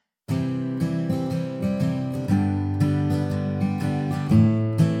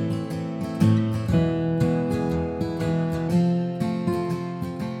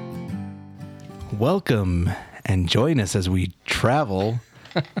welcome and join us as we travel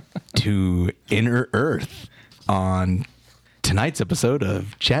to Inner Earth on tonight's episode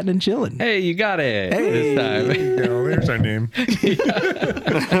of Chatting and Chilling. Hey, you got it Hey. this time. There's our name.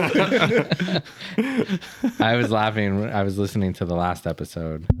 I was laughing. I was listening to the last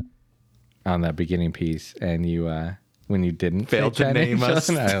episode on that beginning piece, and you, when you didn't Failed say to Chatting name and us.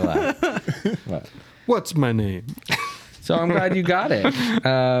 Chilling, I laughed. What? What's my name? So I'm glad you got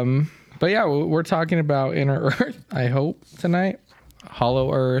it. But yeah, we're talking about Inner Earth, I hope, tonight.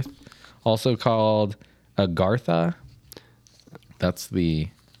 Hollow Earth, also called Agartha. That's the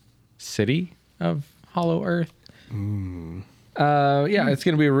city of Hollow Earth. Yeah, it's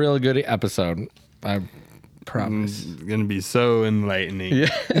going to be a really good episode. I promise. It's gonna be so enlightening.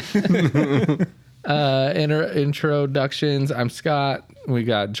 Introductions. I'm Scott. We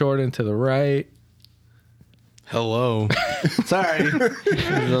got Jordan to the right. Hello. Sorry.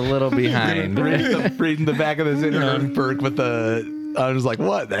 He's a little behind. reading the back of this Inner Earth perk with I was like,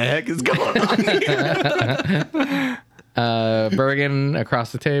 what the heck is going on here? Bergen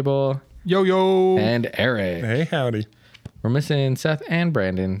across the table. Yo. And Eric. Hey, howdy. We're missing Seth and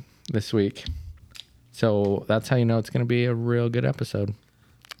Brandon this week. So that's how you know it's going to be a real good episode.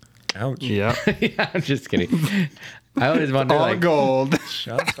 Ouch. Yeah. Yeah, I'm just kidding. I always wonder, All like, gold.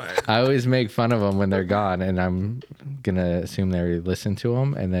 Shots fired. I always make fun of them when they're gone, and I'm going to assume they listen to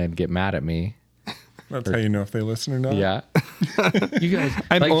them and then get mad at me. That's how you know if they listen or not. Yeah. You guys,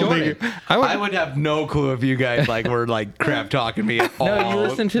 I'm like only. Jordan. I would have no clue if you guys were crap talking me at all. No, you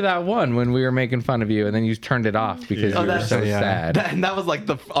listened to that one when we were making fun of you, and then you turned it off because Yeah. you were that's- so yeah. sad. And that was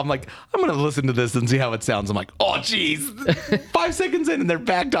I'm like, I'm going to listen to this and see how it sounds. I'm like, oh, geez. 5 seconds in and they're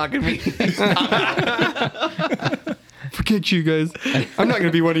back talking me. Forget you guys. I'm not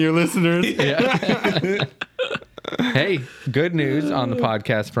gonna be one of your listeners. Hey, good news on the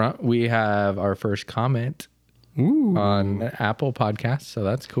podcast front. We have our first comment Ooh. on Apple Podcasts, so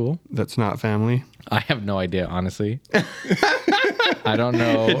that's cool. That's not family. I have no idea, honestly. I don't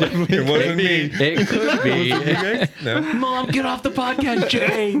know. It wasn't me. It could be. No. Mom, get off the podcast,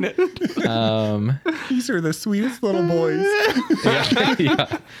 Jane. These are the sweetest little boys.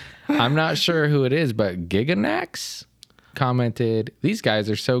 Yeah. I'm not sure who it is, but Giganax commented, "These guys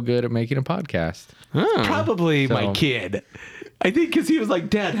are so good at making a podcast." Probably my So- kid. I think because he was like,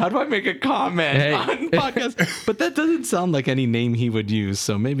 Dad, how do I make a comment Hey. on podcast? But that doesn't sound like any name he would use,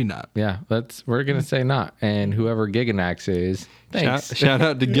 so maybe not. Yeah, we're gonna say not. And whoever Giganax is, thanks. Shout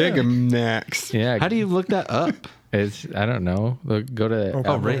out to Giganax. Yeah, How do you look that up? It's I don't know. Look, go to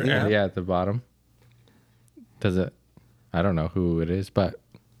Oh, right yeah, there. yeah, at the bottom. Does it? I don't know who it is, but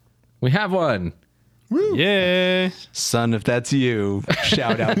we have one. Yeah. Son, if that's you,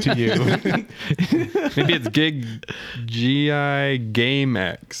 shout out to you. Maybe it's GI Game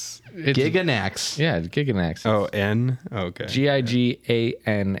X. It's, Giganax. Yeah, it's Giganax. Oh, N? Okay.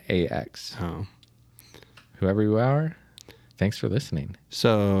 Giganax. Oh. Whoever you are, thanks for listening.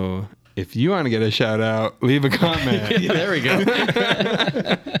 So if you want to get a shout out, leave a comment. Yeah, there we go.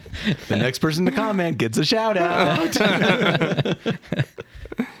 The next person to comment gets a shout out.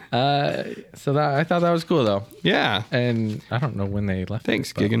 So I thought that was cool though, Yeah. and I don't know when they left.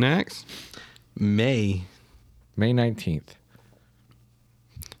 Thanks, it, but Giganax. May. May 19th.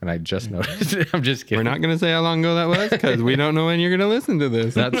 And I just noticed it. I'm just kidding. We're not going to say how long ago that was because we don't know when you're going to listen to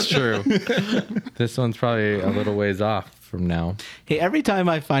this. That's true. This one's probably a little ways off from now. Hey, every time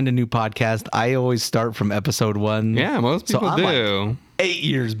I find a new podcast, I always start from episode 1. Yeah, most So people I'm do. 8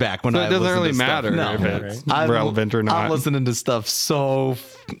 years back when So I it doesn't listened really to stuff. matter No. if it's I'm- relevant or not. I'm listening to stuff so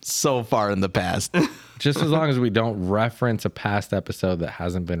far in the past. Just as long as we don't reference a past episode that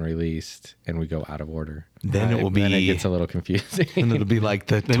hasn't been released and we go out of order. Then it will be. Then it gets a little confusing. And it'll be like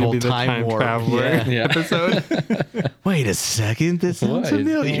the Then it'll whole be the time warp. traveler Yeah. Yeah. episode. Wait a second, this sounds What is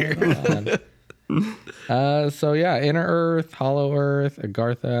familiar. going on? So yeah, Inner Earth, Hollow Earth,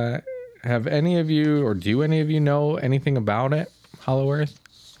 Agartha. Have any of you, or do any of you know anything about it? Hollow Earth?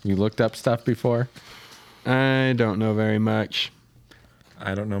 You looked up stuff before? I don't know very much.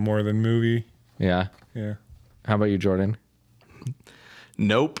 I don't know more than movie. Yeah. Yeah. How about you, Jordan?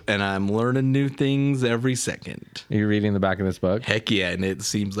 Nope, and I'm learning new things every second. Are you reading the back of this book? Heck yeah, and it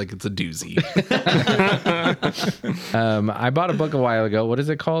seems like it's a doozy. I bought a book a while ago. What is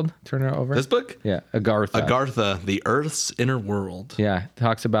it called? Turn it over. This book? Yeah, Agartha. Agartha, The Earth's Inner World. Yeah,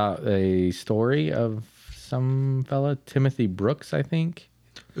 talks about a story of some fella, Timothy Brooks, I think.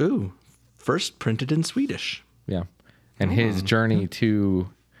 Ooh, first printed in Swedish. Yeah, and his journey to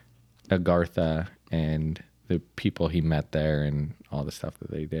Agartha and the people he met there and all the stuff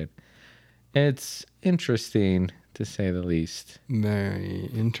that they did. It's interesting to say the least. Very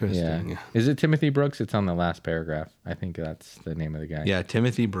interesting. Yeah. Is it Timothy Brooks? It's on the last paragraph. I think that's the name of the guy. Yeah,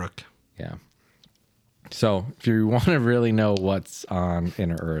 Timothy Brook. Yeah. So if you want to really know what's on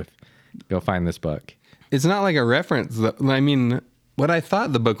Inner Earth, go find this book. It's not like a reference. I mean, what I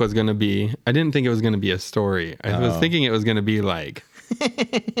thought the book was going to be, I didn't think it was going to be a story. I was thinking it was going to be like,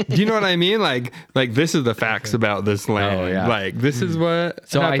 do you know what I mean? Like this is the facts about this land. Oh, yeah. Like this is what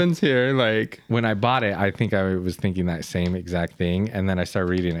So happens here. Like When I bought it, I think I was thinking that same exact thing. And then I started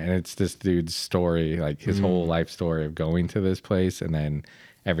reading it, and it's this dude's story, like his whole life story of going to this place and then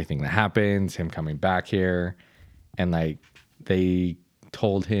everything that happens, him coming back here. And like they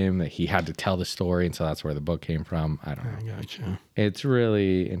told him that he had to tell the story. And so that's where the book came from. I don't know. I gotcha. It's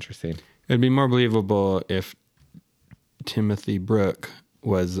really interesting. It'd be more believable if Timothy Brook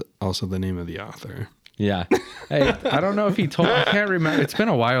was also the name of the author. Yeah. Hey, I don't know if he told, I can't remember. It's been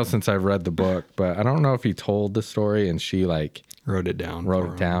a while since I've read the book, but I don't know if he told the story and she like Wrote it down. wrote for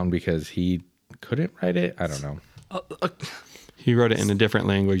it him. down because he couldn't write it. I don't know. He wrote it in a different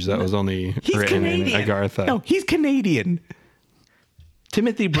language that was only He's written Canadian. in Agartha. No, he's Canadian.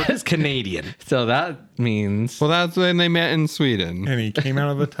 Timothy Brook is Canadian. So that means Well, that's when they met in Sweden. And he came out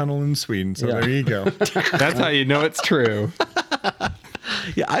of the tunnel in Sweden. So Yeah. there you go. That's how you know it's true.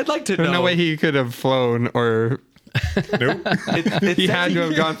 Yeah, I'd like to There's know. no way he could have flown, or Nope. It he says had to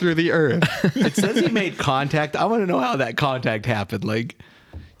have gone through the earth. It says he made contact. I want to know how that contact happened. Like,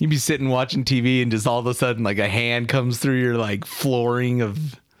 you'd be sitting watching TV and just all of a sudden, like, a hand comes through your, like, flooring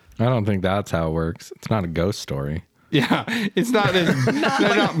of. I don't think that's how it works. It's not a ghost story. Yeah, it's not. They're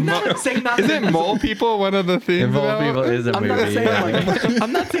not saying not Isn't mole people one of the things? Involved about- people is a I'm movie. not saying like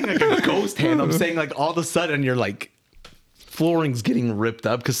I'm not saying like a ghost hand. I'm saying like all of a sudden you're like flooring's getting ripped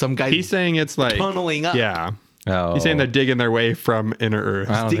up because some guy He's saying it's like tunneling up. Yeah, Oh. he's saying they're digging their way from inner Earth.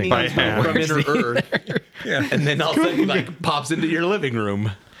 I don't digging think by up hand. from inner earth, Yeah. and then all of a sudden he like pops into your living room.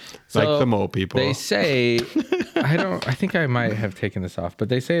 like So the mole people. They say I think I might have taken this off, but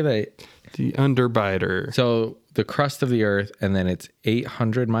they say that The underbiter. so the crust of the earth and then it's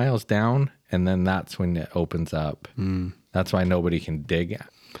 800 miles down and then that's when it opens up. That's why nobody can dig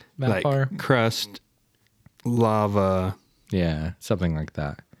that Like far. crust, lava. Yeah, something like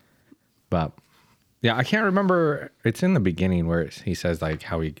that. But yeah, I can't remember. It's in the beginning where he says like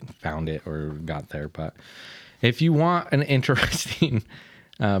how he found it or got there. But if you want an interesting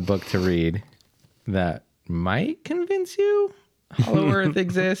book to read that might convince you Hollow Earth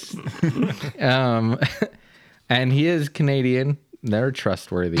exists, and he is Canadian, they're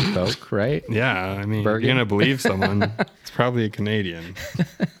trustworthy folk, right? Yeah, I mean, Bergen. you're gonna believe someone. It's probably a Canadian.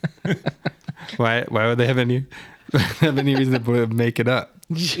 Why would they have any reason to make it up?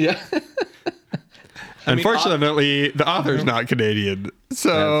 Yeah. Unfortunately, the author's not Canadian.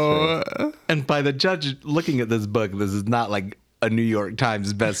 So And by the judge looking at this book, this is not like a New York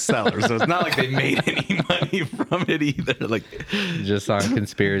Times bestseller, so it's not like they made any money from it either. Like, Just on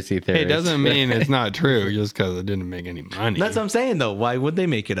conspiracy theories. it doesn't mean it's not true just because it didn't make any money. that's what I'm saying though. Why would they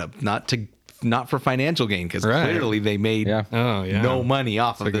make it up? Not for financial gain, because Right. clearly they made Yeah. Oh yeah, no money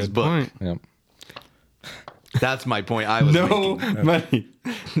off That's of a this good book. point. Yep. That's my point. I was No making. money.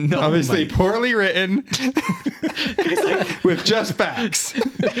 No Obviously, money. poorly written with just facts.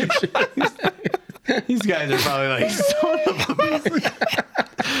 These guys are probably like, son of a bitch.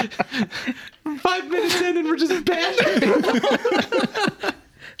 5 minutes in and we're just bashing.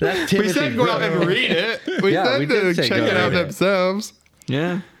 That's We Timothy said go out and Brook. read it. We Yeah, said we did to say check go it out read it. themselves.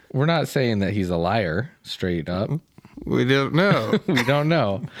 Yeah. We're not saying that he's a liar, straight up. We don't know. We don't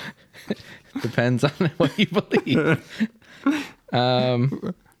know. Depends on what you believe.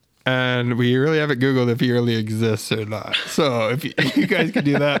 And we really haven't Googled if he really exists or not. So if you guys could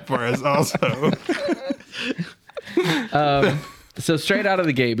do that for us also. So straight out of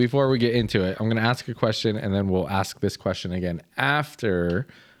the gate, before we get into it, I'm going to ask a question, and then we'll ask this question again after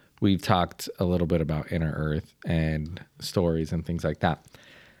we've talked a little bit about Inner Earth and stories and things like that.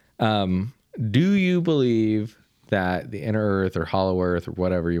 Do you believe that the Inner Earth or Hollow Earth or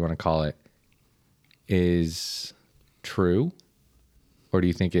whatever you want to call it is true? Or do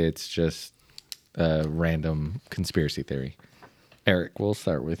you think it's just a random conspiracy theory? Eric, we'll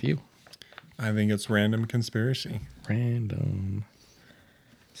start with you. I think it's random conspiracy. Random.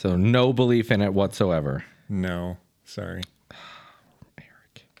 So no belief in it whatsoever. No, sorry.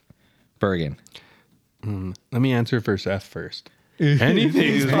 Eric. Bergen. Let me answer for Seth first. Anything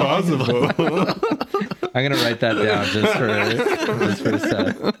is possible. I'm gonna write that down just for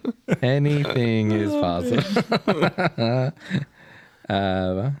Seth. Anything is possible.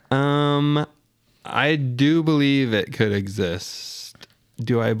 I do believe it could exist.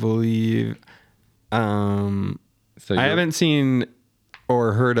 do I believe? So I haven't seen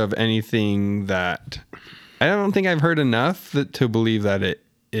or heard of anything that I don't think I've heard enough to believe that it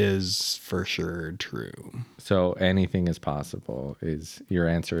is for sure true. So anything is possible is your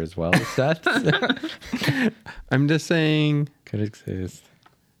answer as well, Seth. I'm just saying. Could exist.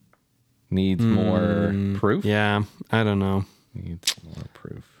 Needs more proof. Yeah, I don't know. Needs more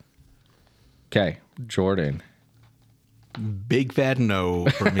proof. Okay, Jordan. Big fat no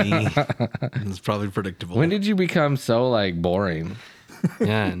for me. It's probably predictable. When did you become so like boring?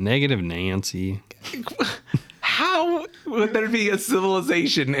 Yeah, negative Nancy. How would there be a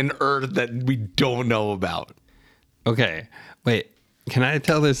civilization in Earth that we don't know about? Okay, wait. Can I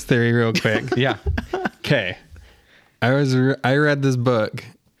tell this theory real quick? Yeah. Okay. I read this book.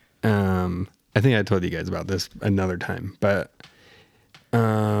 I think I told you guys about this another time, but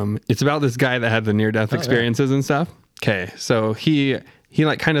it's about this guy that had the near-death experiences and stuff. Okay, so he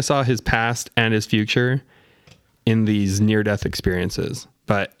like kind of saw his past and his future in these near-death experiences,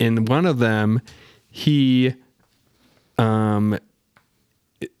 but in one of them, he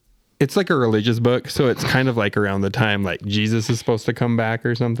it's like a religious book, so it's kind of like around the time like Jesus is supposed to come back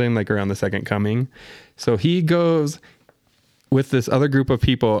or something, like around the second coming. So he goes with this other group of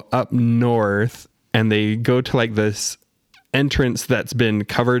people up north, and they go to like this entrance that's been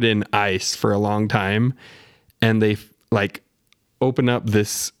covered in ice for a long time, and they like open up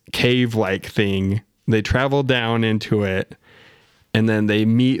this cave like thing. They travel down into it, and then they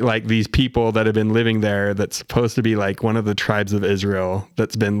meet like these people that have been living there that's supposed to be like one of the tribes of Israel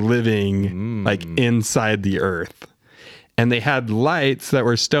that's been living like inside the earth. And they had lights that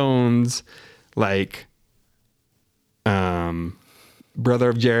were stones, like Brother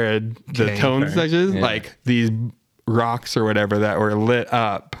of Jared, the tone sections, like these rocks or whatever that were lit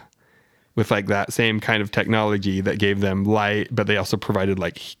up with like that same kind of technology that gave them light, but they also provided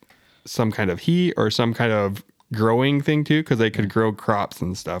like some kind of heat or some kind of growing thing too, because they could grow crops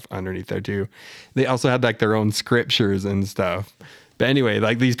and stuff underneath there too. They also had like their own scriptures and stuff. But anyway,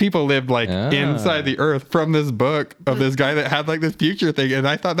 like these people lived like inside the earth from this book of this guy that had like this future thing, and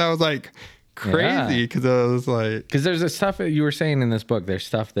I thought that was like crazy because I was like, because there's a stuff that you were saying in this book. There's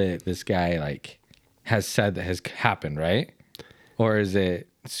stuff that this guy like has said that has happened, right? Or is it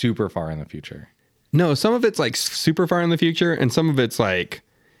super far in the future? no, some of it's like super far in the future, and some of it's like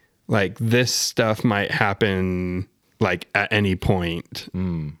this stuff might happen like at any point.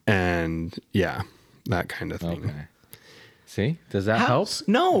 And yeah, that kind of thing. Okay. See, does that help?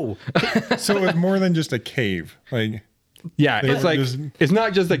 No. So it's more than just a cave. Like, Yeah, They're it's like just it's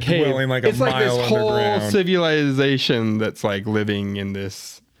not just a cave. dwelling like a It's like this mile whole underground. civilization that's like living in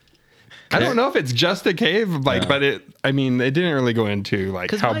this. I don't know if it's just a cave, like, but I mean, it didn't really go into like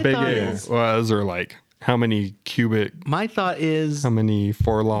 'Cause how my big thought it is- was or like how many My thought is how many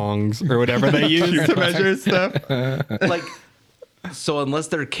forlongs or whatever they use to measure stuff. like, so unless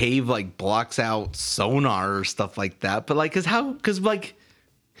their cave like blocks out sonar or stuff like that, but like, because like,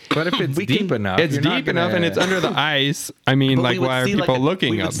 But if it's We deep can- enough, It's you're not deep enough gonna- and it's under the ice. I mean, but like, we would why are see, people like,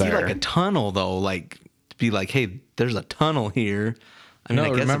 looking we would up see there? like a tunnel though, like to be like, hey, there's a tunnel here. I mean, No, I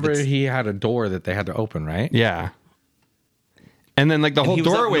guess if remember it's- he had a door that they had to open, right? Yeah. And then like the whole he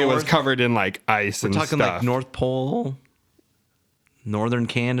was up doorway was north. covered in like ice we're and talking stuff. like North Pole, Northern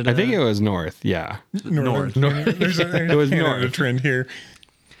Canada. I think it was north. Yeah. North. There's a was Canada north. trend here.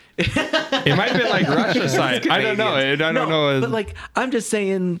 It might have been like Russia side. I don't know. I don't know. But like, I'm just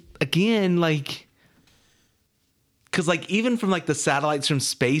saying again, like, because like even from like the satellites from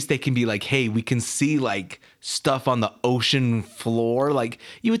space, they can be like, hey, we can see like stuff on the ocean floor. Like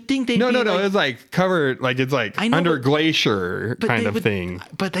you would think they No. like, It's like covered, like it's like I know, under but- glacier but kind they of would- thing.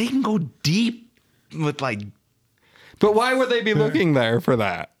 But they can go deep with like. But why would they be looking there for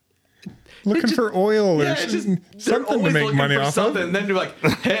that? Looking for oil or Yeah, it's just, they're something to always make looking money for off something, of. and then they're like,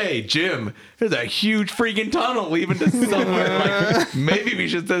 "Hey, Jim, there's a huge freaking tunnel leading to somewhere. Like, maybe we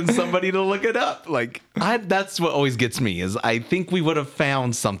should send somebody to look it up." Like, that's what always gets me is I think we would have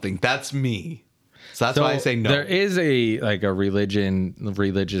found something. That's me. So that's why I say no. There is a like a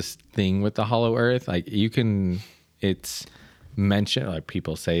religious thing with the Hollow Earth. Like it's mentioned. Like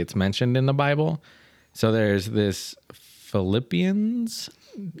people say it's mentioned in the Bible. So there's this Philippians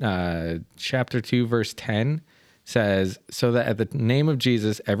chapter 2 verse 10 says, so that at the name of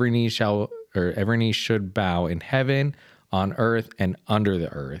Jesus every knee should bow in heaven, on earth, and under the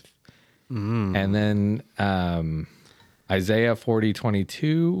earth. And then Isaiah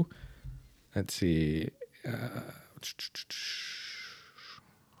 40:22. Let's see.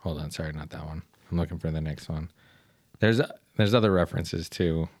 Hold on, sorry, not that one. I'm looking for the next one. There's other references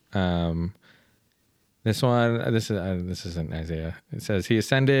too. This one, this isn't Isaiah. It says he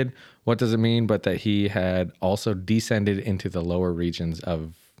ascended. What does it mean? But that he had also descended into the lower regions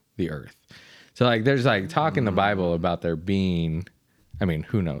of the earth. So like, there's like talk in the Bible about there being. I mean,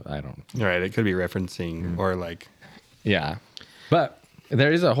 who knows? I don't. Right. It could be referencing or like. Yeah, but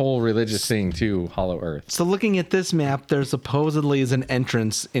there is a whole religious thing to Hollow Earth. So looking at this map, there supposedly is an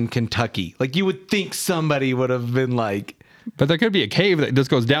entrance in Kentucky. Like you would think somebody would have been like, But there could be a cave that just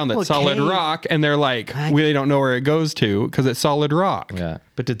goes down that's Well, a solid cave- rock, and they're like, we don't know where it goes to because it's solid rock. Yeah.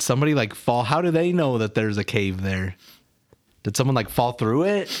 but did somebody like fall? How do they know that there's a cave there? Did someone like fall through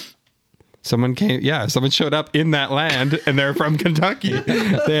it? Someone showed up in that land, and they're from Kentucky.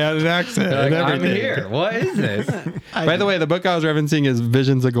 They had an accent Like, and I'm everything. here. What is this? By the way, the book I was referencing is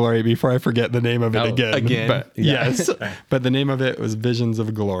Visions of Glory. Before I forget the name of it Oh, again? But yes, but the name of it was Visions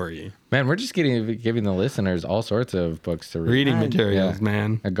of Glory. Man, we're just giving the listeners all sorts of books to read. Reading materials, Yeah.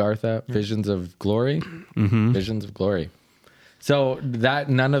 man. Agartha, Visions of Glory. Visions of Glory. So that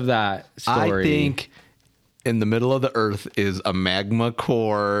none of that story. I think in the middle of the earth is a magma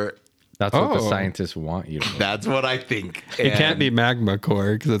core. that's what the Oh. scientists want you to believe. That's what I think. It can't be magma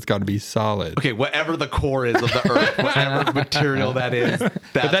core because it's got to be solid. Okay, whatever the core is of the earth, whatever material that is.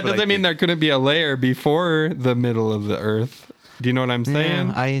 But that doesn't mean there couldn't be a layer before the middle of the earth. Do you know what I'm saying?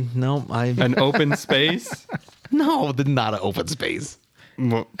 An open space. No, not an open space.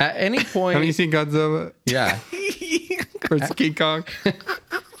 Well, At any point, have you seen Godzilla yeah. versus King Kong?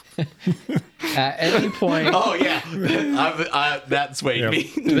 At any point, Oh yeah, that swayed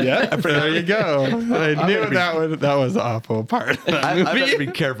me. Yeah, there you go. I knew that was the awful part. Of that I better movie.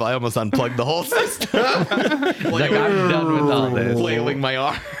 be careful. I almost unplugged the whole system. like I'm done with all this. Flailing my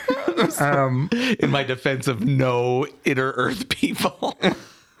arm in my defense of no inner Earth people.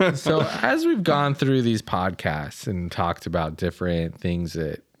 So as we've gone through these podcasts and talked about different things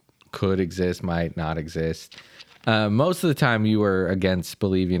that could exist, might not exist, most of the time you were against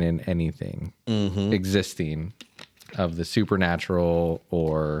believing in anything existing of the supernatural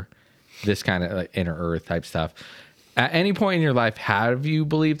or this kind of like inner earth type stuff. At any point in your life, have you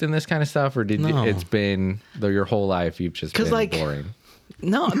believed in this kind of stuff, or did No. it's been your whole life you've just been like, boring?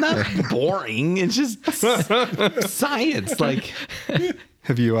 No, not boring. It's just science. Like,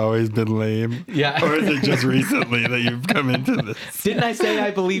 Have you always been lame? Yeah. Or is it just recently that you've come into this? didn't I say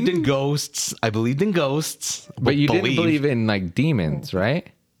I believed in ghosts? I believed in ghosts, But you didn't believe in like demons, right?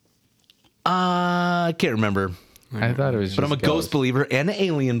 I can't remember. I thought it was. But I'm a just ghost believer and an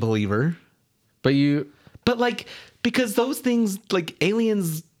alien believer. But you. But like, because those things, like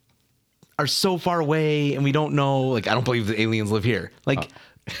aliens, are so far away, and we don't know. Like, I don't believe that aliens live here. Like,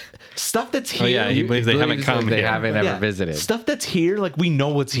 stuff that's here. Oh, yeah, he believes they haven't believes come that they here. haven't ever Yeah, visited. Stuff that's here. Like, we know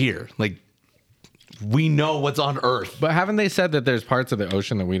what's here. Like, we know what's on Earth. But haven't they said that there's parts of the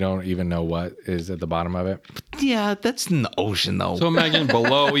ocean that we don't even know what is at the bottom of it? Yeah, that's in the ocean, though. So imagine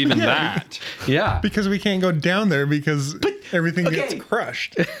below even that. Yeah. Because we can't go down there because everything okay. gets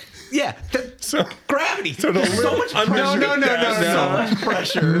crushed. yeah, So gravity. the There's so much under- pressure. No, no, no, There's no, so no. much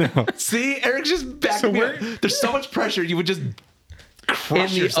pressure. See, Eric's just backing So me where- up. There's so much pressure. You would just in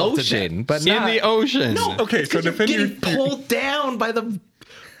crush the yourself to ocean, death. but In not, the ocean. No, Okay, so you're defend your getting pulled down by the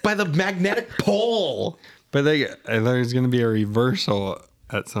magnetic pole. But there's going to be a reversal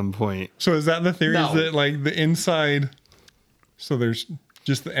at some point. So is that the theory? No. Is that like the inside? So there's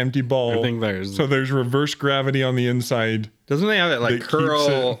just the empty ball. I think there's- So there's reverse gravity on the inside. Doesn't they have it like That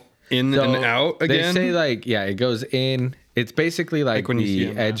curl keeps in So and out again? They say like it goes in. It's basically like when you see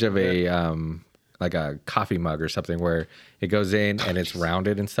the a edge map of a like a coffee mug or something where it goes in and it's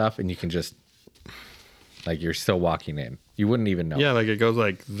rounded and stuff, and you can just like you're still walking in. You wouldn't even know. yeah, like it goes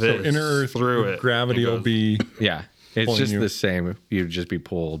like this Inner Earth through it. gravity It will goes- be. Yeah. It's Pulling just you. the same. You'd just be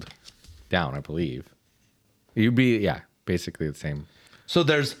pulled down, I believe. You'd be basically the same. So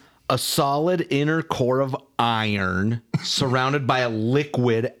there's a solid inner core of iron surrounded by a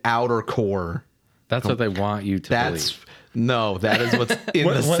liquid outer core. That's what they want you to That's believe. no, that is what's in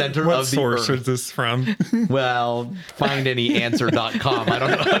the center what of the source earth. is this from? Well, findanyAnswer.com. I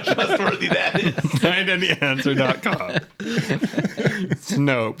don't know how trustworthy that is. FindAnyAnswer.com.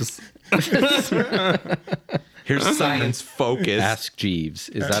 Snopes. Here's Science Focus. Ask Jeeves.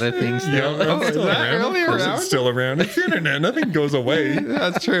 Is that a thing still? It's still that around. really Of course around? it's still around. It's the internet. Nothing goes away.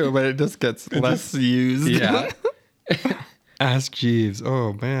 That's true, but it just gets less used. Yeah. Ask Jeeves.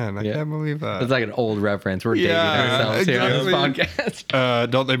 Oh man, I Yeah. can't believe that. It's like an old reference. We're dating Yeah, ourselves here on this exactly. podcast.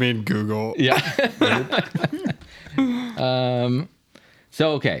 Don't they mean Google? Yeah.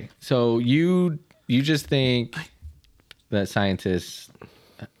 So okay. So you just think that scientists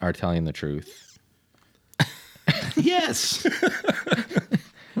are telling the truth. Yes.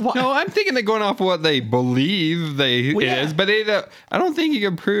 No, I'm thinking they're going off what they believe yeah. is, but I don't think you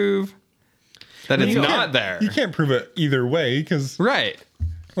can prove that it's not there. You can't prove it either way because, Right.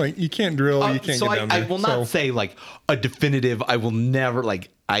 like, you can't drill. You can't so get down I there. will not say like a definitive. I will never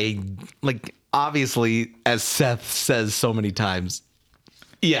obviously, as Seth says so many times.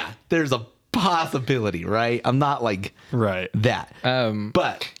 Yeah, there's a possibility, right? I'm not like Right. that.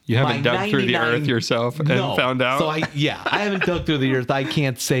 But You haven't my dug through the 99 earth yourself and No. found out? So I haven't dug through the earth. I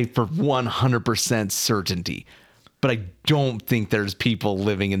can't say for 100% certainty, but I don't think there's people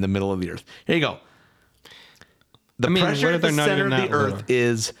living in the middle of the earth. Here you go. The what pressure if at the they're not center even of the that earth low?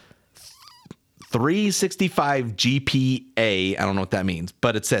 is 365 GPA. I don't know what that means,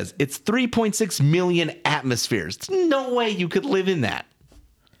 but it says it's 3.6 million atmospheres. There's no way you could live in that.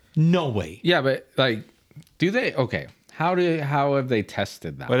 No way. Yeah, but like, do they? Okay, how have they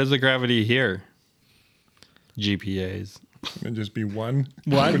tested that? What is the gravity here? GPAs. It'd just be one.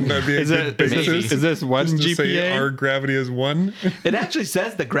 Wouldn't that be a good basis? Is this one Just to say GPA? our gravity is 1? It actually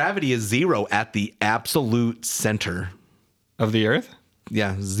says the gravity is 0 at the absolute center. Of the earth?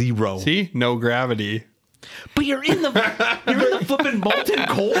 Yeah, 0. See? No gravity. But you're in the flipping molten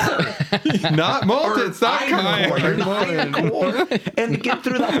core. Not molten. Or It's not iron core. You're in the molten. iron core. And to get to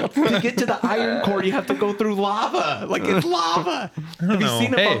the iron core, you have to go through lava. Like it's lava. Have you know.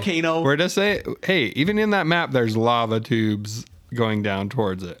 seen a volcano? We're just saying, hey, even in that map, there's lava tubes going down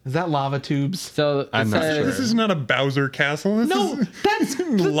towards it. Is that lava tubes? So I'm not sure. This is not a Bowser castle. This No, is that's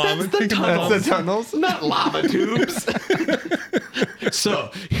lava. the Think about tunnels. That's the tunnels? Not lava tubes.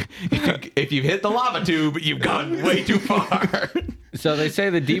 So if you hit the lava tube, you've gone way too far. So they say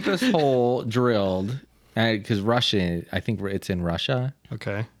the deepest hole drilled, because Russia, I think it's in Russia,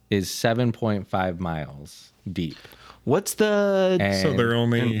 Okay. is 7.5 miles deep. What's the And So they're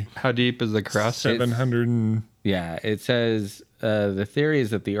only How deep is the crust? 700 and yeah, it says the theory is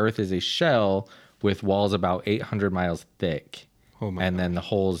that the Earth is a shell with walls about 800 miles thick. Oh my and then the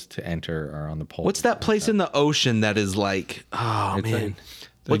holes to enter are on the poles. What's that place in the ocean that is like? Oh It's man,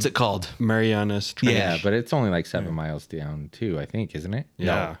 what's it called? Marianas Trench. Yeah, but it's only like 7 miles down too, I think, isn't it? Yeah.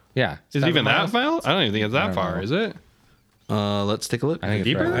 No. Yeah. Is it 7 even miles? that far? I don't even think it's that don't far, know. is it? Let's take a look. I think it's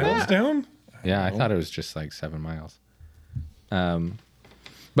Deeper right than there. miles down. Yeah, I thought it was just like 7 miles.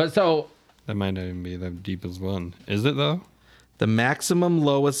 But so That might not even be the deepest one. Is it though? The maximum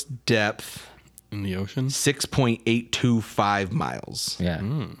lowest depth In the ocean? 6.825 miles. yeah,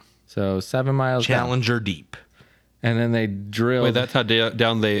 so 7 miles down. Challenger deep. And then they drilled. Wait, that's how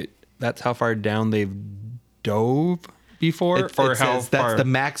down they. That's how far down they've dove before, It or how says that's far? the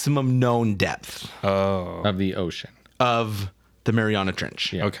maximum known depth Oh, of the ocean. of the Mariana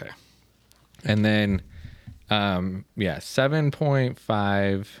Trench. Yeah. okay. And then,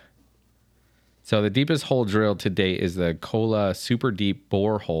 7.5. So the deepest hole drilled to date is the Kola super deep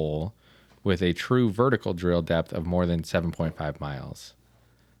borehole with a true vertical drill depth of more than 7.5 miles.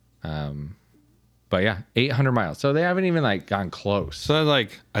 But yeah, 800 miles. So they haven't even like gone close. So that's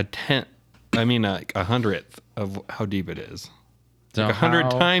like a tenth. I mean, like 100th of how deep it is. So Like 100 how-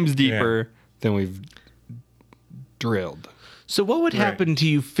 times deeper than we've drilled. So what would happen to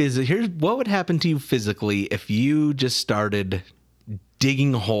you what would happen to you physically if you just started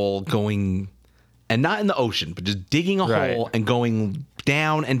digging a hole going and not in the ocean, but just digging a Right. hole and going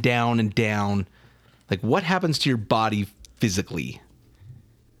down and down and down? Like what happens to your body physically?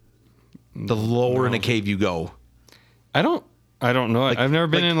 The lower in a cave you go. I don't know. I've never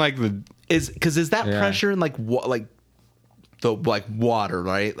been like- in like the. Is that Yeah. pressure in like the water,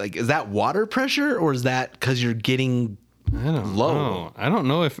 right? Like is that water pressure or is that cuz you're getting I don't low? know. I don't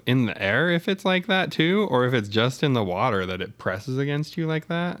know if in the air if it's like that too, or if it's just in the water that it presses against you like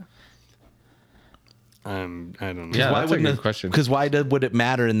that. I don't know. Yeah, that's a good question. Because would it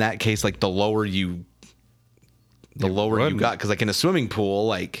matter in that case? Like the lower you wouldn't. got, because like in a swimming pool,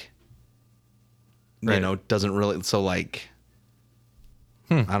 like you Right. know, doesn't really. So like,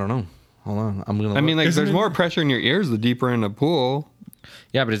 I don't know. Hold on, I'm gonna. I mean, like, Isn't there's it- more pressure in your ears the deeper in the pool.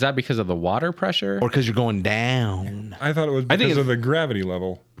 Yeah, but is that because of the water pressure? or because you're going down. I thought it was I think because of it's- the gravity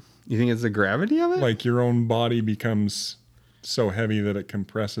level. You think it's the gravity of it? Like your own body becomes so heavy that it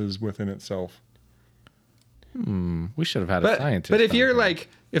compresses within itself. We should have had a scientist. but if on you're here. like,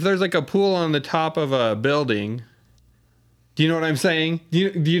 if there's like a pool on the top of a building, do you know what I'm saying? Do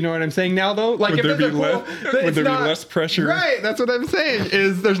you know what I'm saying now though? Like, Would if there there's be a pool, less- that would it's there be not- less pressure? Right, that's what I'm saying.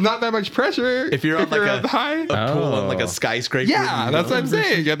 Is there's not that much pressure If you're on like up a high. pool on like Oh. a skyscraper. Yeah, you that's know? what I'm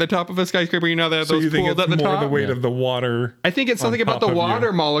saying. At the top of a skyscraper, you know they have So those you think pools it's at the more top. the weight of the water? I think it's something on about the top of you?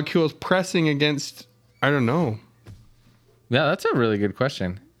 water molecules pressing against. I don't know. yeah, that's a really good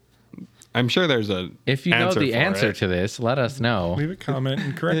question. I'm sure there's a If you know the for answer it. to this, let us know, Leave a comment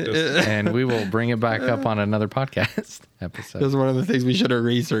and correct us. and we will bring it back up on another podcast episode. This is one of the things we should have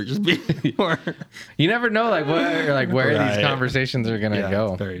researched before. You never know, where Right. these conversations are gonna go.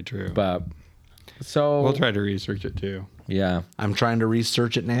 That's very true. But so We'll try to research it too. yeah. I'm trying to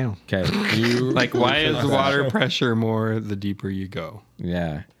research it now. Okay. You Like, why is water pressure more the deeper you go?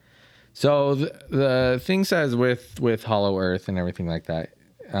 Yeah. So the thing says with Hollow Earth and everything like that,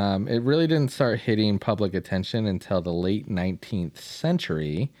 it really didn't start hitting public attention until the late 19th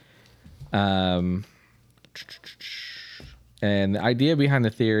century. And the idea behind the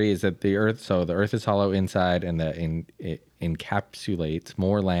theory is that the Earth is hollow inside, and that it encapsulates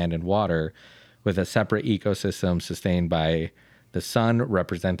more land and water with a separate ecosystem sustained by the sun,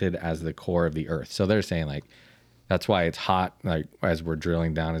 represented as the core of the Earth. So they're saying like, that's why it's hot, like as we're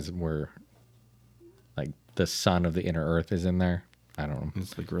drilling down, as we're like the sun of the inner Earth is in there. I don't know.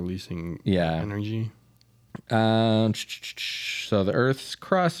 It's like releasing So energy. the Earth's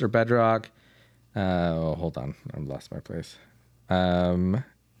crust or bedrock. Hold on, I've lost my place. And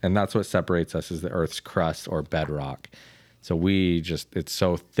that's what separates us, is the Earth's crust or bedrock. So it's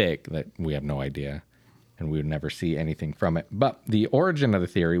so thick that we have no idea, and we would never see anything from it. But the origin of the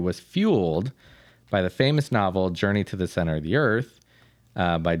theory was fueled by the famous novel Journey to the Center of the Earth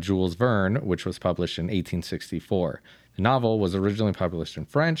by Jules Verne, which was published in 1864. The novel was originally published in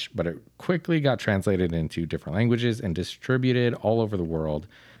French, but it quickly got translated into different languages and distributed all over the world.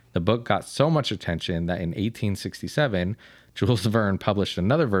 The book got so much attention that in 1867, Jules Verne published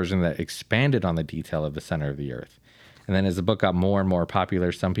another version that expanded on the detail of the center of the Earth. And then as the book got more and more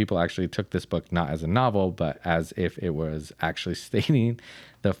popular, some people actually took this book not as a novel, but as if it was actually stating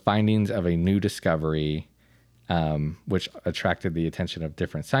the findings of a new discovery, which attracted the attention of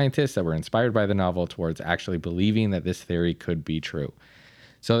different scientists that were inspired by the novel towards actually believing that this theory could be true.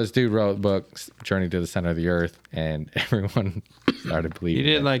 So this dude wrote a book, Journey to the Center of the Earth, and everyone started believing He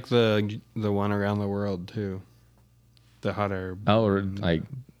did it. like the one around the world too. The hotter or like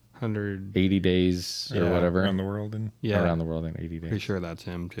 100. 80 days or whatever. Around the world. And Yeah, Around the world in 80 days. pretty sure that's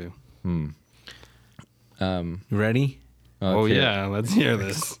him too. You ready? Oh let's hear it. yeah, let's hear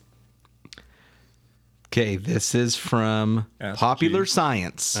this. Okay, this is from Ask Popular Jeeves.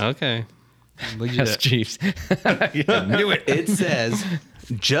 Science. Okay, Yes, legit. Chiefs. Knew it. It says,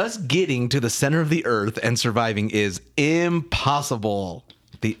 just getting to the center of the Earth and surviving is impossible.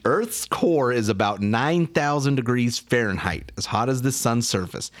 The Earth's core is about 9,000 degrees Fahrenheit, as hot as the sun's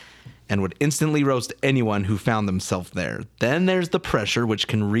surface, and would instantly roast anyone who found themselves there. Then there's the pressure, which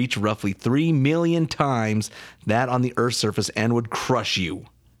can reach roughly 3 million times that on the Earth's surface and would crush you.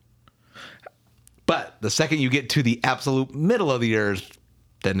 But the second you get to the absolute middle of the Earth,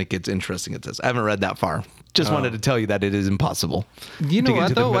 then it gets interesting. It says, I haven't read that far. Just wanted to tell you that it is impossible. You know to get what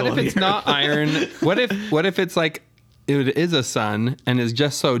to the though? What middle if of it's the not iron? What if it's like it is a sun and is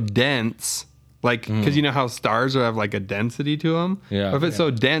just so dense, like because you know how stars have like a density to them. Yeah. Or if it's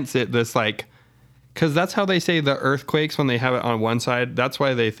so dense, because that's how they say the earthquakes when they have it on one side. That's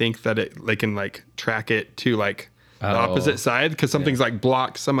why they think that they can like track it to like the opposite side because something's like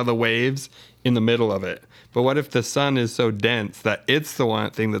blocked some of the waves in the middle of it. But what if the sun is so dense that it's the one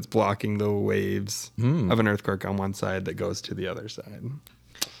thing that's blocking the waves of an earthquake on one side that goes to the other side?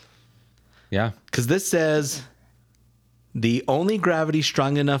 Yeah. Because this says the only gravity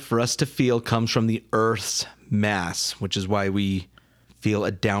strong enough for us to feel comes from the Earth's mass, which is why we feel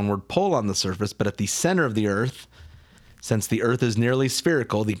a downward pull on the surface. But at the center of the Earth, since the Earth is nearly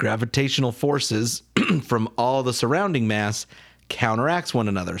spherical, the gravitational forces from all the surrounding mass counteracts one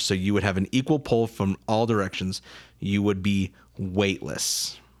another. So you would have an equal pull from all directions. You would be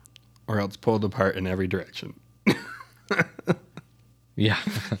weightless. Or else pulled apart in every direction. Yeah.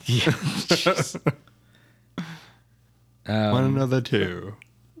 One another two.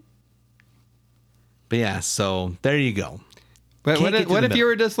 But yeah, so there you go. But Can't what get if, to what the if you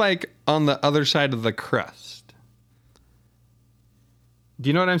were just like on the other side of the crust? Do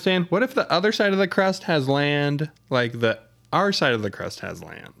you know what I'm saying? What if the other side of the crust has land, like our side of the crust has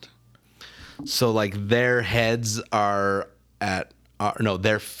land? So like their heads are at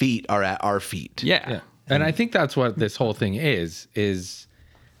their feet are at our feet. Yeah. And I think that's what this whole thing is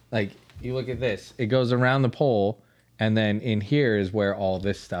like, you look at this, it goes around the pole, and then in here is where all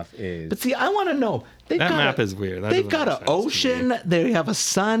this stuff is. But see, I want to know. They've That got map is weird. That They've doesn't got make an sense to me. ocean. They have a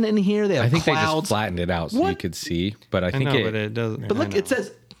sun in here. They have I think they just clouds. flattened it out so you What? could see. But I I think know, but it doesn't. But look, I know. it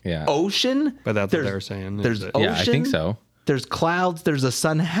says Yeah. ocean. But that's what There's- they were saying. is There's that- ocean. Yeah, I think so. There's clouds. There's a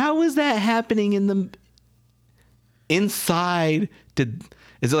sun. How is that happening in the inside?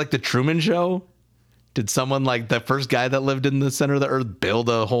 Is it like the Truman Show? Did someone like the first guy that lived in the center of the Earth build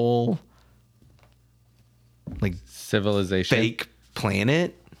a hole civilization. fake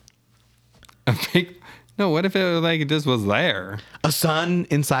planet? A fake. No, what if it like just was there? A sun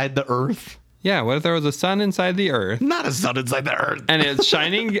inside the Earth? Yeah, what if there was a sun inside the earth Not a sun inside the Earth. and it's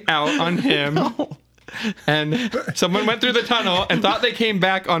shining out on him? And someone went through the tunnel and thought they came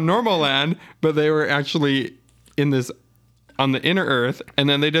back on normal land, but they were actually on the inner earth. And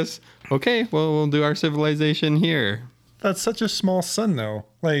then they just, okay, well, we'll do our civilization here. That's such a small sun, though.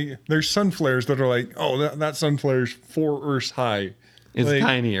 Like, there's sun flares that are like, oh, that sun flare is 4 Earths high. It's Like,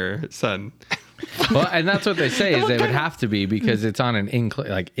 tinier sun. Well, and that's what they say is they would have to be because it's on an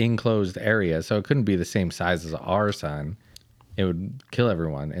enclosed area, so it couldn't be the same size as our sun. It would kill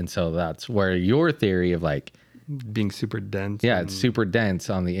everyone, and so that's where your theory of like, Being super dense. yeah, and it's super dense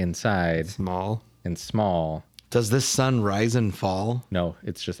on the inside small. and small. Does this sun rise and fall? No,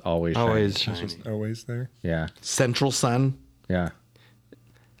 it's just always shining. Always It's shiny. just always there. Yeah, Central sun? yeah.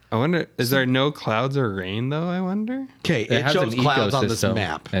 I wonder, is there no clouds or rain though? I wonder. Okay, It it has shows an clouds on this ecosystem,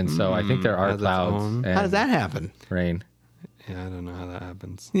 map. and so I think there are has its clouds own. and How does that happen? rain. Yeah, I don't know how that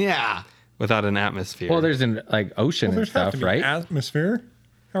happens Yeah. without an atmosphere. Well, there's an like ocean Well, and there's have to stuff, be right? atmosphere.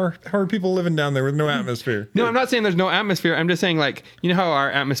 How are people living down there with no atmosphere? No, I'm not saying there's no atmosphere. I'm just saying, like, you know how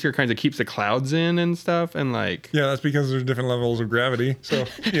our atmosphere kind of keeps the clouds in and stuff, and like, Yeah, that's because there's different levels of gravity. So,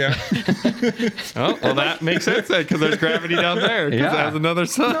 yeah. oh, well, that makes sense because there's gravity down there because Yeah. it has another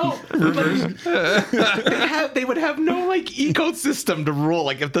sun. They would have no like ecosystem to rule.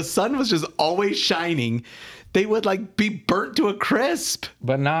 Like if the sun was just always shining, they would like be burnt to a crisp.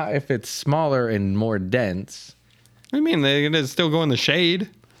 But not if it's smaller and more dense. I mean, they can still go in the shade.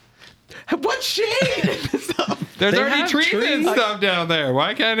 What shade? There's They already have trees and trees. stuff down there.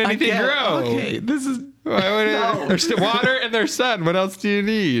 Why can't anything grow? Okay, this is Why would No. there's still water and there's sun. What else do you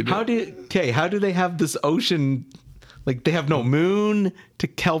need? how do they have this ocean? Like they have no moon to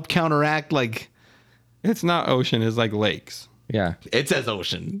help counteract. Like It's not ocean. It's like lakes. Yeah. it says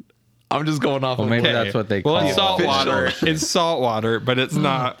ocean. I'm just going off. Well, of maybe Okay. that's what they Well, call it's salt it. water. It's salt water, but it's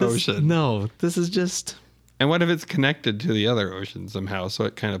not This- ocean. No, this is just. And what if it's connected to the other ocean somehow, so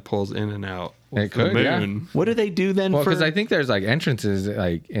it kind of pulls in and out? with It could, the yeah. moon? What do they do then? Well, for because I think there's like entrances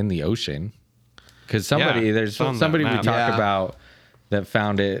like in the ocean. Because somebody, Yeah, there's it's on that somebody we map. talked Yeah. about that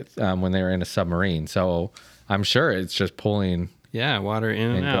found it when they were in a submarine. So I'm sure it's just pulling Yeah, water in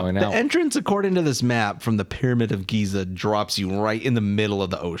and and out. going the out. entrance, according to this map from the Pyramid of Giza, drops you right in the middle of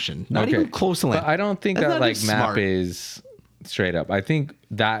the ocean. Not even close to land. But I don't think That's that not like even map smart. is straight up. I think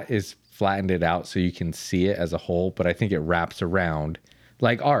that is flattened it out so you can see it as a whole. But I think it wraps around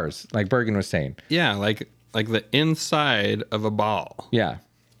like ours, like Bergen was saying. Yeah, like the inside of a ball. Yeah.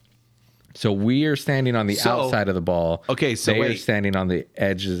 So we are standing on the So- outside of the ball. Okay, so they are wait. standing on the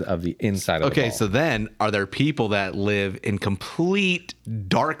edges of the inside of the ball. Okay, so then are there people that live in complete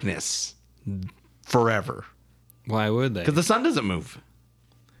darkness forever? Why would they? Because the sun doesn't move.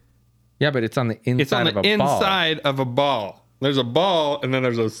 yeah, but it's on the inside It's on of the a ball. inside of a ball. There's a ball, and then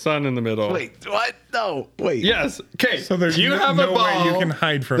there's a sun in the middle. Wait, what? No, wait. Yes. Okay. So there's you no, have no a ball. way you can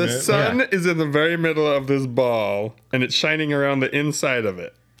hide from The it. sun is in the very middle of this ball, and it's shining around the inside of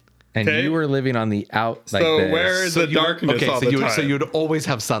it. And Okay. you were living on the out like So this. where is the darkness Okay, all so the you time? so you'd always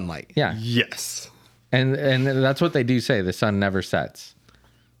have sunlight. Yeah. Yes. And that's what they do say. The sun never sets.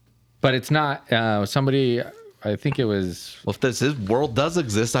 But it's not somebody I think it was Well, if this world does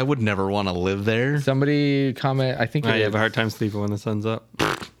exist, I would never want to live there. somebody comment I think I it have a was hard time sleeping when the sun's up.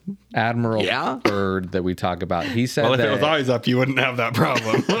 Admiral Yeah? Bird that we talk about. He said Well, if that it was always up, you wouldn't have that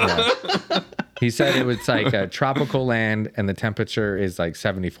problem. he said it was like a tropical land and the temperature is like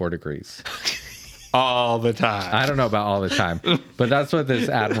 74 degrees. all the time. I don't know about all the time, but that's what this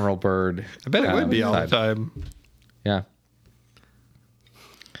Admiral Bird. I bet it would be all the said. time. Yeah.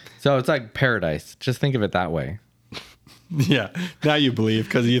 So it's like paradise. Just think of it that way. Yeah. Now you believe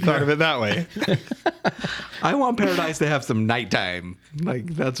because you thought of it that way. I want paradise to have some nighttime. Like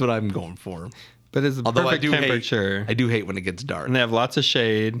that's what I'm going for. But it's the Although perfect temperature. I do hate when it gets dark. And they have lots of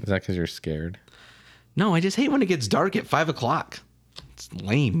shade. Is that because you're scared? No, I just hate when it gets dark at 5 o'clock. It's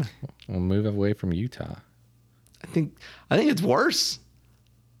lame. We'll move away from Utah. I think it's worse.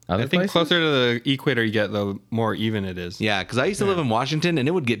 Other I think places? closer to the equator you get, the more even it is. Yeah, because I used to live in Washington and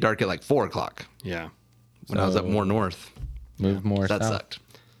it would get dark at like 4 o'clock Yeah. when I was up more north. Move more That south sucked.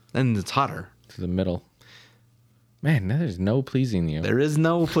 And it's hotter. to the middle. Man, there's no pleasing you. There is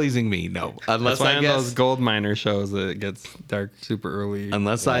no pleasing me, no. Unless That's why I on those guess, gold miner shows that it gets dark super early.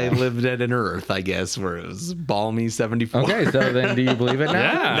 unless I lived at an Earth, I guess, where it was balmy 74. Okay, so then do you believe it now?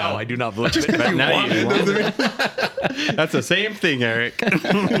 Yeah. No, I do not believe it. But now you want it. That's the same thing, Eric.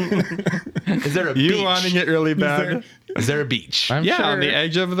 Is there a You beach? wanting it really Is there, bad. Is there a beach? I'm Yeah, sure. on the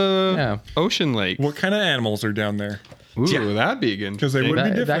edge of the Yeah. ocean lake. What kind of animals are down there? Ooh, Yeah. that'd be good. Because they would be I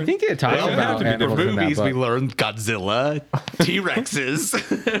different. think it talks Well, about in the animals in that movies, we book. learned Godzilla,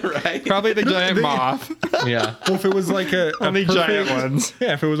 T-Rexes, right? Probably the giant moth. Yeah. Well, if it was like a Only perfect, giant ones.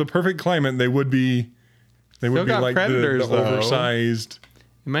 Yeah, if it was a perfect climate, they would be. They would Still be got like predators, the though. oversized.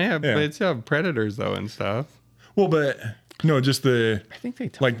 You might have, Yeah. they'd still have predators though and stuff. Well, but no, just the I think they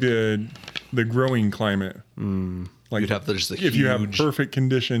talk like the growing climate. Like You'd have just a if you have huge. perfect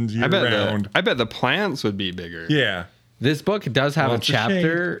conditions year I round. bet the plants would be bigger. Yeah, This book does have Lots a of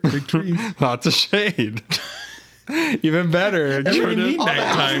chapter. shade, big trees. Lots of shade. Even better. You don't need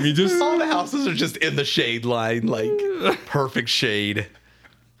nighttime. You just All the houses are just in the shade line, like perfect shade.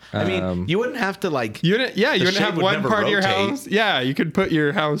 I mean, you wouldn't have to like. You wouldn't, yeah, you The wouldn't shade have would one never part of your rotate. house. Yeah, you could put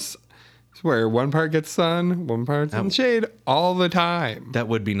your house where one part gets sun, one part's in shade all the time. That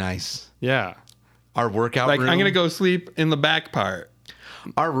would be nice. Yeah. Our workout Like room. I'm gonna go sleep in the back part.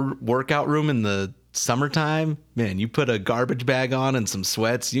 Our workout room in the summertime, man, you put a garbage bag on and some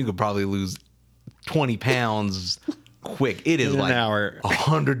sweats, you could probably lose 20 pounds quick. It is In an like hour.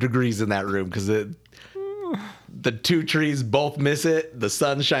 100 degrees in that room because the two trees both miss it. The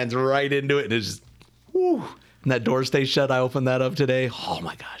sun shines right into it, and it's just, whew. And that door stays shut. I opened that up today. Oh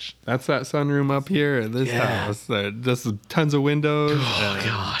my gosh. That's that sunroom up here at this Yeah. house. Just tons of windows. Oh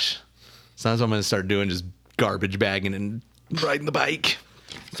gosh. So that's what I'm going to start doing, just garbage bagging and riding the bike.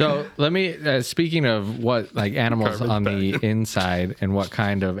 So let me. Speaking of what like animals Garbage on the bag. inside and what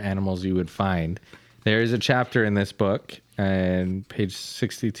kind of animals you would find, there is a chapter in this book, and page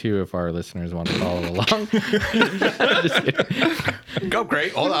 62, if our listeners want to follow along. Just kidding. Go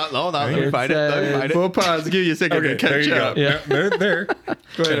great. Hold on. Let me It find it. Let me says- find it. We'll pause. Give you a second okay. to There catch you up. go. Yeah, there.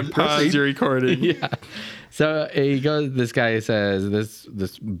 Go ahead and pause Proceed. your recording. Yeah. So he goes. This guy says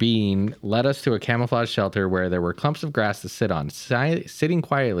this being led us to a camouflage shelter where there were clumps of grass to sit on. Sitting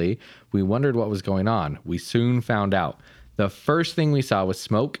quietly, we wondered what was going on. We soon found out. The first thing we saw was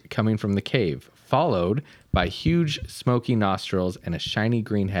smoke coming from the cave, followed by huge smoky nostrils and a shiny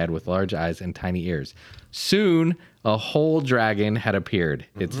green head with large eyes and tiny ears. Soon, a whole dragon had appeared.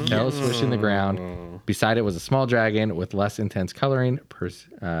 Its tail swished in the ground. Beside it was a small dragon with less intense coloring.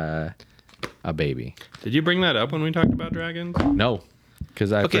 A baby. Did you bring that up when we talked about dragons? No,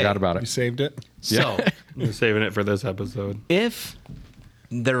 because I Okay. forgot about You it. saved it. So We're saving it for this episode. if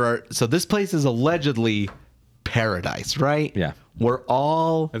there are, so this place is allegedly paradise, right? Yeah. We're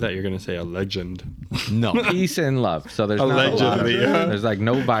all, I thought you were gonna say a legend. no. Peace and love. So there's not a lot of, Allegedly, yeah. there's like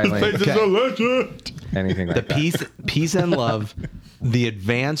no violence, Okay. a legend. anything like The that. peace and love. The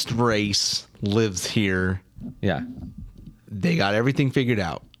advanced race lives here. Yeah, They got everything figured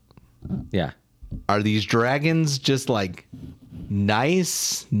out. yeah. Are these dragons just like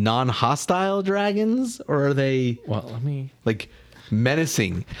nice, non-hostile dragons, or are they Well, let me. like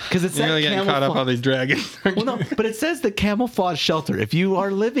menacing? Because it's You're that really getting caught up camouflage- on these dragons. Well, no, but it says the camouflage shelter. If you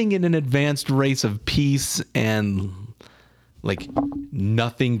are living in an advanced race of peace and like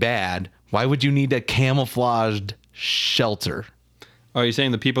nothing bad, why would you need a camouflaged shelter? Oh, you're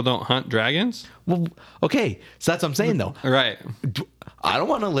saying the people don't hunt dragons? Well, okay, so that's what I'm saying though. Right. I don't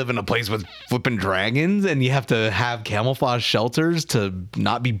want to live in a place with flipping dragons, and you have to have camouflage shelters to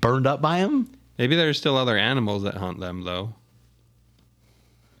not be burned up by them. Maybe there's still other animals that hunt them though.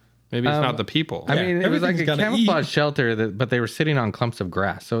 Maybe it's not the people. I mean, it was like a everything's gotta camouflage shelter, but they were sitting on clumps of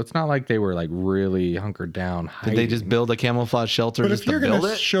grass. So it's not like they were like really hunkered down. Did they just build a camouflage shelter But just if you're to build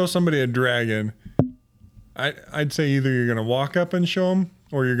gonna it? show somebody a dragon, I'd say either you're gonna walk up and show them,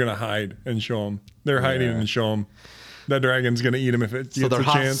 or you're gonna hide and show them. They're hiding and show them. That dragon's gonna eat them if it So gets they're a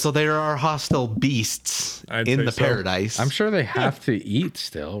chance. so there are hostile beasts I'd in say the so. paradise. I'm sure they have to eat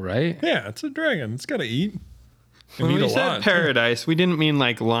still, right? Yeah, it's a dragon. It's gotta eat. And When eat we a said lot. paradise, we didn't mean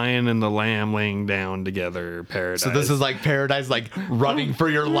like lion and the lamb laying down together paradise. So this is like paradise, like running for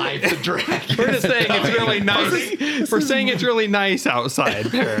your life. The dragon. We're just saying it's really nice. We're saying it's really nice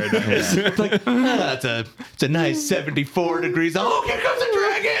outside paradise. It's like it's a nice 74 degrees. Oh, here comes a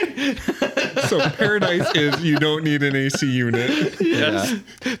dragon. So paradise is you don't need an AC unit, Yes.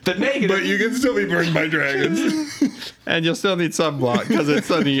 The negative. but you can still be burned by dragons. And you'll still need sunblock because it's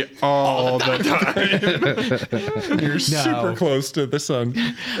sunny all the time. You're super close to the sun.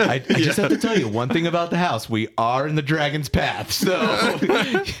 I just have to tell you one thing about the house. We are in the dragon's path, so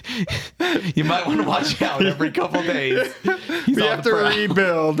you might want to watch out every couple days. He's We on have the to prowl.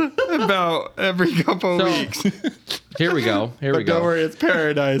 rebuild about every couple So- weeks. Here we go. Here we But don't go. worry, it's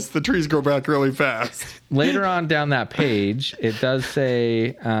paradise. The trees grow back really fast. Later on down that page, it does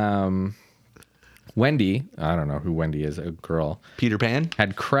say Wendy, I don't know who Wendy is, a girl, Peter Pan.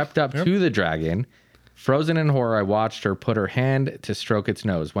 had crept up to the dragon, Frozen in horror, I watched her put her hand to stroke its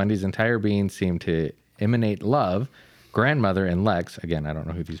nose. Wendy's entire being seemed to emanate love. Grandmother and Lex, again, I don't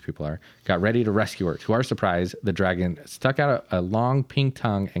know who these people are, got ready to rescue her. To our surprise, the dragon stuck out a long pink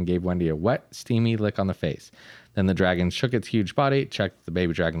tongue and gave Wendy a wet, steamy lick on the face. Then the dragon shook its huge body, checked the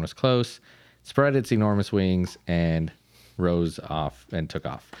baby dragon was close, spread its enormous wings, and rose off and took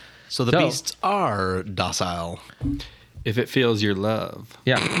off. So the beasts are docile. If it feels your love.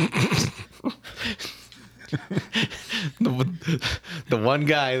 Yeah. The one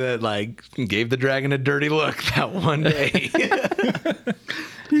guy that like gave the dragon a dirty look that one day.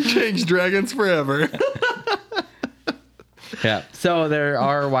 You change dragons forever. Yeah. So there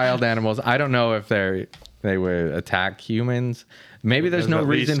are wild animals. I don't know if they would attack humans. Maybe there's no at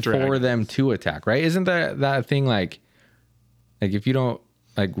least reason for dragons. them to attack, right? Isn't that thing like if you don't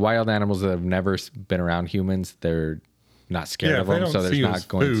like wild animals that have never been around humans, they're not scared of if they them, don't so there's see not us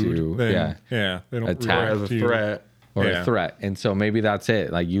going food, to then, they don't attack react As a to you. threat. or Yeah. a threat. And so maybe that's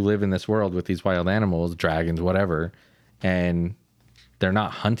it. Like you live in this world with these wild animals, dragons, whatever, and they're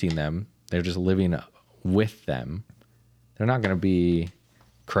not hunting them. They're just living with them. They're not going to be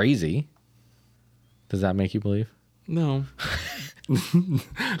crazy. Does that make you believe? No.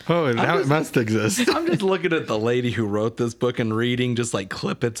 Oh, now it must exist. I'm just looking at the lady who wrote this book and reading just like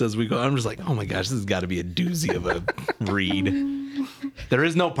clippets as we go. I'm just like, oh my gosh, this has got to be a doozy of a read. There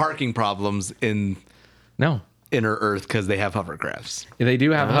is no parking problems in No. Inner Earth because they have hovercrafts. They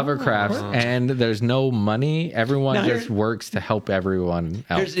do have hovercrafts, and there's no money. Everyone Now, just works to help everyone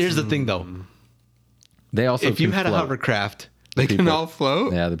else. Here's the thing though. They also If you can had float. a hovercraft, They can all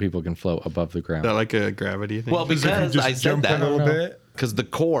float? Yeah, the people can float above the ground. Is that like a gravity thing? well, because Just I said jump that a little bit. because the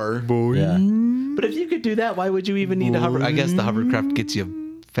core. Yeah. But if you could do that, why would you even need a hover? I guess the hovercraft gets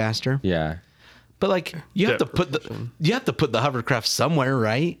you faster. Yeah. But like you have to Jet put the hovercraft somewhere,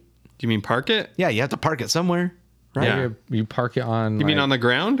 right? Do you mean park it? Yeah, you have to park it somewhere, right? Yeah. You park it on. You mean on the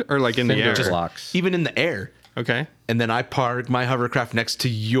ground or like in the air? blocks? Even in the air. Okay. And then I park my hovercraft next to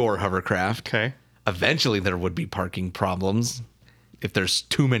your hovercraft. Okay. Eventually, there would be parking problems if there's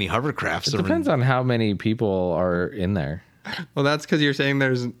too many hovercrafts. It depends on how many people are in there. Well, that's because you're saying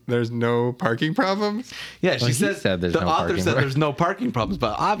there's no parking problems. Yeah, she he said there's the no author parking, said right? there's no parking problems,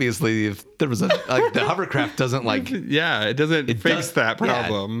 but obviously, if there was a like the hovercraft doesn't like Yeah, it doesn't It fix does- that yeah.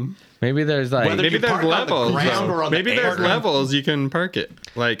 problem. Maybe there's like Whether Maybe you there's park on the levels. ground though. or on the Maybe there's air. levels you can park it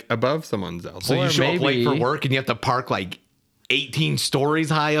like above someone's else. so you or show up late for maybe- work and you have to park like 18 stories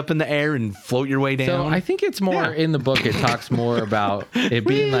high up in the air and float your way down. So I think it's more in the book. It talks more about it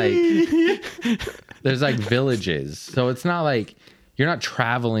being like there's like villages. So it's not like you're not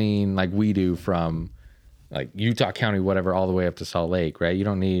traveling like we do from like Utah County, whatever, all the way up to Salt Lake, right? You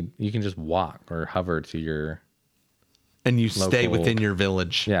can just walk or hover to your, and you stay local- within your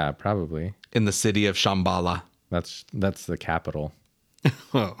village yeah, probably. in the city of Shambhala. That's the capital,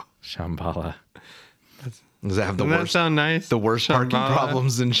 Oh, Shambhala. Does that have the doesn't that worst sound nice? the worst parking Shambhala?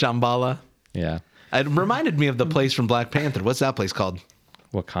 problems in Shambhala? Yeah. It reminded me of the place from Black Panther. What's that place called?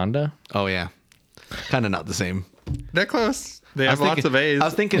 Wakanda? Oh yeah, kind of not the same. They're close. They I was have lots thinking- of A's. I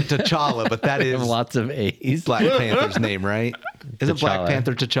was thinking T'Challa, but that They is have lots of A's. Black Panther's name, right? Is it Black T'Challa.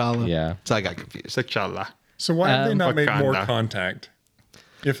 Panther T'Challa? Yeah. So I got confused. T'Challa. So why have they not made more Wakanda. contact?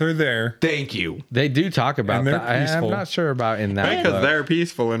 If they're there, Thank you. They do talk about And they're that. I'm peaceful. not sure about in that Because book. they're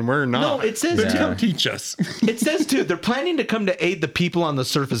peaceful and we're not. No, it says then too. come teach us. It says too. They're planning to come to aid the people on the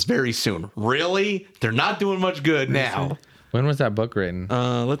surface very soon. Really? They're not doing much good now. When was that book written?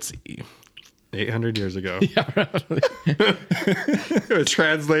 Let's see. 800 years ago. It was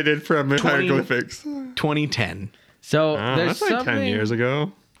translated from hieroglyphics. 2010. So Oh, there's that's like something. 10 years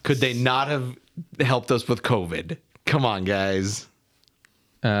ago. Could they not have helped us with COVID? Come on, guys.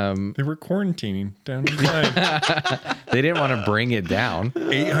 They were quarantining down inside, They didn't want to bring it down.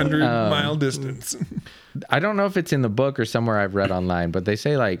 800-mile distance. I don't know if it's in the book or somewhere I've read online, but they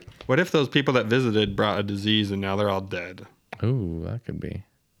say like, What if those people that visited brought a disease and now they're all dead? ooh, that could be.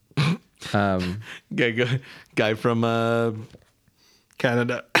 Guy from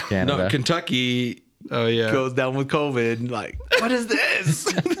Canada. Canada. Kentucky Oh, yeah. goes down with COVID. Like, what is this?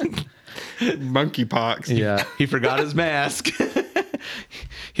 Monkeypox. Yeah. He forgot his mask.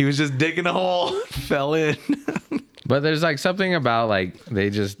 He was just digging a hole, fell in. But there's like something about like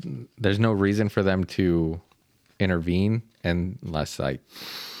there's no reason for them to intervene unless like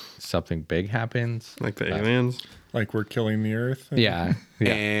something big happens. Like the aliens. Like we're killing the earth. Yeah.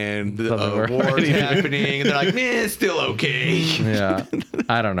 Yeah. And the Something we're war's already- happening. And they're like, man, it's still okay. Yeah.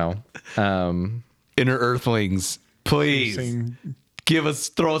 I don't know. Inner Earthlings, please Saying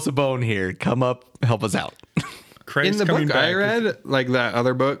throw us a bone here. Come up, help us out. Christ in the coming book back. I read, like that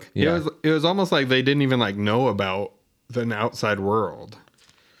other book, Yeah. it was almost like they didn't even like know about the outside world.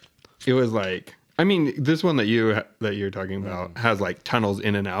 It was like, I mean, this one that you're talking about has like tunnels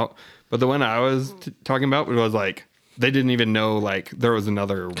in and out, but the one I was talking about was like they didn't even know like there was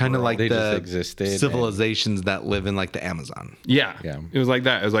another Kind of world. like They just the existed civilizations that live in like the Amazon. Yeah. Yeah. It was like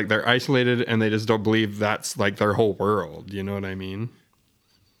that. It was like they're isolated and they just don't believe that's like their whole world. You know what I mean?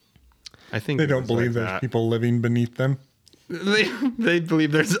 I think They it don't was believe like there's that. people living beneath them. They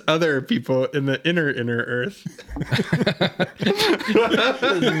believe there's other people in the inner earth.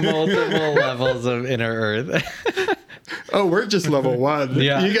 There's multiple levels of inner Earth. Oh, we're just level 1.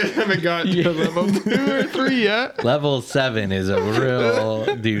 Yeah. You guys haven't got to level 2 or 3 yet. Level 7 is a real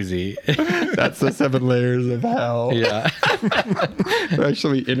doozy. That's the 7 layers of hell. Yeah.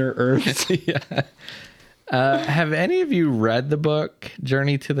 Actually, inner earth. Yeah. Have any of you read the book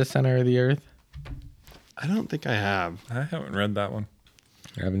Journey to the Center of the Earth? I don't think I have. I haven't read that one.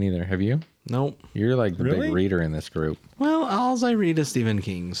 I haven't either. Have you? Nope. You're like the Really? big reader in this group. Well, all I read is Stephen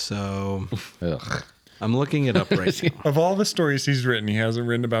King, so Ugh. I'm looking it up right now. Of all the stories he's written, he hasn't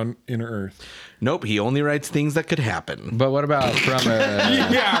written about Inner Earth. Nope, he only writes things that could happen. But what about from a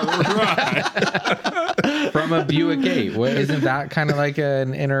Yeah, right. from a Buick 8? What, isn't that kind of like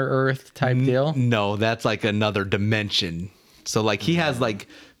an inner Earth type deal? No, that's like another dimension. So like he has like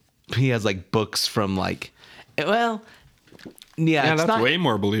books from like, well, yeah, Yeah, it's that's not way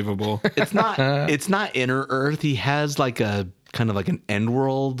more believable. it's not inner Earth. He has like a kind of like an end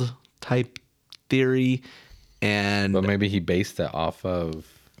world type theory, and But maybe he based it off of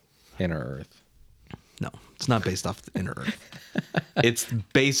inner Earth. no, it's not based off the inner Earth. It's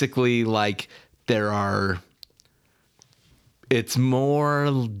basically like it's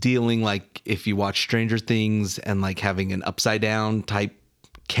more dealing like if you watch Stranger Things and like having an upside down type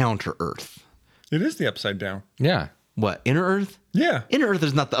counter Earth. It is the upside down. Yeah. What, inner Earth? Yeah. Inner Earth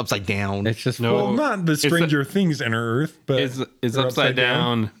is not the upside down. It's just No. Well, not the Stranger Things Inner Earth, but It's or upside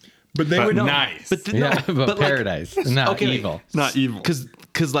down, But they but would know. nice. but yeah, but like, paradise, not okay, evil. not evil.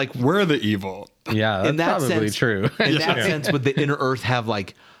 because like We're the evil. Yeah, that's in that probably sense, true. In that sense, would the inner Earth have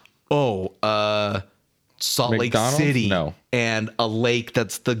like, Salt McDonald's? Lake City, No. and a lake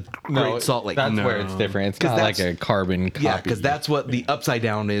that's the Great Salt Lake? That's where it's different. It's 'Cause not like that's- a carbon copy. Yeah, because that's what the upside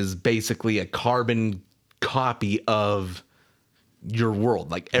down is, basically a carbon copy of your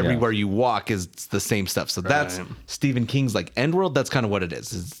world. Like everywhere you walk is the same stuff. So that's Right. Stephen King's like end world. That's kind of what it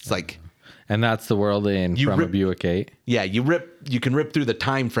is. It's like, And that's the world in You From a rip- Buick 8. yeah, you can rip through the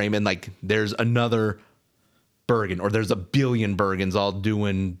time frame and like there's another Bergen or there's a billion Bergens all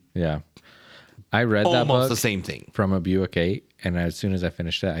doing Yeah. I read that almost book the same thing. From a Buick 8, and as soon as I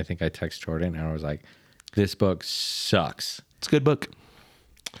finished it, I think I texted Jordan and I was like, this book sucks. It's a good book.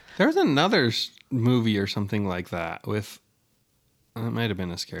 There's another movie or something like that with. It might have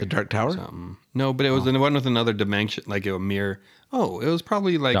been a scary. The Dark Tower? Something. No, but it was the one with another dimension, like a mirror. Oh, it was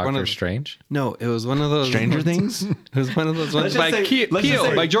probably like one Doctor of. Strange. No, it was one of those Stranger Things? It was one of those ones just by say- let's just Peele,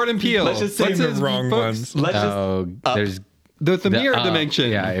 say- by Jordan Peele. let's just say What's the his wrong books? ones. Let's just Oh, there's The mirror Up.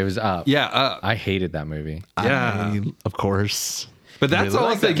 dimension. Yeah, it was Up. Yeah, I hated that movie. yeah. Of course. But that's really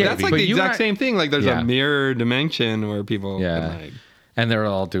almost like like that that's movie. like But the you exact and I- same thing. Like there's Yeah. a mirror dimension where people Yeah. can, like, And they were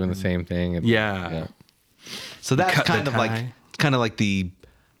all doing the same thing. And, yeah. So that's Cut the kind of tie. like the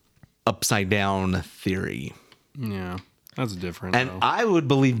upside down theory. Yeah. That's different. And though. I would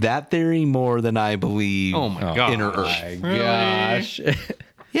believe that theory more than I believe Oh my god. inner Earth. My gosh.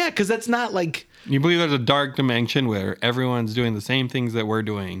 Yeah, because that's not like You believe there's a dark dimension where everyone's doing the same things that we're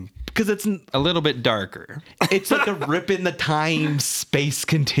doing, because it's a little bit darker. like a rip in the time space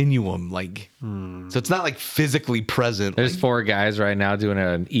continuum. Like so it's not like physically present. There's like, 4 guys right now doing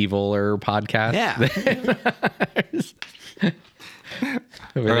an eviler podcast. yeah.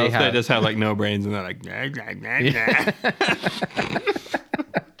 Where Or they else they have- just have like no brains and they're like, nah, nah, nah, nah.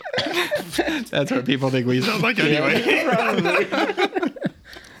 That's what people think we sound like anyway.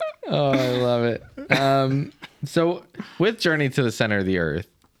 Oh, I love it. So with Journey to the Center of the Earth,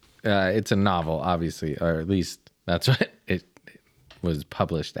 it's a novel, obviously, or at least that's what it was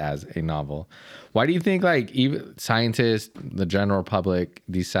published as, a novel. Why do you think like even scientists, the general public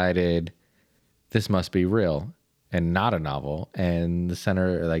decided this must be real and not a novel, and the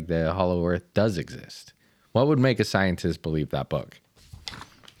center, like the Hollow Earth, does exist? What would make a scientist believe that book?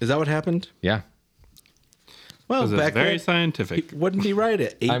 Is that what happened? Yeah. Well, This is back very then, scientific. wouldn't he right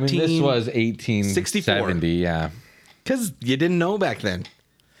at 18? I mean, this was 1870. Yeah. because you didn't know back then.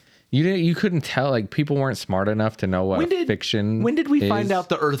 You couldn't tell, like people weren't smart enough to know what fiction. When did we is. find out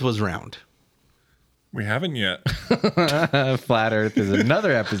the Earth was round? We haven't yet. Flat Earth is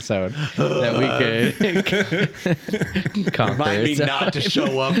another episode that we could conquer. Remind me So- not to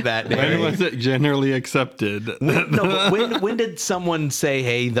show up that When day. was it generally accepted? No, but when did someone say,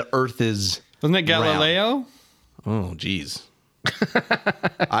 "Hey, the Earth is"? Wasn't it Galileo? Oh, geez.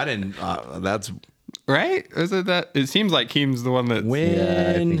 I didn't. That's Right? Is it that? It seems like Keem's the one that's Yeah, I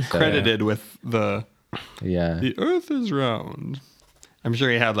when. think so. credited with the Yeah. Earth is round. I'm sure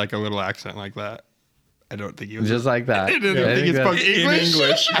he had like a little accent like that. I don't think he was. Just like that. I didn't think he spoke In English.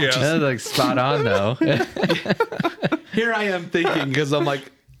 English, yes. That's like spot on though. Here I am thinking because I'm like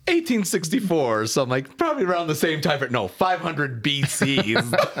 1864, so I'm like probably around the same time. No, 500 BC.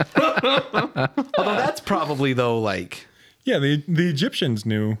 Although that's probably though like Yeah, the Egyptians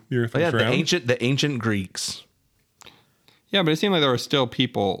knew the Earth was yeah, round. the ancient Greeks. Yeah, but it seemed like there were still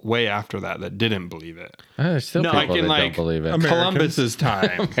people way after that didn't believe it. There's still No, people like in, that like, don't believe it. Americans. Columbus's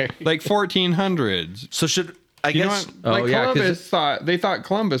time, like 1400s. So should I You know guess? what? Oh, Like yeah, 'cause Columbus thought they thought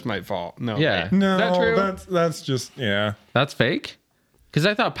Columbus might fall. No. Yeah. right? No, Is that true? that's just That's fake? Because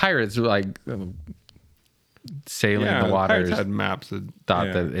I thought pirates were like sailing the waters Pirates had maps. That, thought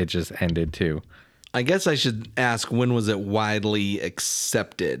Yeah. that it just ended too. I guess I should ask when was it widely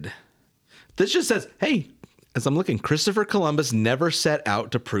accepted? This just says, hey, as I'm looking, Christopher Columbus never set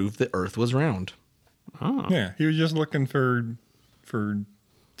out to prove the Earth was round. yeah. He was just looking for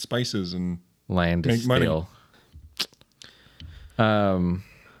spices and Land to Make money. steal.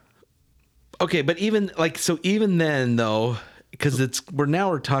 Okay, but even then though, because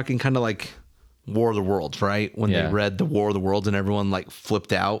we're talking kind of like War of the Worlds, right? When Yeah. they read the War of the Worlds and everyone like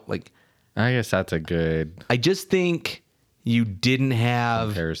flipped out. Like I guess that's a good I just think you didn't have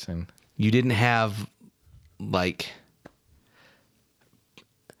comparison. like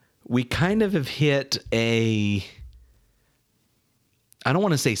we kind of have hit a I don't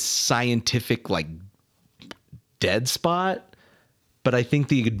want to say scientific like dead spot, but I think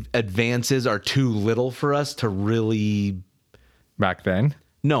the advances are too little for us to really Back then?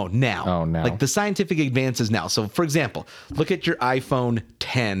 no, now. Oh, now. Like the scientific advances now. So, for example, look at your iPhone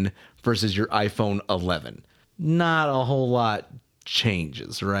 10 versus your iPhone 11. Not a whole lot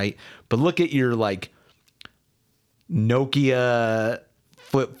changes, right? But look at your like Nokia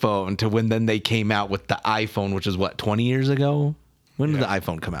flip phone to when then they came out with the iPhone, which is what, 20 years ago? When did the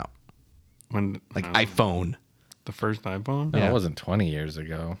iPhone come out? when Like iPhone. the first iPhone. No, Yeah. it wasn't 20 years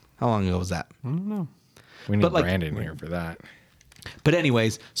ago. How long ago was that? We need But, like- Brandon here for that. But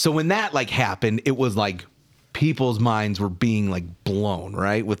anyways, so when that like happened, it was like people's minds were being like blown,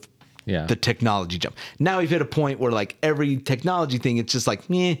 right? With Yeah. the technology jump. Now we've hit a point where like every technology thing, it's just like,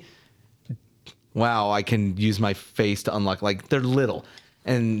 meh. Wow, I can use my face to unlock. Like they're little,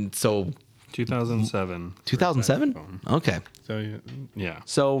 and so 2007. 2007. iPhone. Okay, So yeah.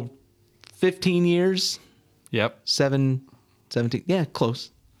 so 15 years, Yep. 17. Yeah, close,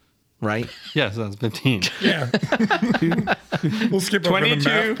 right? Yes, that's 15. yeah. We'll skip over the 22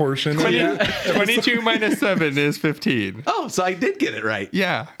 math portion. 22 minus 7 is 15. Oh, so I did get it right.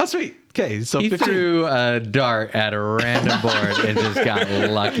 Yeah. Oh, sweet. Okay, so He 15. threw a dart at a random board and just got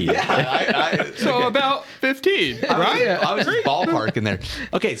lucky. So about 15, right? I was just ballparking there.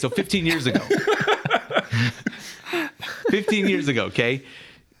 Okay, so 15 years ago. 15 years ago, okay?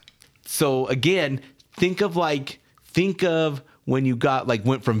 So again, think of when you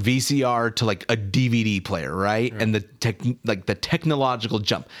went from VCR to like a DVD player, right? And the technological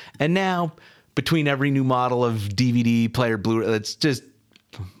jump. And now between every new model of DVD player, Blu-ray, it's just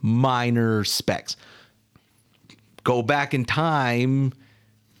minor specs. Go back in time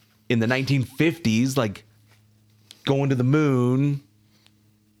in the 1950s, like going to the moon,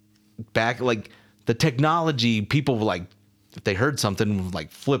 back like the technology, people were like, if they heard something,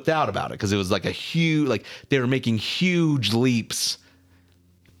 like flipped out about it because it was like a huge, like they were making huge leaps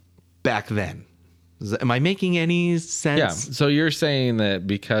back then. Am I making any sense? Yeah. So you're saying that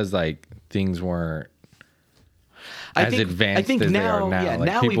because like things weren't as advanced as they are now, yeah, like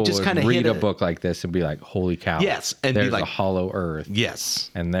now people we've just would kind of read hit a book like this and be like, "Holy cow!" Yes, and be there's like- a hollow Earth,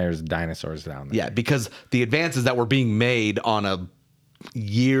 Yes. and there's dinosaurs down there. Yeah, because the advances that were being made on a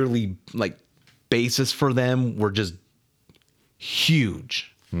yearly like basis for them were just huge.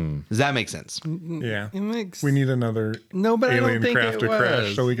 Does that make sense? Yeah. It makes- We need anner No, but I don't alien think craft it to crash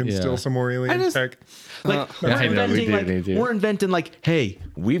was. so we can Yeah. steal some more alien just- tech. Like Yeah, I know, we do need to. we're inventing like, hey,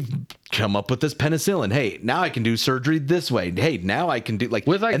 we've come up with this penicillin. Hey, now I can do surgery this way. Hey, now I can do like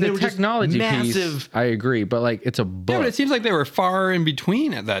With like and they the were just technology massive. piece, I agree, but like it's a book. Yeah, but it seems like they were far in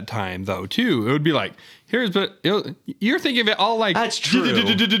between at that time, though, too. It would be like, you're thinking of it all like That's true.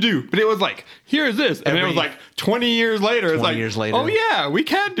 But it was like, here's this, and it was like 20 years later. It's 20 like, years later. oh yeah, we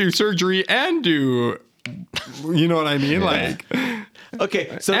can do surgery and do, you know what I mean? Like,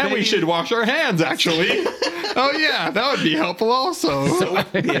 Okay, so and we maybe- should wash our hands. Actually, oh yeah, that would be helpful also.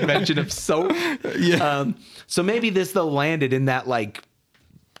 the invention of soap. Yeah. So maybe this though landed in that like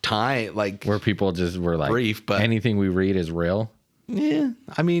time, like Where people just were like, Brief, but- anything we read is real. yeah.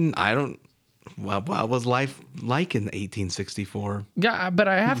 I mean, I don't. Well, what was life like in 1864? Yeah, but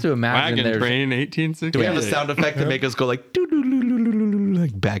I have to imagine Wagon there's train, 1860. Do we have a sound effect to make us go like doo-doo-doo-doo-doo-doo-doo,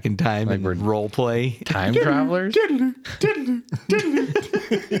 like back in time and we're- role play? time travelers. No,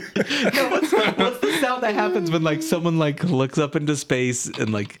 what's the sound that happens when like someone like looks up into space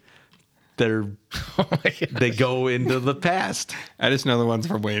and like they're Oh my God. they go into the past? I just know the ones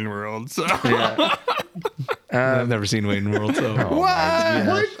from Wayne World. So. I've never seen Wayne World, so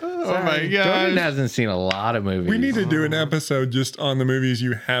What? Oh my Jordan god. hasn't seen a lot of movies. We need to do an episode just on the movies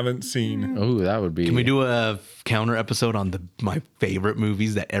you haven't seen. Oh, that would be. can we do a counter episode on my favorite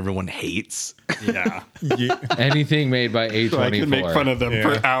movies that everyone hates? Yeah. Yeah. anything made by A24? So I can make fun of them Yeah.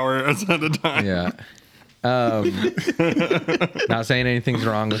 for hours at a time. Yeah. Not saying anything's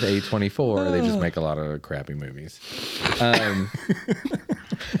wrong with A24. They just make a lot of crappy movies.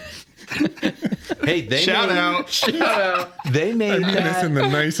 Hey, they Shout made, out. They made This that. in the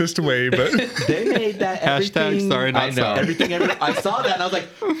nicest way, but They made that Hashtag everything. sorry, not I know. sorry. Everything. I saw that and I was like,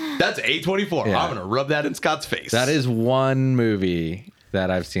 "That's A24. Yeah. I'm gonna rub that in Scott's face." That is one movie that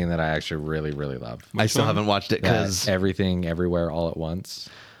I've seen that I actually really, really love. I still haven't watched it because Everything, Everywhere, All at Once.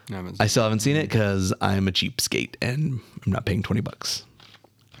 I still haven't seen it because I'm a cheapskate and I'm not paying $20.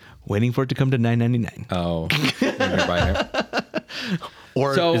 Waiting for it to come to $9.99 Oh, when you're buying it.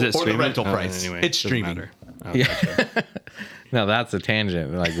 or So- Is Is it or the streaming? rental Oh, price. anyway, It's doesn't streaming. matter. Oh, Yeah. gotcha. No, that's a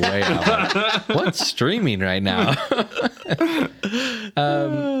tangent. Like way out. Like, what's streaming right now?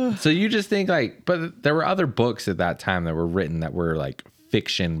 So you just think like, but there were other books at that time that were written that were like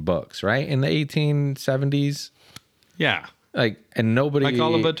fiction books, right? In the 1870s, Yeah. like, and nobody Like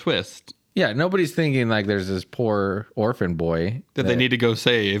Oliver Twist Yeah, nobody's thinking like there's this poor orphan boy that they need to go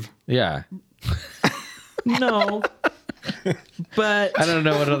save. Yeah, No, but I don't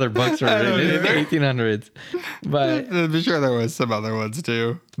know what other books were written in the 1800s, but I'm sure there was some other ones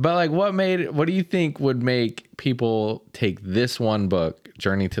too. like what do you think would make people take this one book,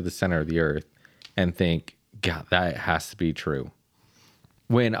 Journey to the Center of the Earth, and think, God, that has to be true,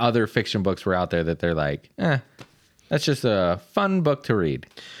 when other fiction books were out there that they're like, that's just a fun book to read.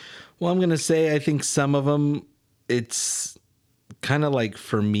 well, I'm gonna say I think some of them. It's kind of like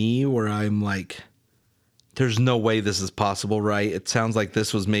for me where I'm like, there's no way this is possible, right? It sounds like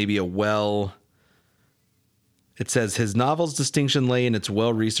this was maybe it says his novel's distinction lay in its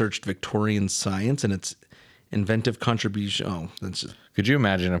well-researched Victorian science and its inventive contribution. Oh, that's just, Could you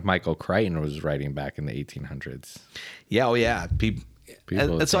imagine if Michael Crichton was writing back in the 1800s? yeah, oh yeah. People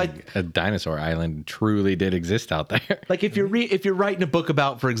People so think a dinosaur island truly did exist out there. like if you're writing a book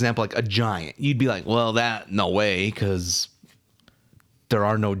about, for example, like a giant, you'd be like, well, that no way, because there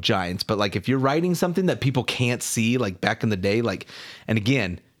are no giants. But like if you're writing something that people can't see, like back in the day, like, and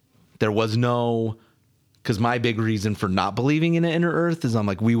again, there was no, because my big reason for not believing in an inner Earth is I'm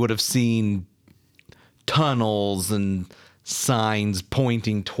like, we would have seen tunnels and signs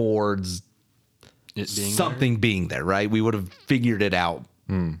pointing towards It being something being there, right? We would have figured it out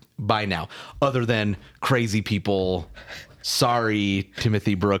by now, other than crazy people. Sorry,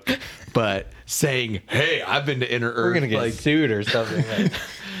 Timothy Brook, but saying, "Hey, I've been to Inner Earth." We're gonna get like, sued or something.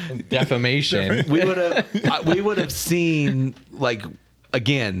 Like, defamation. we would have seen, like,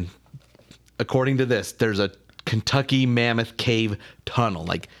 again, according to this, there's a Kentucky Mammoth Cave tunnel.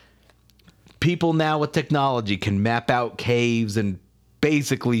 Like, people now with technology can map out caves and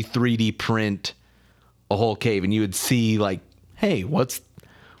basically 3D print a whole cave, and you would see like, hey, what's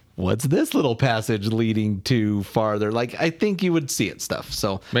this little passage leading to farther? Like, I think you would see it stuff.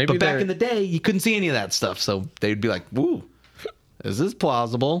 So Maybe but back they're- in the day, you couldn't see any of that stuff. So they'd be like, "Woo, is this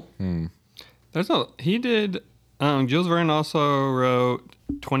plausible?" He did. Jules Verne also wrote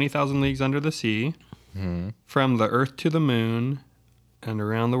 20,000 Leagues Under the Sea, From the Earth to the Moon, and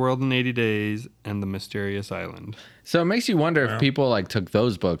Around the World in 80 Days, and The Mysterious Island. So it makes you wonder if people like took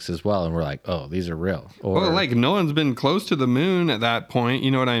those books as well and were like, "Oh, these are real." Or Well, like no one's been close to the moon at that point.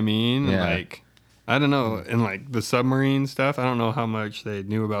 You know what I mean? Yeah. Like, I don't know. And like the submarine stuff, I don't know how much they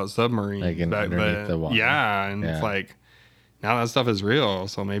knew about submarines Like back underneath then. the water. Yeah, and Yeah. it's like now that stuff is real.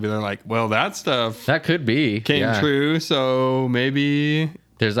 So maybe they're like, well, that stuff that could be came yeah. true. So maybe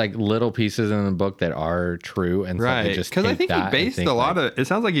There's like little pieces in the book that are true, and so they Right, just because I take think he that and based think, a lot like, of. It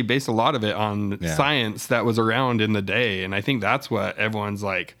sounds like he based a lot of it on Yeah. science that was around in the day, and I think that's what everyone's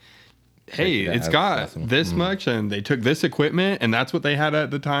like. Hey, Yeah, it's that's got awesome. this much, and they took this equipment, and that's what they had at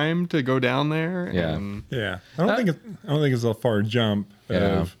the time to go down there. Yeah. and- Yeah, I don't think it's a far jump.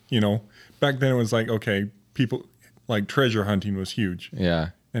 Yeah. Of back then it was like, okay, people like treasure hunting was huge, yeah,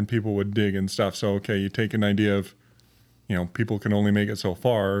 and people would dig and stuff. So okay, you take an idea of, people can only make it so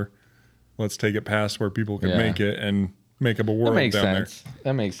far. Let's take it past where people can Yeah. make it and make up a that world makes down sense.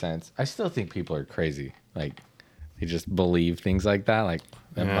 That makes sense. I still think people are crazy. Like they just believe things like that. Like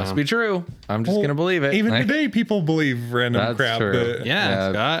that Yeah. must be true. I'm just there. gonna believe it. Even Like, today, people believe random That's crap. true. That, Yeah,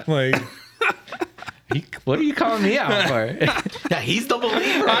 Yeah. Scott. like what are you calling me out for? Yeah, he's the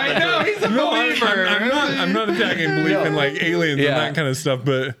believer. I know he's a believer. I'm not attacking belief in like aliens Yeah. and that kind of stuff,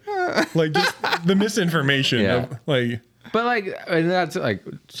 but like just the misinformation Yeah. of like. But like, and that's like,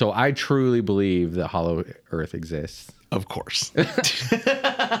 so I truly believe that Hollow Earth exists. Of course.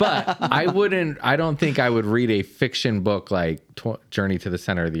 But I don't think I would read a fiction book like Journey to the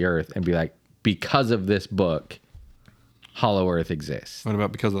Center of the Earth and be like, because of this book, Hollow Earth exists. What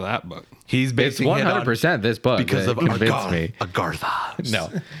about because of that book? He's It's basing it on 100% this book because that of convinced me. Agartha. No,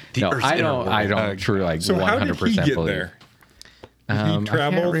 The no, Earth's I inner don't. world. I don't truly like So 100% how did he get believe. there? Did I he can't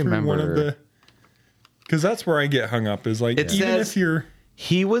travel through one of remember. the? Because that's where I get hung up. Is like It even says- if you're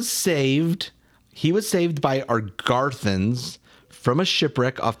He was saved by Argarthans from a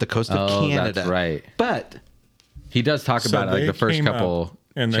shipwreck off the coast of Oh, Canada. that's right. But He does talk about it, like they the first came couple up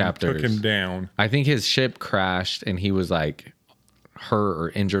and then chapters. took him down. I think his ship crashed and he was like hurt or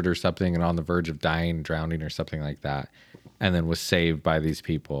injured or something and on the verge of dying, drowning or something like that. And then was saved by these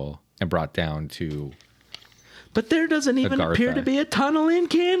people and brought down to. there doesn't even Agartha. appear to be a tunnel in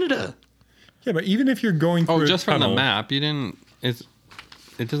Canada. Yeah, but even if you're going through Oh, a just from the tunnel, map, you didn't.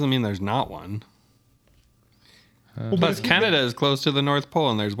 It doesn't mean there's not one. well, Plus, Canada is close to the North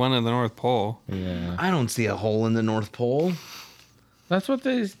Pole, and there's one in the North Pole. Yeah. I don't see a hole in the North Pole. That's what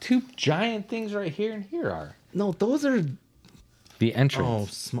these two giant things right here and here are. No, those are The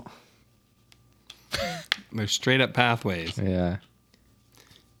entrance. small. There's straight up pathways. Yeah.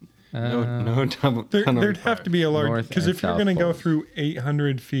 No double. there'd have to be a large North because and if you're South going to go poles. through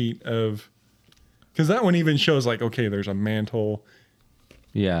 800 feet of, because that one even shows like okay, there's a mantle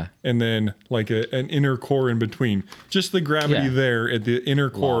Yeah. and then like an inner core in between. Just the gravity Yeah. there at the inner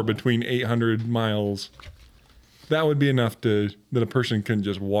core Lava. between 800 miles. That would be enough that a person couldn't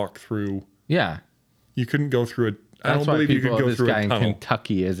just walk through. Yeah. You couldn't go through it. I That's don't why believe you people, could go this through guy a in tunnel.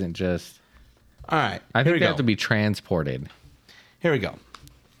 Kentucky isn't just. All right. I here think we they go. have to be transported Here we go.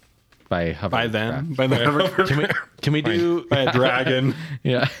 by hovercraft. by them. By the Can we do by a dragon.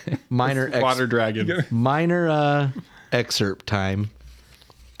 Yeah. minor Water dragon. minor excerpt time?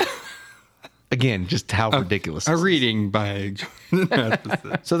 Again, just how ridiculous. A this is. reading by.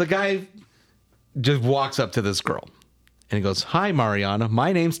 So the guy just walks up to this girl and he goes, "Hi, Mariana.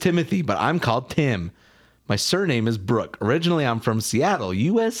 My name's Timothy, but I'm called Tim. My surname is Brooke. Originally, I'm from Seattle,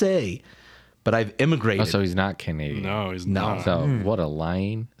 USA, but I've immigrated." Oh, so he's not Canadian. No, he's No. not. So what a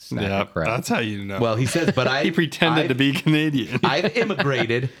lying sack Yeah, of crap. that's how you know. Well, he says, but he pretended to be Canadian. I've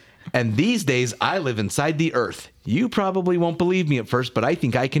immigrated, and these days I live inside the earth. You probably won't believe me at first, but I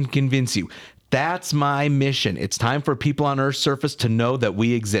think I can convince you. That's my mission. It's time for people on Earth's surface to know that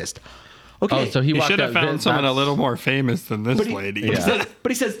we exist. Okay. Oh, so he You walked should have up- found someone a that's- little more famous than this lady.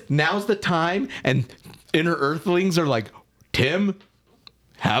 But he says, now's the time, and inner earthlings are like, Tim,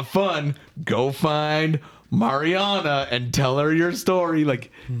 have fun. Go find Mariana and tell her your story. Like,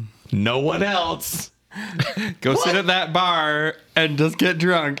 no one else. Go sit at that bar and just get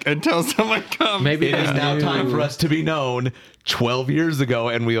drunk until someone comes. Maybe It is they now knew- time for us to be known 12 years ago,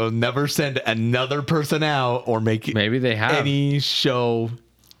 and we'll never send another person out or make Maybe they have. any show.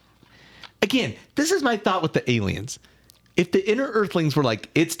 Again, this is my thought with the aliens. If the inner earthlings were like,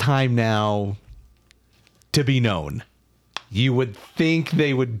 it's time now to be known, you would think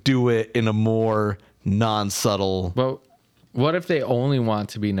they would do it in a more non-subtle. But what if they only want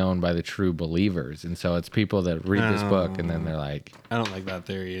to be known by the true believers? And so it's people that read this book and then they're like, I don't like that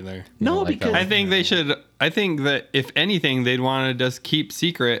theory either. No, like that because one? I think they should. I think that if anything, they'd want to just keep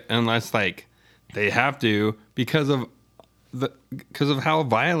secret unless like they have to because of how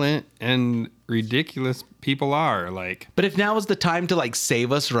violent and ridiculous people are. Like but if now is the time to like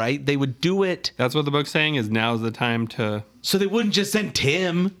save us, right? They would do it that's what the book's saying is now's the time to. so they wouldn't just send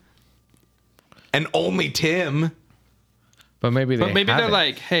Tim and only Tim. but maybe they But maybe they're haven't.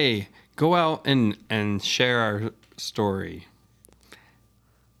 like, hey, go out and share our story.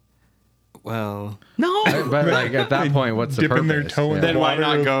 Well, No. But like at that point, what's the dipping purpose? their toe in Yeah. then why water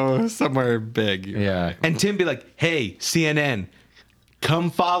not of- go somewhere big? Yeah. And Tim be like, hey, CNN, come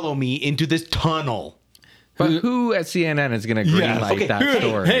follow me into this tunnel. But who at CNN is going to greenlight Okay, that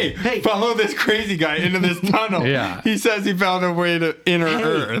story? Hey, follow this crazy guy into this tunnel. Yeah. He says he found a way to inner Hey,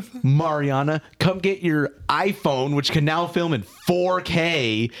 Earth. Mariana, come get your iPhone, which can now film in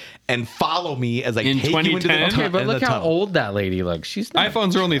 4K, and follow me as I In take you into the 2010? Okay, but in the look how tunnel. old that lady looks. She's not.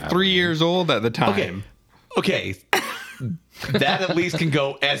 iPhones are only 3 years old at the time. Okay. That at least can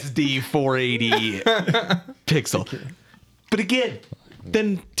go SD 480 pixel. But again,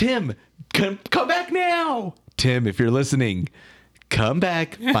 then Tim, come back now. Tim, if you're listening, come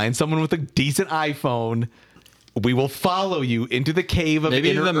back. Find someone with a decent iPhone. We will follow you into the cave of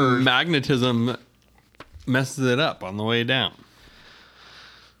Maybe inner the Earth. magnetism messes it up on the way down.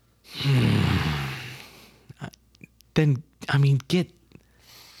 Then I mean, get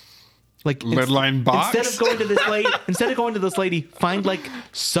like Lead line box? Instead of going to this lady, find like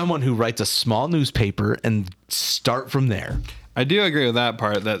someone who writes a small newspaper and start from there. I do agree with that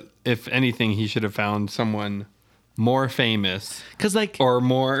part, that if anything, he should have found someone more famous Because like or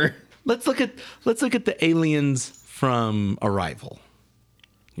more. let's look at the aliens from Arrival.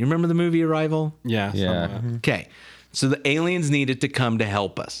 You remember the movie Arrival? Yeah. Yeah. somewhat. Okay, so the aliens needed to come to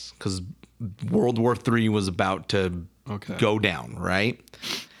help us because World War III was about to go down, right?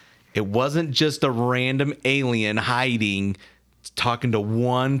 It wasn't just a random alien hiding, talking to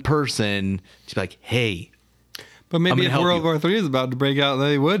one person to be like, hey. But I'm maybe gonna if help World you. War III is about to break out,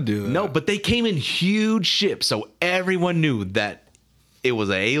 they would do that. No, but they came in huge ships, so everyone knew that it was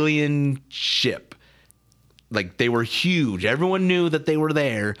an alien ship. Like, they were huge. Everyone knew that they were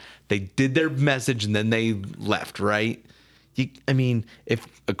there. They did their message, and then they left, right? I mean, if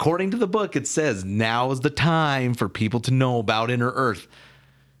according to the book, it says now is the time for people to know about Inner Earth.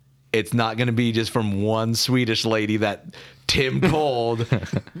 It's not going to be just from one Swedish lady that Tim told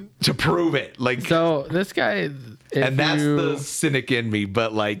to prove it. Like, So this guy, and that's the cynic in me,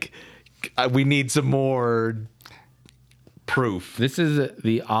 but like, we need some more proof. This is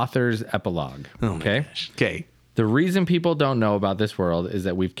the author's epilogue. Okay. Okay. The reason people don't know about this world is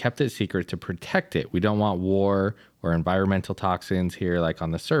that we've kept it secret to protect it. We don't want war or environmental toxins here like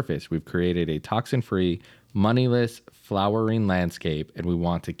on the surface. We've created a toxin-free, moneyless, flowering landscape, and we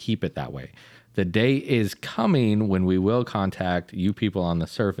want to keep it that way. The day is coming when we will contact you people on the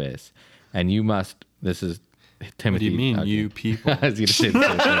surface, and you must, this is Timothy. What do you mean, okay. you people? I was gonna say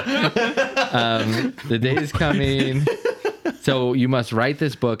the day is coming. So you must write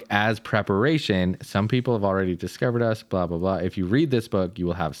this book as preparation. Some people have already discovered us, blah, blah, blah. If you read this book, you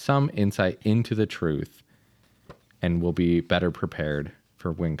will have some insight into the truth and will be better prepared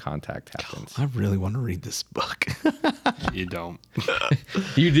for when contact happens. I really want to read this book. You don't.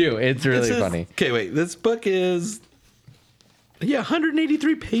 You do. It's really funny. Okay, wait. This book is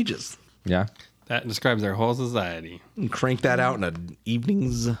 183 pages. Yeah. That describes our whole society. Crank that out in an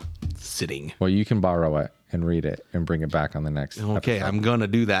evening's sitting. Well, you can borrow it and read it and bring it back on the next Okay, episode. I'm gonna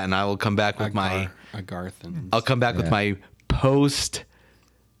do that, and I will come back with my. Agarthan. I'll come back with Yeah. my post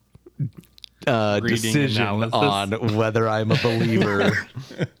decision analysis. on whether I'm a believer.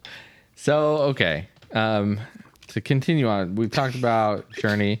 So, okay. To continue on, we've talked about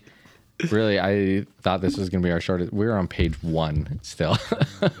Journey. Really, I thought this was going to be our shortest. We're on page 1 still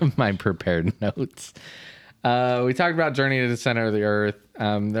of my prepared notes. We talked about Journey to the Center of the Earth.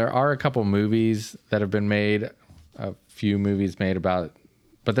 There are a couple movies that have been made, a few movies made about,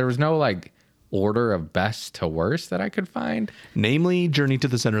 but there was no like order of best to worst that I could find. Namely, Journey to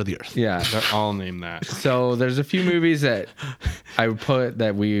the Center of the Earth. Yeah. They're all named that. So there's a few movies that I would put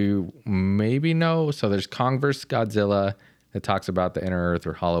that we maybe know. So there's Kong vs. Godzilla that talks about the inner Earth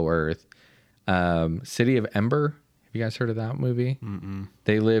or Hollow Earth. City of Ember. Have you guys heard of that movie? Mm-mm.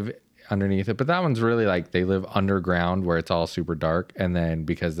 They live underneath it, but that one's really like they live underground where it's all super dark. And then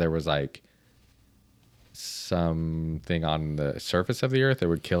because there was like something on the surface of the earth, it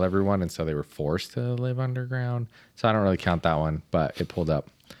would kill everyone. And so they were forced to live underground. So I don't really count that one, but it pulled up.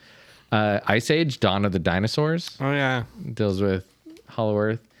 Ice Age, Dawn of the Dinosaurs Oh, yeah. deals with Hollow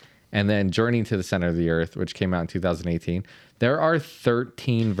Earth. And then Journey to the Center of the Earth, which came out in 2018. There are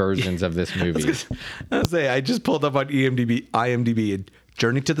 13 versions of this movie. I just pulled up on IMDb and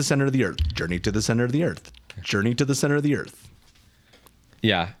Journey to the Center of the Earth. Journey to the Center of the Earth. Journey to the Center of the Earth.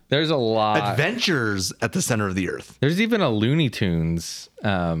 Yeah, there's a lot. Adventures at the Center of the Earth. There's even a Looney Tunes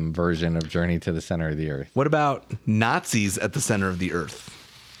version of Journey to the Center of the Earth. What about Nazis at the Center of the Earth?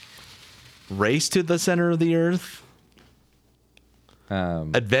 Race to the Center of the Earth.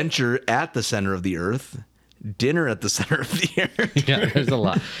 Adventure at the Center of the Earth. dinner at the center of the earth. Yeah, there's a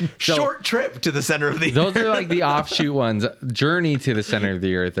lot. So Short trip to the center of the those earth. are like the offshoot ones. Journey to the center of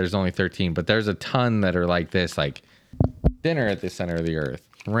the earth. There's only 13, but there's a ton that are like this, like dinner at the center of the earth.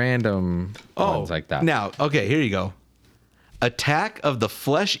 Random ones like that. Now, okay, here you go. Attack of the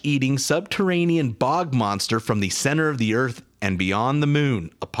flesh-eating subterranean bog monster from the center of the earth and beyond the moon.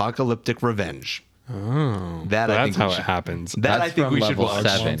 Apocalyptic revenge. Oh, That I that's think we how it should- happens. That That's I think from we should level watch.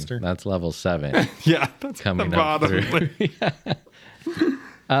 7. Monster. That's level 7 Yeah, that's coming the up. bottom. through.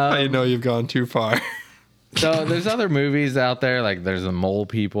 I know you've gone too far. So there's other movies out there, like there's the Mole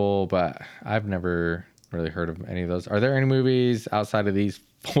People, but I've never really heard of any of those. Are there any movies outside of these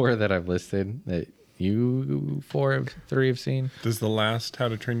 4 that I've listed that you 3 have seen? Does the last How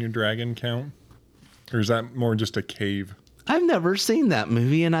to Train Your Dragon count? Or is that more just a cave? I've never seen that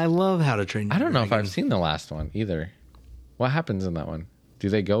movie, and I love How to Train Your I don't know if Dragon. I've seen the last one either. What happens in that one? Do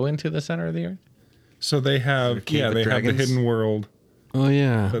they go into the center of the earth? So they have, Cave with they have the dragons? hidden world. Oh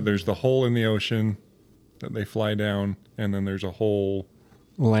yeah, That there's the hole in the ocean that they fly down, and then there's a whole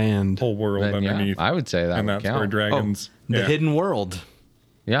land. world Then, yeah, underneath, I would say that and would that's where count. Oh, dragons. the yeah, Hidden World.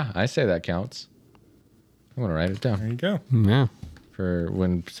 Yeah, I say that counts. I'm gonna write it there down you go. Yeah, for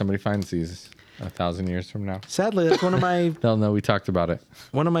when somebody finds these 1,000 years from now. Sadly, that's one of my They'll know we talked about it.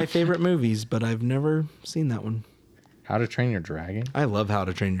 favorite movies, but I've never seen that one. How to Train Your Dragon. I love How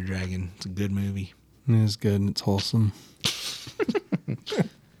to Train Your Dragon. It's a good movie. it is good. It's wholesome.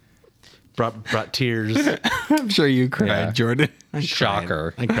 Brought tears. I'm sure you cried, Yeah. Jordan. I cried.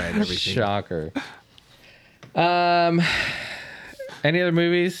 Shocker. I cried everything. Shocker. Any other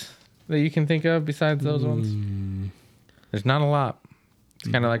movies that you can think of besides those ones? There's not a lot.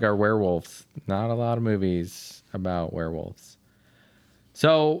 It's kind of like our werewolves. Not a lot of movies about werewolves.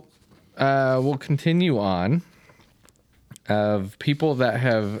 So we'll continue on of people that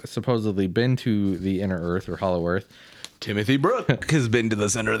have supposedly been to the inner earth or hollow earth. Timothy Brooke has been to the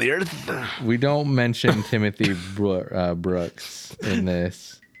center of the earth. We don't mention Timothy Brooks in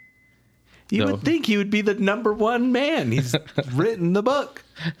this. You No. would think he would be the number one man. He's written the book.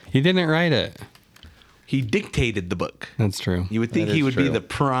 He didn't write it. He dictated the book. That's true. You would think That he is would be true. the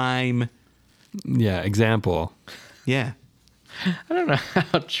prime. Yeah, example. Yeah. I don't know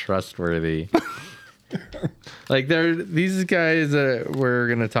how trustworthy. Like these guys that we're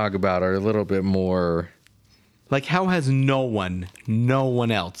gonna talk about are a little bit more. Like, how has no one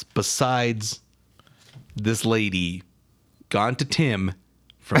else besides this lady gone to Tim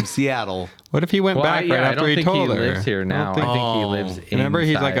from Seattle? What if he went Well, back yeah, right I after don't he think he told her? lives here now. I think he lives. Remember,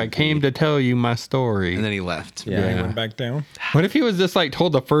 he's like, I inside came the- to tell you my story. And then he left. Yeah. He went back down. What if he was just like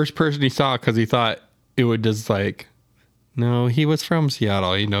told the first person he saw because he thought it would just like, no, he was from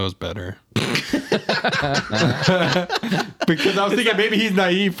Seattle. He knows better. Because I was thinking maybe he's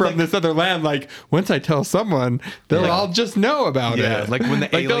naive from this other land. Like, once I tell someone, they'll all just know about Yeah, it. like when the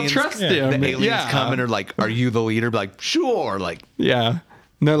they'll aliens, trust the him. aliens yeah. come and are like, "Are you the leader?" Be like, "Sure." Like, Yeah.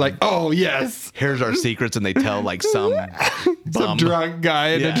 And they're like, oh, yes. here's our secrets, and they tell like some Some bum. drunk guy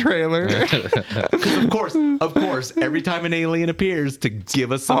in Yeah. a trailer. Of course, every time an alien appears to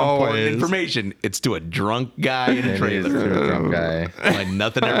give us some important Always. information, it's to a drunk guy in a It is trailer. through a drunk guy. Like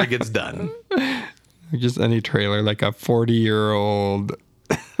nothing ever gets done. Just any trailer, like a 40-year-old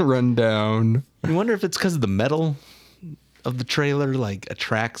rundown. You wonder if it's because of the metal of the trailer, like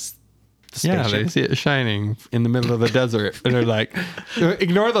attracts the Yeah, spaceship. they see it shining in the middle of the desert. And they're like,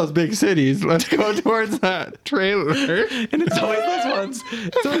 ignore those big cities. Let's go towards that trailer. And it's always those ones.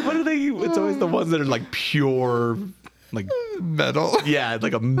 It's always, what are they? It's always the ones that are like pure, like Metal. yeah,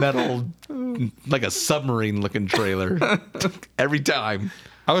 like a metal, like a submarine looking trailer. Every time.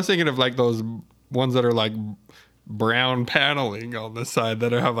 I was thinking of like those ones that are like brown paneling on the side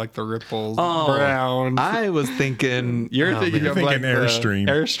that have like the ripples. Brown. I was thinking. You're oh, thinking man. of like thinking Airstream.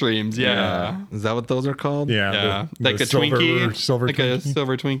 Airstreams, yeah. Is that what those are called? Yeah. Yeah. the Like a silver, Twinkie. Silver like Twinkie. a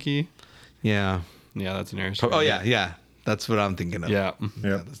silver Twinkie. Yeah. Yeah, that's an Airstream. Oh yeah, yeah. That's what I'm thinking of. Yeah.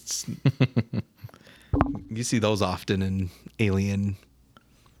 Yep. That's, you see those often in Alien,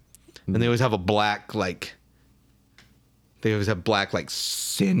 and they always have a black like. They always have black like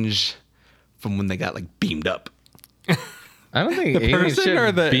singe from when they got like beamed up. I don't think The aliens person should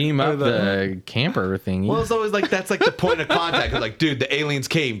or the- beam or up the- the camper thingy. Well, it's always like that's like the point of contact. It's like, dude, the aliens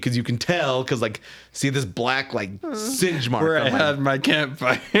came because you can tell because like see this black like singe mark. Where I I'm like, had my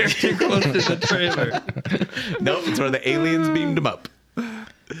campfire too close to the trailer. nope, it's where the aliens beamed them up.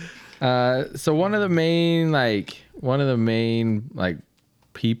 So one of the main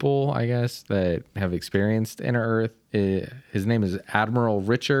people, I guess, that have experienced inner Earth, his name is Admiral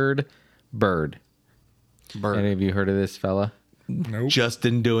Richard Byrd. Bird. Any of you heard of this fella? Nope. Just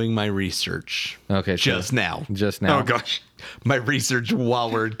in doing my research. Okay, so Just now. just now. Oh gosh. My research while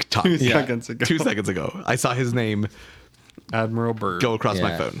we're talking. 2 seconds ago. 2 seconds ago. I saw his name Admiral Byrd. go across my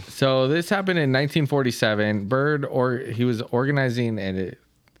Yeah. phone. So this happened in 1947. Byrd, he was organizing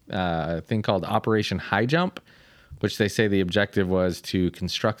a thing called Operation High Jump, which they say the objective was to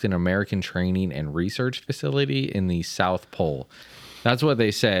construct an American training and research facility in the South Pole. That's what they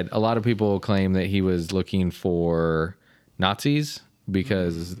said. A lot of people claim that he was looking for Nazis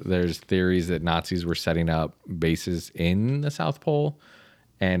because there's theories that Nazis were setting up bases in the South Pole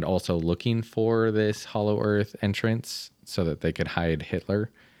and also looking for this Hollow Earth entrance so that they could hide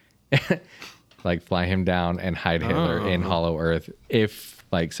Hitler. Like fly him down and hide Hitler in Hollow Earth if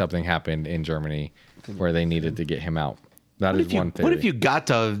like something happened in Germany where they needed to get him out. That is one theory. What if you got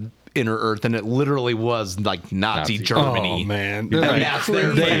to Inner Earth and it literally was like Nazi Nazi. Germany? Oh man. And They're that's like,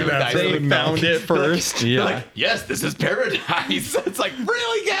 their they paradise. they found it first. Yeah. Like, yes, this is paradise. It's like,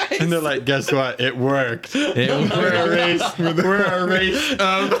 really, guys? And they're like, guess what? It worked. It was- We're a race. We're a race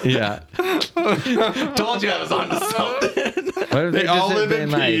of. yeah. Told you I was onto something. What if They just all had live in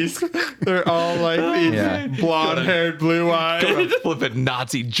been, like, peace. They're all like these Yeah. blonde-haired, blue-eyed. Flipping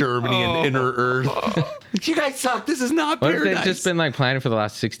Nazi Germany and Inner Earth. You guys suck. This is not What if paradise. they've just been like planning for the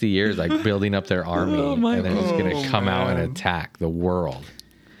last 60 years, like building up their army, and they're just gonna come out and attack the world?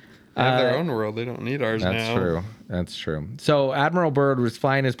 They have their own world. They don't need ours That's now. true. That's true. So Admiral Byrd was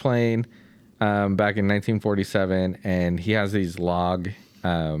flying his plane back in 1947, and he has these log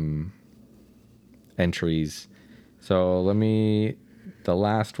entries. So the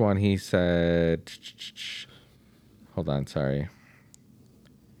last one he said, hold on, sorry.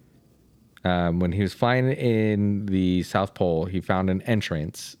 When he was flying in the South Pole, he found an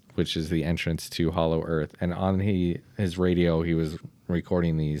entrance, which is the entrance to Hollow Earth. And on his radio, he was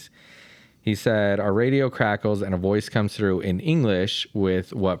recording these. He said, our radio crackles and a voice comes through in English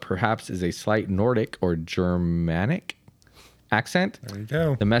with what perhaps is a slight Nordic or Germanic accent. There you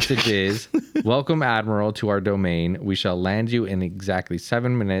go. The message is, welcome, Admiral, to our domain. We shall land you in exactly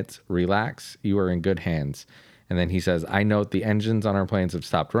 7 minutes. Relax. You are in good hands. And then he says, I note the engines on our planes have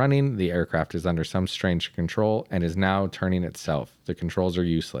stopped running. The aircraft is under some strange control and is now turning itself. The controls are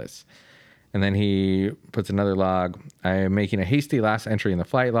useless. And then he puts another log. I am making a hasty last entry in the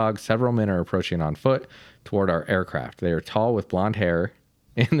flight log. Several men are approaching on foot toward our aircraft. They are tall with blonde hair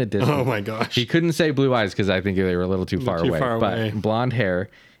in the distance. Oh my gosh. He couldn't say blue eyes because I think they were a little too far too away. far away. But blonde hair.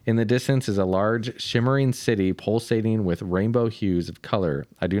 In the distance is a large, shimmering city pulsating with rainbow hues of color.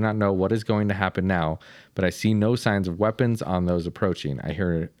 I do not know what is going to happen now, but I see no signs of weapons on those approaching. I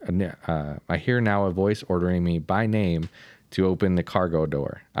hear now a voice ordering me by name to open the cargo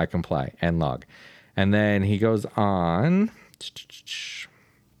door. I comply. End log. And then he goes on,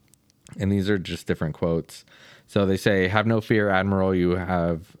 and these are just different quotes. So they say, "Have no fear, Admiral. You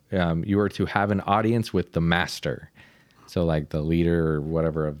are to have an audience with the master." So like the leader or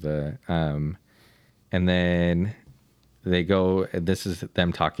whatever of the, and then they go, this is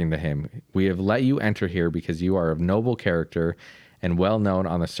them talking to him. We have let you enter here because you are of noble character and well known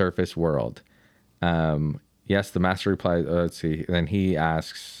on the surface world. Yes, the master replies, let's see. Then he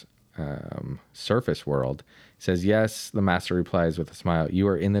asks, surface world. He says, yes, the master replies with a smile. You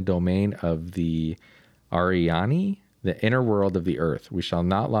are in the domain of the Ariani, the inner world of the earth. We shall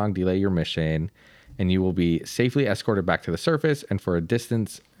not long delay your mission, and you will be safely escorted back to the surface and for a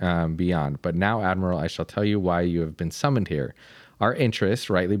distance beyond. But now, Admiral, I shall tell you why you have been summoned here. Our interest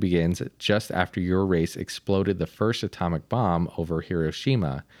rightly begins just after your race exploded the first atomic bomb over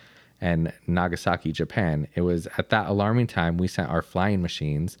Hiroshima and Nagasaki, Japan. It was at that alarming time we sent our flying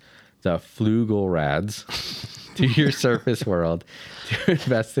machines, the Flugelrads, to your surface world to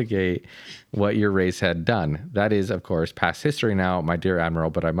investigate what your race had done. That is, of course, past history now, my dear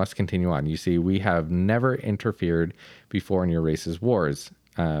Admiral, but I must continue on. You see, we have never interfered before in your race's wars,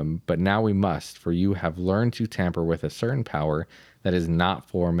 but now we must, for you have learned to tamper with a certain power that is not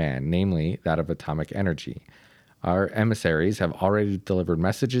for man, namely that of atomic energy. Our emissaries have already delivered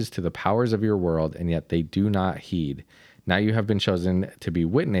messages to the powers of your world, and yet they do not heed. Now you have been chosen to be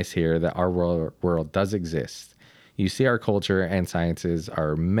witness here that our world does exist. You see, our culture and sciences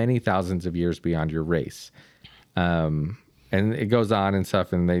are many thousands of years beyond your race. And it goes on and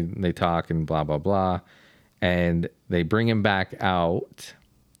stuff, and they talk and blah, blah, blah. And they bring him back out,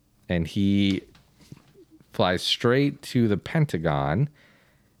 and he flies straight to the Pentagon.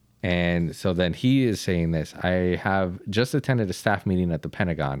 And so then he is saying this, I have just attended a staff meeting at the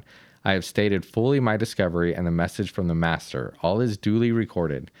Pentagon. I have stated fully my discovery and the message from the master. All is duly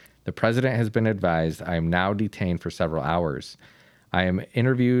recorded. The president has been advised. I am now detained for several hours. I am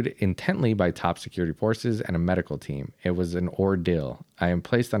interviewed intently by top security forces and a medical team. It was an ordeal. I am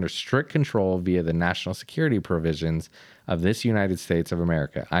placed under strict control via the national security provisions of this United States of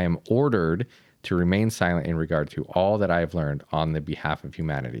America. I am ordered to remain silent in regard to all that I have learned on the behalf of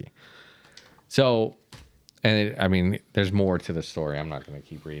humanity. So, I mean, there's more to the story. I'm not going to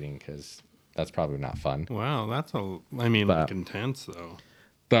keep reading because that's probably not fun. Wow, that's like intense though.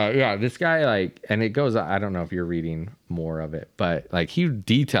 But yeah, this guy, like, and it goes, I don't know if you're reading more of it, but like he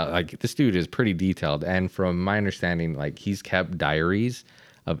detailed, like this dude is pretty detailed. And from my understanding, like he's kept diaries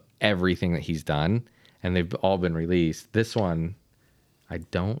of everything that he's done and they've all been released. This one, I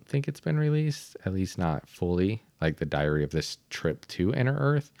don't think it's been released, at least not fully, like the diary of this trip to Inner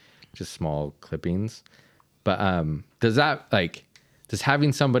Earth, just small clippings. But does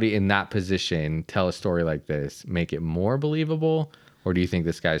having somebody in that position tell a story like this make it more believable? Or do you think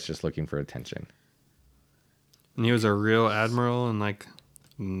this guy's just looking for attention? And he was a real admiral and like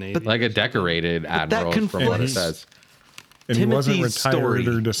Navy. Like a decorated admiral from what it conflicts. says. And he wasn't Timothy's retired story.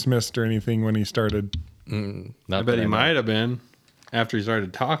 or dismissed or anything when he started. I bet he might have been after he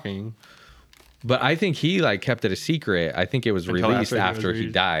started talking. But I think he like kept it a secret. I think it was Until released after he was after he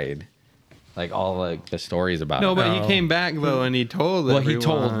released. died. Like all like the stories about No, it. but he came back though and he told Well, everyone. he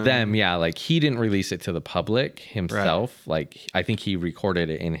told them, yeah, like he didn't release it to the public himself. Like I think he recorded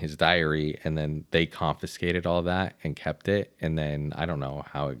it in his diary and then they confiscated all that and kept it. And then I don't know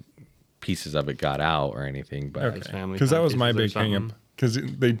how pieces of it got out or anything, but His family Because that found was my pieces or big hang up. something.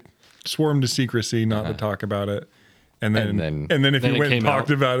 Because they swore him to secrecy, not to talk about it. And then if Then he it went and came talked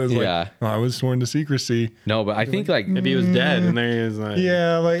out. about it, it's Yeah. like, I was sworn to secrecy. no, but I think like If he was dead and there he is like,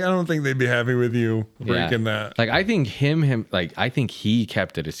 Yeah, like I don't think they'd be happy with you yeah. breaking that. Like I think I think he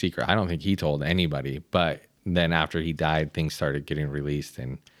kept it a secret. I don't think he told anybody. But then after he died, things started getting released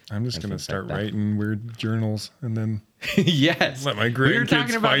and I'm just gonna things start like that. writing weird journals and then yes. Let my we were grandkids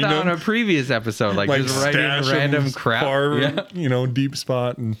talking about find that on them. a previous episode, like just stash writing 'em random crap. far, Yeah. deep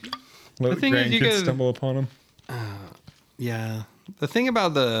spot and let The thing is, you grandkids could- stumble upon them. Yeah. The thing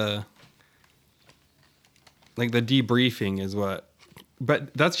about the debriefing is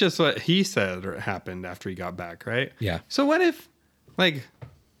but that's just what he said happened after he got back, right? Yeah. So what if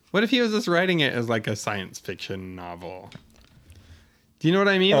he was just writing it as like a science fiction novel? Do you know what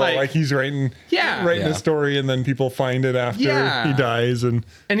I mean? Oh, like he's writing Yeah. a story and then people find it after Yeah. he dies and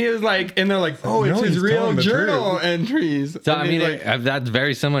and he was like, and they're like, oh, it's No, his he's real telling the journal truth. entries. So And I mean, he's like, that's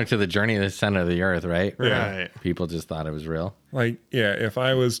very similar to the journey of the center of the earth, right? Right. People just thought it was real. like yeah, if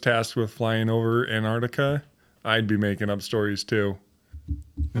I was tasked with flying over Antarctica, I'd be making up stories too.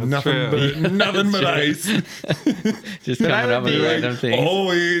 Nothing true. but but ice. Just coming would up with be like, random things.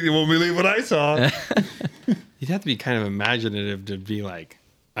 Oh, you won't believe what I saw. you'd have to be kind of imaginative to be like,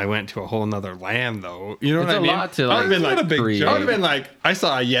 I went to a whole nother land though. You know It's what I a mean? lot to I like would've been not a big create. jump. I would have been like, I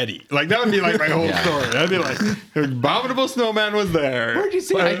saw a Yeti. Like that would be like my whole Yeah. story. I'd be like, abominable snowman was there. Where'd you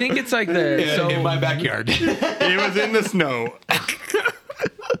see I it? think it's like the so, in my backyard. He was in the snow.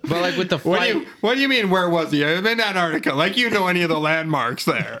 but like with the What flight. do you mean? Where was he? I've been to Antarctica. Like you know any of the landmarks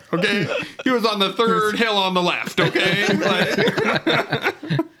there? Okay, he was on the third hill on the left. Okay, like,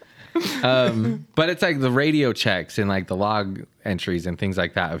 But it's like the radio checks and like the log entries and things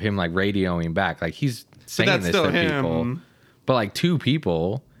like that of him like radioing back. Like he's saying that's this still to him. people, but like two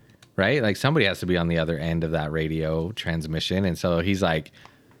people, right? Like somebody has to be on the other end of that radio transmission. And so he's like,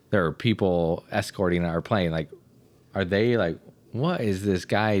 there are people escorting our plane. Like, are they like, what is this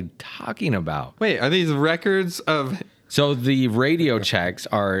guy talking about? wait, are these records of? So the radio checks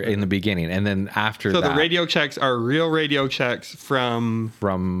are in the beginning, and then after So that, the radio checks are real radio checks from.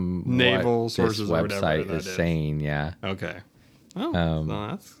 from naval what sources this or whatever website that is is. saying, yeah. Okay. Oh, well,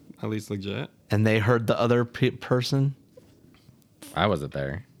 that's at least legit. And they heard the other person. I wasn't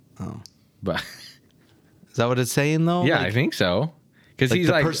there. Oh, But is that what it's saying though? yeah, Like, I think so. Because like he's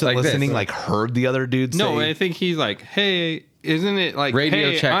the like person like this. listening like heard the other dude No, say. I think he's like, hey, isn't it like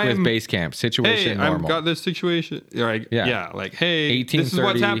radio hey, check with I'm- base camp situation Hey, I've normal. got this situation. Like, Yeah. yeah, like, hey, this is 1830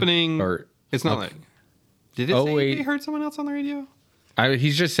 what's happening. or- It's not okay. like. Did it say 08. he heard someone else on the radio?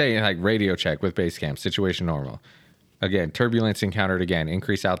 He's just saying like radio check with base camp situation normal. Again, turbulence encountered again,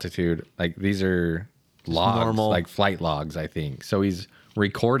 increased altitude. Like these are logs, normal. like flight logs, I think. So he's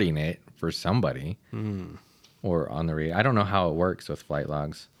recording it for somebody or on the radio. I don't know how it works with flight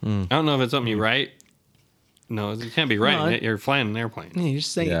logs. I don't know if it's something you write. No, you can't be writing No, it. You're flying an airplane. Yeah, you're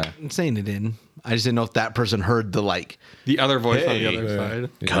just saying, Yeah. saying it in. I just didn't know if that person heard the like. The other voice on the Hey. other side.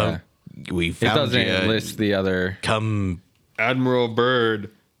 Come, we It found doesn't you. list the other. Come, Admiral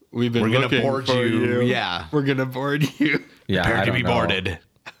Byrd, we've been We're gonna looking board for you. you. Yeah. We're gonna board you. Yeah, prepare I to don't be know. boarded.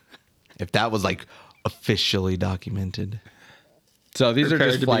 If that was like officially documented. So these are Prepared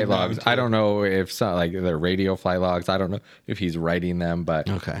just to be flight logs. mounted. I don't know if some, like they're radio flight logs. I don't know if he's writing them, but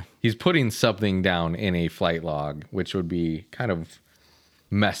Okay. he's putting something down in a flight log, which would be kind of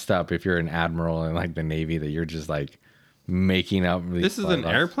messed up if you're an admiral in like the Navy that you're just like making up. these This is flight an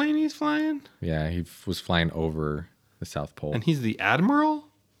logs. airplane he's flying, Yeah, he was flying over the South Pole. and he's the admiral.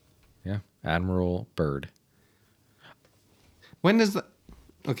 Yeah, Admiral Byrd. When is the?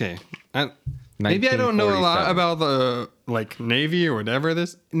 Okay, maybe I don't know a lot 1947. about the like Navy or whatever.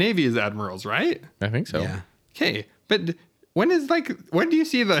 This Navy is admirals, right? I think so. Yeah. Okay, but when do you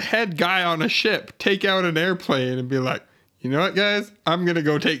see the head guy on a ship take out an airplane and be like, you know what, guys, I'm gonna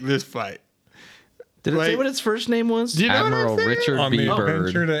go take this flight? Did it say Like- what his first name was? Do you know Admiral what I'm saying? Richard On B. the Byrd.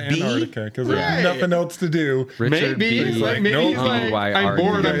 adventure to B? Antarctica because Right. there's nothing else to do. Richard Maybe B. he's like, maybe nope. he's like, I'm B-Y-R-D.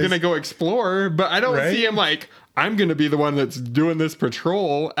 bored. I'm Guys- gonna go explore, but I don't Right? see him like I'm gonna be the one that's doing this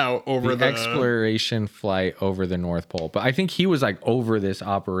patrol out over the exploration flight over the North Pole. But I think he was like over this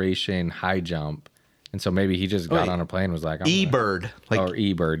Operation High Jump. And so maybe he just got Wait. on a plane and was like, I'm E gonna- Bird. Like or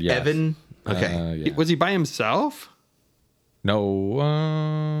E-Bird, yes. Evan. Okay. Yeah. Was he by himself?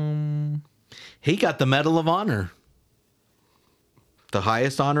 No, He got the Medal of Honor. The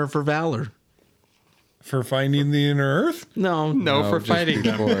highest honor for valor. For finding the inner Earth, No. No, for just fighting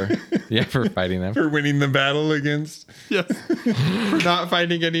them. for- yeah, for fighting them. for winning the battle against. Yes, for not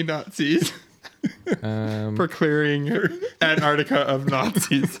finding any Nazis. For clearing Antarctica of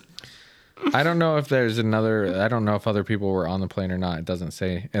Nazis. I don't know if there's another. I don't know if other people were on the plane or not. It doesn't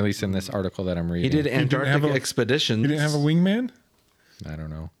say. At least in this article that I'm He reading. did didn't Antarctic have a- expeditions. You didn't have a wingman? I don't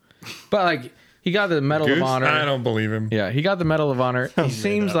know. But like, he got the Medal Goose? of Honor. I don't believe him. Yeah, he got the Medal of Honor. He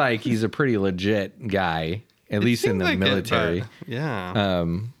seems like he's a pretty legit guy, at least in Seems the like it, military but- yeah.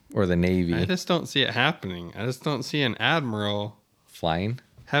 or the Navy. I just don't see it happening. I just don't see an admiral Flying.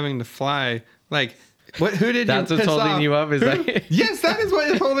 having to fly. Like, what? Who did That's you what's piss holding off? you up. Is like Yes, that is what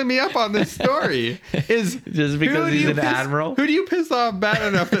is holding me up on this story. Is just who because do he's you an piss- admiral. Who do you piss off bad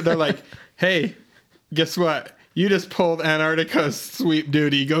enough that they're like, hey, guess what? You just pulled Antarctica sweep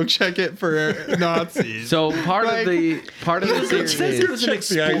duty. Go check it for Nazis. So part Like- of the It theory says he is, was an Check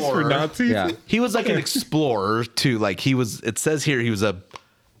the ice for explorer. Nazis? yeah. He was like an explorer too. Like he was. It says here he was a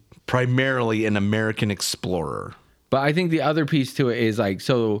primarily an American explorer. But I think the other piece to it is like,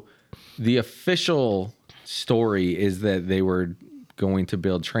 so the official story is that they were going to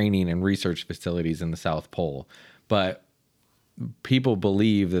build training and research facilities in the South Pole. But people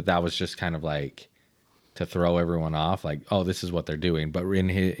believe that that was just kind of like to throw everyone off, like, oh, this is what they're doing. But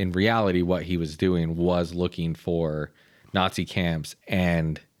in reality, what he was doing was looking for Nazi camps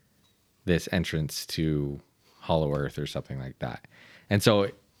and this entrance to Hollow Earth or something like that. And so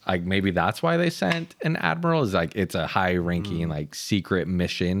like maybe that's why they sent an admiral, is like it's a high ranking like secret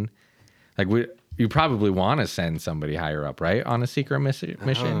mission. Like you probably want to send somebody higher up, right? On a secret I mission.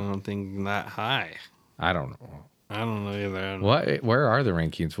 don't think that high. I don't know. I don't know either. Where are the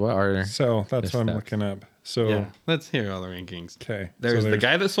rankings? What are So that's This what I'm stuff. looking up. So, Yeah, let's hear all the rankings. okay. There's so the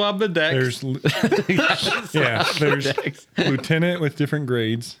guy that swabbed the deck. There's there's lieutenant with different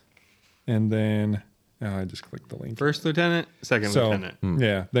grades, and then I just clicked the link. First lieutenant, second So lieutenant.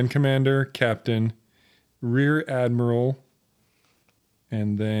 yeah, then commander, captain, rear admiral,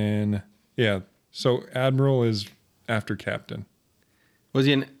 and then so admiral is after captain. Was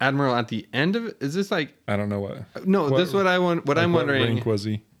he an admiral at the end of it? Is this like I don't know what. no? This is what I want. What I'm what wondering. rank was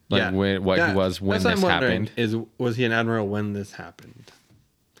he? like what he was when that's what this I'm wondering happened? Is was he an admiral when this happened?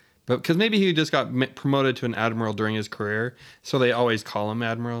 But because maybe he just got promoted to an admiral during his career, so they always call him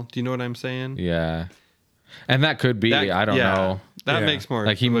admiral. Do you know what I'm saying? Yeah. And that could be, That- I don't yeah, know. That Yeah. makes more.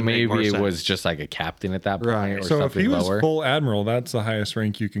 Like he would make more maybe sense. was just like a captain at that point Right. or So if something he was lower. full admiral, that's the highest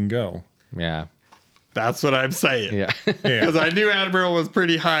rank you can go. Yeah. That's what I'm saying. Yeah. Yeah. Because I knew admiral was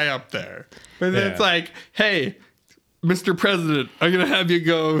pretty high up there, but then Yeah. it's like, hey, Mr. President, I'm gonna have you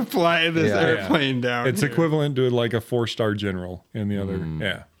go fly this Yeah. airplane down. It's here. equivalent to like a 4-star general in the other.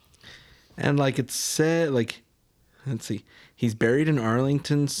 Yeah. And like it said, like, let's see, he's buried in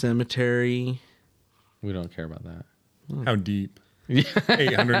Arlington Cemetery. We don't care about that. How deep?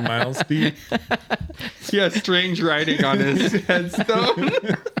 800 miles deep. He has strange writing on his headstone.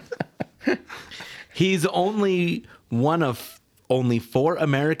 He's only one of only 4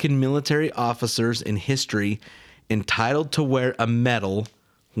 American military officers in history entitled to wear a medal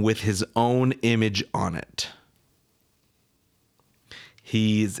with his own image on it.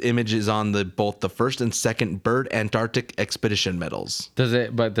 His image is on both the first and second Byrd Antarctic Expedition medals. Does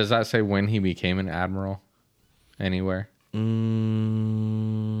that say when he became an admiral anywhere?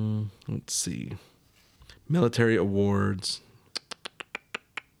 Let's see. Military awards.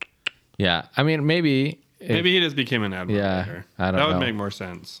 Yeah. I mean, maybe Maybe he just became an admiral. Yeah, later. I don't That would know. make more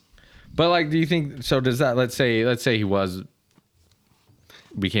sense. But like, do you think so? Does that let's say he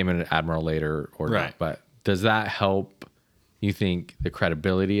became an admiral later or not? Right. But does that help? You think the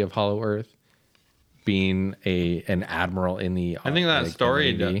credibility of Hollow Earth being an admiral in the I think that like, the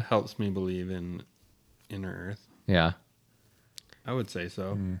story Navy? helps me believe in Inner Earth. Yeah. I would say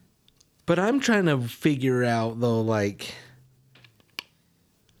so. But I'm trying to figure out though, like,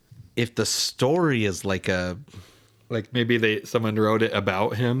 if the story is like a Like maybe someone wrote it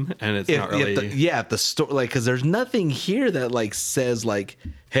about him, and it's not really. if the story, like, because there's nothing here that like says like,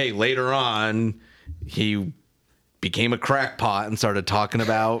 hey, later on he became a crackpot and started talking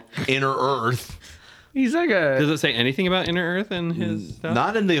about inner Earth. He's like Does it say anything about Inner Earth in his stuff?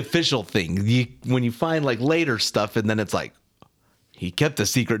 Not in the official thing. When you find like later stuff, and then it's like he kept a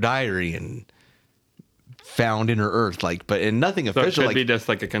secret diary and found inner Earth, like, but in nothing So it official. could Like, be just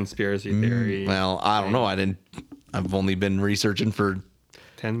like a conspiracy theory. well, I don't know. I've only been researching for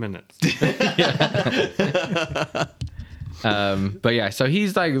 10 minutes. but yeah, so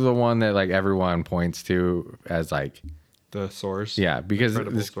he's like the one that like everyone points to as like The source. yeah, because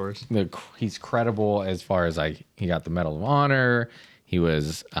Credible source. he's credible as far as like he got the Medal of Honor. He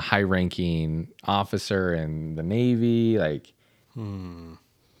was a high-ranking officer in the Navy, like,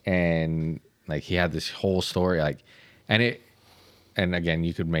 and like he had this whole story, like, and again,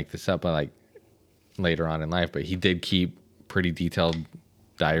 you could make this up, but like later on in life, but he did keep pretty detailed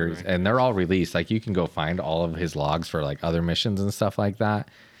diaries, and they're all released. Like you can go find all of his logs for like other missions and stuff like that,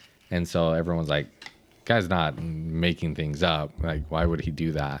 and so everyone's like, guy's not making things up. Like, why would he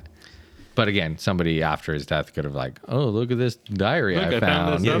do that? But again, somebody after his death could have like, oh, look at this diary I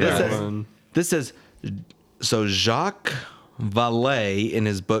found. this Yeah, other this says- one. This says, so Jacques Vallée in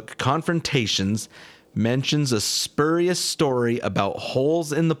his book Confrontations mentions a spurious story about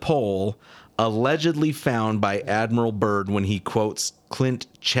holes in the pole allegedly found by Admiral Byrd when he quotes Clint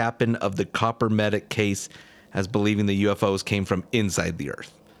Chapin of the Copper Medic case as believing the UFOs came from inside the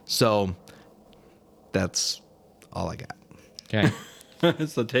Earth. So that's all I got. Okay,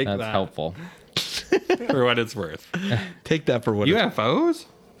 So take that's that helpful. for what it's worth. Take that for what it UFOs?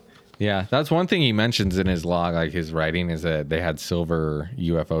 Yeah, that's one thing he mentions in his log, like his writing, is that they had silver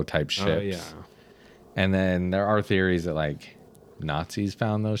UFO type ships. Oh, yeah. And then there are theories that like Nazis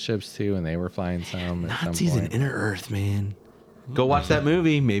found those ships too, and they were flying some at Nazis some in point. Inner Earth, man. Go watch that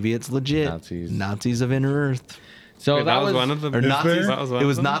movie. Maybe it's legit. Nazis of Inner Earth. So Wait, that was one of them. Or Is Nazis. there? That was one It of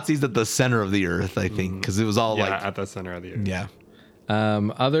was them? Nazis at the center of the Earth, I think, because it was all Yeah, like, at the center of the earth. yeah.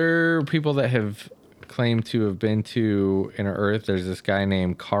 other people that have claimed to have been to Inner Earth. There's this guy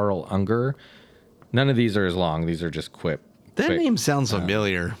named Carl Unger. None of these are as long. These are just quick. That name sounds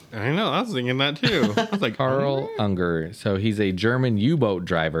familiar. I know. I was thinking that too. I was like, Carl Unger. So he's a German U-boat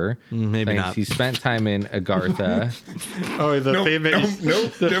driver. Maybe Claims not. He spent time in Agartha. oh, the Nope, famous.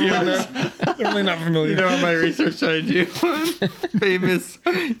 nope, definitely not familiar. You know what my research tried to do? Famous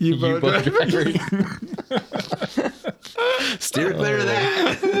U-boat U-boat driver. driver. Steer clear of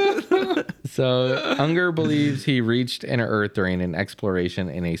that. So Unger believes he reached Inner Earth during an exploration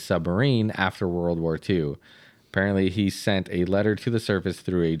in a submarine after World War II. Apparently, he sent a letter to the surface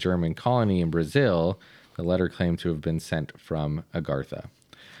through a German colony in Brazil. The letter claimed to have been sent from Agartha.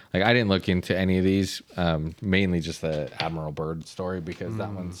 Like, I didn't look into any of these, mainly just the Admiral Byrd story, because that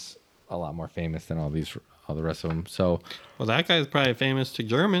one's a lot more famous than all the rest of them. So, Well, that guy's probably famous to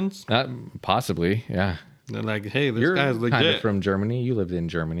Germans. possibly, yeah. They're like, hey, this You're guy's kind of legit. from Germany. You lived in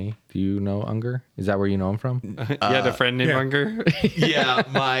Germany. Do you know Unger? Is that where you know him from? You had a friend named yeah. Unger? Yeah,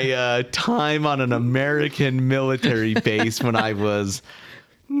 my time on an American military base when I was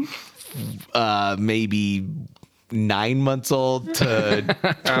maybe 9 months old to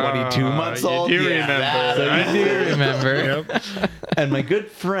 22 months you old. do Yeah, remember. that- I do remember. Yep. and my good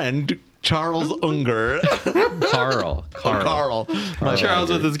friend Charles Unger, Carl. Carl, my Charles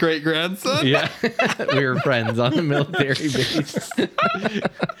with his great grandson? Yeah, we were friends on the military base.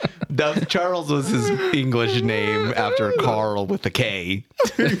 Charles was his English name after Carl with a K.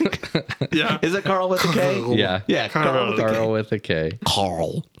 Yeah. Is it Carl with a K? Yeah, Yeah, Carl with a K. Carl with a K.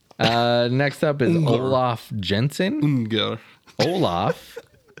 Carl. Next up is Olaf Jensen. Unger. Olaf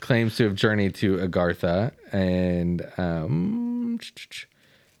claims to have journeyed to Agartha, and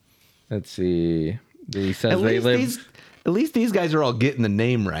let's see. He says At they least live. at least these guys are all getting the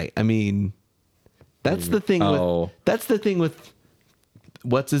name right. I mean, that's the thing Oh. with that's the thing with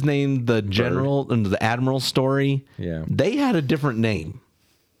what's his name, the general and the admiral story. Yeah. They had a different name.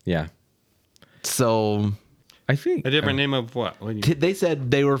 Yeah, So I think A different name of what? What do you... they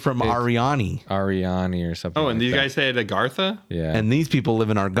said they were from Ariani, Ariani or something. Oh, like and these that. guys say it Agartha? Yeah, and these people live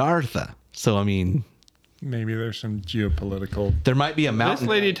in Argartha. So I mean, Maybe there's some geopolitical. There might be a This mountain,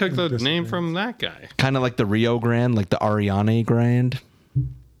 lady took the name from that guy. kind of like the Rio Grande, like the Ariane Grande.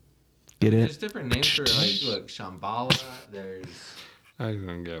 Get There's it? different names for like look Shambhala. There's I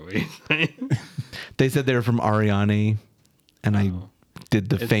don't get what he's saying. They said they were from Ariane, and I did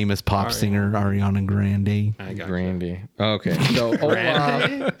the famous pop Ariane. singer Ariana Grande. I got Grandy. Okay, so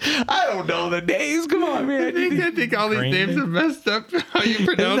Olaf. I don't know the names. Come on, man. I think all these names are messed up. How you Is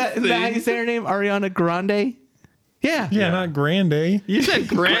pronounce that how you things? say her name? Ariana Grande? Yeah. Yeah, not Grande. You said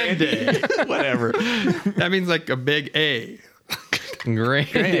grande. Whatever. That means like a big A.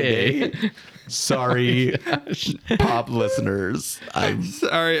 Grandy. Sorry, pop listeners.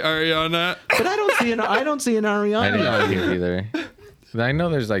 Sorry, Ariana. But I don't see an I Ariana. didn't know here either. I know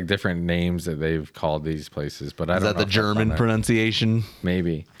there's like different names that they've called these places, but I Is don't that know the if that's on German there. pronunciation?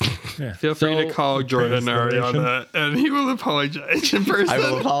 Maybe. Feel free to call Jordan Translation. Ariana, and he will apologize in person. I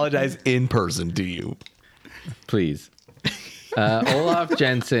will apologize in person to you. Please. Olaf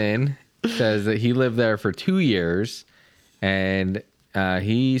Jensen says that he lived there for 2 years, and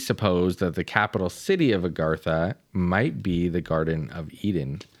he supposed that the capital city of Agartha might be the Garden of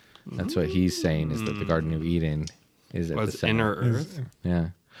Eden. That's what he's saying, is that the Garden of Eden is at the Was center. inner Earth. Yeah.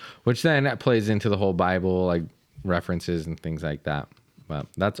 Which then that plays into the whole Bible, like references and things like that. But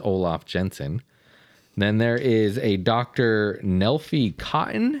that's Olaf Jensen. Then there is a Dr. Nelfie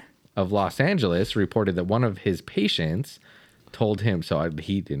Cotton of Los Angeles reported that one of his patients told him,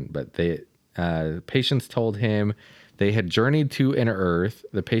 he didn't, but patients told him they had journeyed to inner Earth.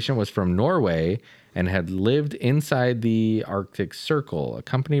 The patient was from Norway and had lived inside the Arctic Circle.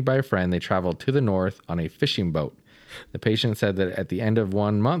 Accompanied by a friend, they traveled to the north on a fishing boat. The patient said that at the end of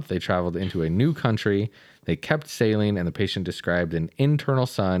 1 month, they traveled into a new country. They kept sailing, and the patient described an internal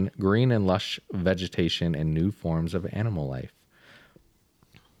sun, green and lush vegetation, and new forms of animal life.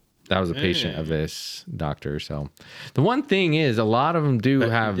 That was a patient of this doctor. So the one thing is, a lot of them do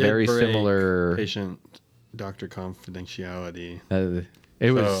have Did very break similar. patient doctor confidentiality.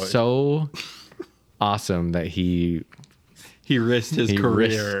 It was so awesome that he He risked his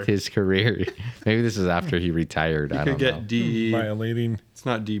career. risked his career. Maybe this is after he retired. I Could don't get know. Violating. It's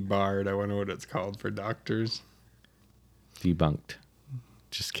not debarred. I wonder what it's called for doctors. Debunked.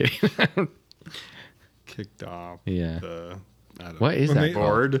 Just kidding. Kicked off. Yeah. I don't What is When that they-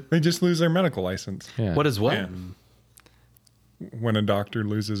 called? board? They just lose their medical license. Yeah. What is what? Yeah. When a doctor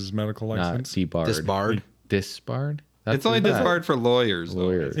loses his medical Not license. debarred. Disbarred? Disbarred? That's It's only what that- disbarred for lawyers.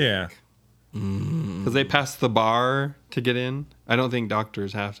 Lawyers. Yeah. Because they pass the bar to get in. I don't think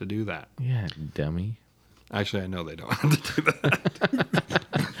doctors have to do that. Yeah, dummy. Actually, I know they don't have to do that.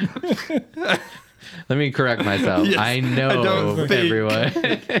 Let me correct myself. Yes, I know I don't think- everyone.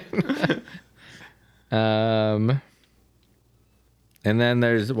 And then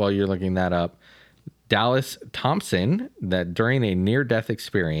there's, while you're looking that up, Dallas Thompson, that during a near-death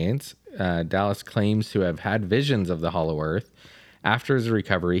experience, Dallas claims to have had visions of the Hollow Earth. After his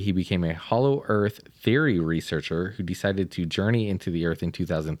recovery, he became a Hollow Earth theory researcher who decided to journey into the Earth in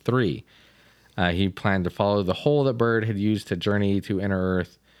 2003. He planned to follow the hole that Bird had used to journey to inner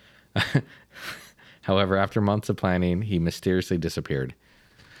Earth. However, after months of planning, he mysteriously disappeared.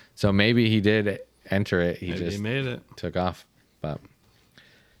 So maybe he did enter it. He Maybe just he made it. took off. But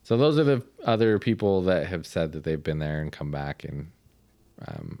so those are the other people that have said that they've been there and come back. And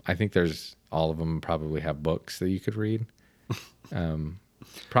I think there's all of them probably have books that you could read.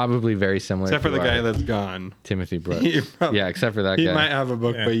 Probably very similar. Except for to the guy our that's gone. Timothy Brooks. He probably- Yeah, except for that He guy. might have a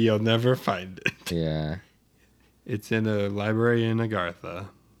book, Yeah. but you'll never find it. Yeah. It's in a library in Agartha.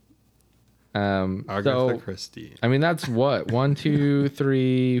 Agatha So Christie. I mean, that's what 1, 2,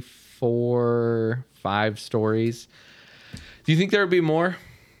 3, 4, 5 stories. Do you think there would be more?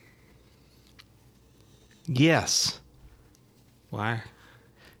 Yes. Why?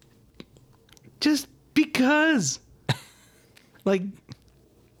 Just because. Like,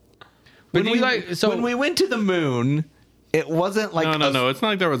 But when do we, you like so when we went to the moon, it wasn't like No. It's not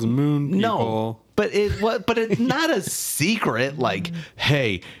like there was moon people. No, but it's not a secret. Like,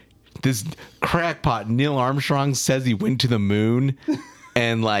 hey, this crackpot Neil Armstrong says he went to the moon,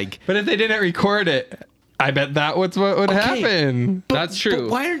 and like, But if they didn't record it, I bet that was what would Okay. happen. That's true.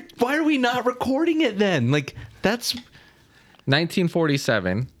 But why are we not recording it then? Like, that's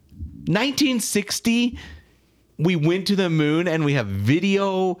 1947. 1960. We went to the moon, and we have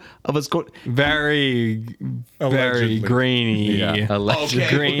video of us going. Very Allegedly. grainy. Yeah, allegedly.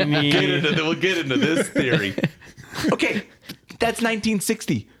 Grainy. We'll get into this theory. Okay, that's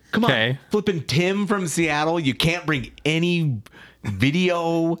 1960. Come on, Okay. flipping Tim from Seattle. You can't bring any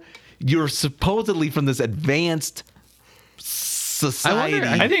video. You're supposedly from this advanced society.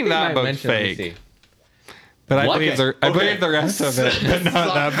 I think that they might book's mention- let me fake. see. But I Okay, believe the rest of it, but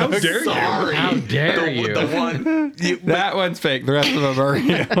not that How book. dare you? How dare the, you? The one, That one's fake. The rest of them are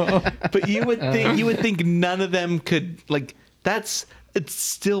real. but you would think none of them could like. It's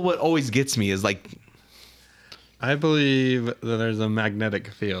still what always gets me is like. I believe that there's a magnetic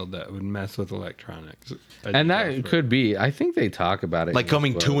field that would mess with electronics. And that could be. I think they talk about it. Like in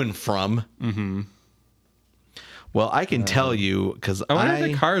coming this to book. and from. Mm-hmm. Well, I can tell you because I wonder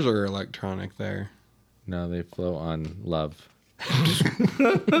if the cars are electronic there. No, they float on love.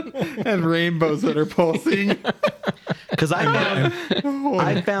 And rainbows that are pulsing. because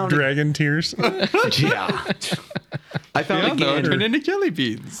I found Dragon tears. yeah. I found again turn into jelly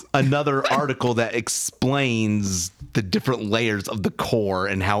beans. another article that explains the different layers of the core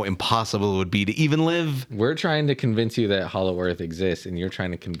and how impossible it would be to even live. We're trying to convince you that Hollow Earth exists, and you're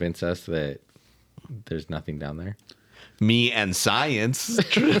trying to convince us that there's nothing down there. Me and science.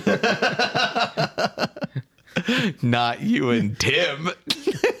 Not you and Tim.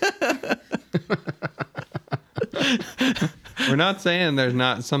 We're not saying there's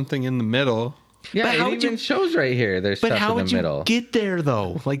not something in the middle. Yeah, But it how would even you- shows right here. There's But stuff how in the would you middle. get there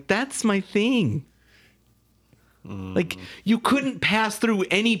though? Like that's my thing. Like you couldn't pass through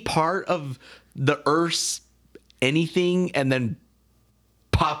any part of the Earth's anything and then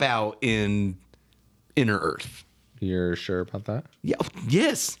pop out in inner Earth. You're sure about that? Yeah,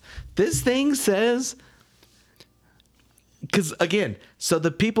 yes. This thing says because again, so the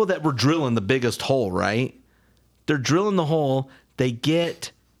people that were drilling the biggest hole, right? They're drilling the hole. They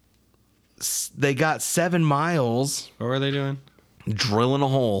got 7 miles What were they doing? drilling a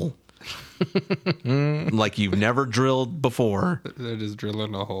hole like you've never drilled before. They're just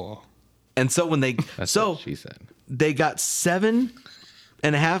drilling a hole. And so when they That's so what she said. they got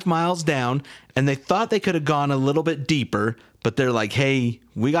 7.5 miles down and they thought they could have gone a little bit deeper, but they're like, hey,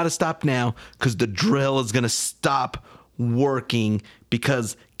 we got to stop now because the drill is going to stop working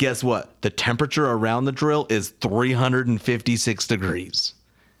because guess what? The temperature around the drill is 356 degrees.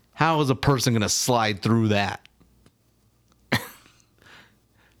 How is a person going to slide through that?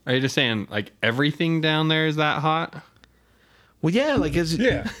 Are you just saying like everything down there is that hot? Well, yeah, like it's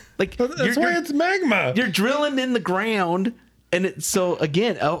Yeah. like That's why it's magma. you're drilling in the ground, and it's so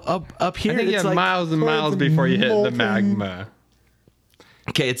again up here. I think you It's have like miles and Well, miles it's before you hit the molten. magma.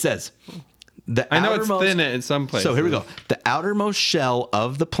 okay. It says the I know it's outermost- thin in some places. So here we go. The outermost shell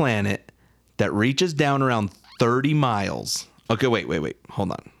of the planet that reaches down around 30 miles. Okay, wait.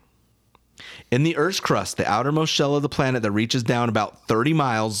 Hold on. In the Earth's crust, the outermost shell of the planet that reaches down about 30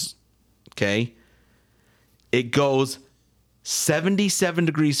 miles, okay, it goes 77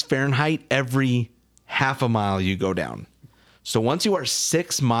 degrees Fahrenheit every half a mile you go down. So once you are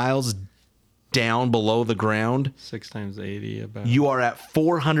 6 miles down below the ground, 6 times 80 about. you are at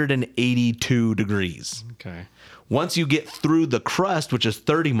 482 degrees. Okay. Once you get through the crust, which is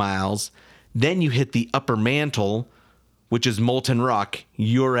 30 miles, then you hit the upper mantle, which is molten rock.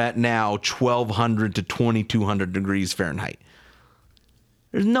 You're at now 1,200 to 2,200 degrees Fahrenheit.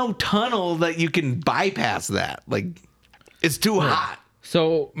 There's no tunnel that you can bypass that. Like, it's too hot.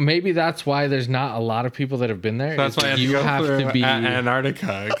 So maybe that's why there's not a lot of people that have been there. That's is why that you have to be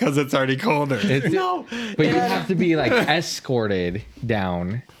Antarctica because it's already colder. it's- No. but you have to be like escorted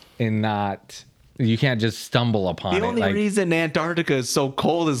down and not. You can't just stumble upon The it. only Like, reason Antarctica is so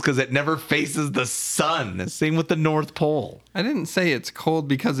cold is because it never faces the sun. Same with the North Pole. I didn't say it's cold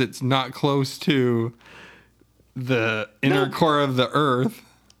because it's not close to the inner No. core of the Earth.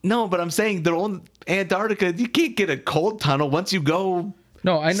 No, but I'm saying the only Antarctica, you can't get a cold tunnel. Once you go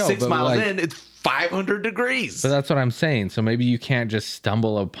no, I know. 6 but miles like, in, it's 500 degrees. But that's what I'm saying. So maybe you can't just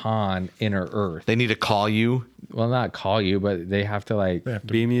stumble upon inner Earth. They need to call you. Well, not call you, but they have to like They have to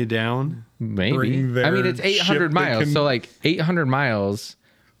Beam you down. maybe. bring their I mean, it's 800 ship that miles. can- So like 800 miles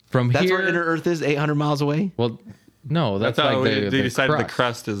from That's here. where inner Earth is, 800 miles away. Well, no, that's That's how like they the decided crust the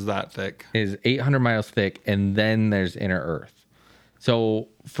crust is that thick. is 800 miles thick, and then there's inner Earth. So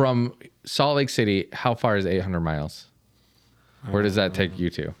from Salt Lake City, how far is 800 miles? Where does that take you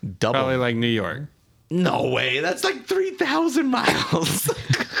to? Double. Probably like New York. No way. That's like 3,000 miles.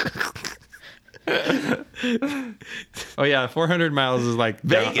 Oh yeah, 400 miles is like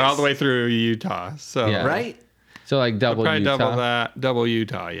down, Vegas. all the way through Utah. So Yeah. Right? So like double probably Utah. double that, double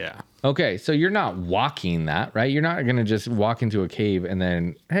Utah. Yeah. Okay, so you're not walking that, right? You're not gonna just walk into a cave and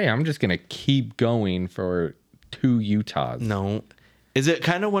then, hey, I'm just gonna keep going for 2 Utahs. No. Is it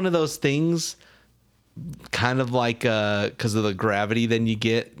kind of one of those things, kind of like because of the gravity then you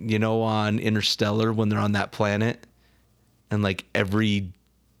get, you know, on Interstellar when they're on that planet? And like every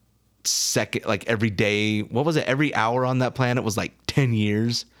second, like every day. What was it? Every hour on that planet was like 10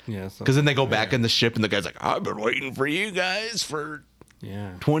 years. Yeah. Because then they go back in the ship and the guy's like, I've been waiting for you guys for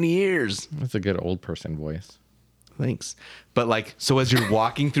Yeah. 20 years. That's a good old person voice. Thanks. But like, so as you're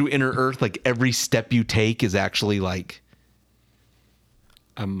walking through Inner Earth, like every step you take is actually like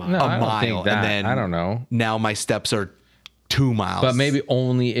A mile. No, I don't mile, think and that. then- I don't know. now my steps are 2 miles. But maybe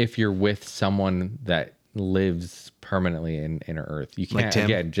only if you're with someone that lives permanently in Inner Earth. You Like can't Tim?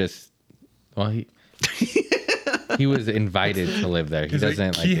 again just he he was invited to live there. He Is it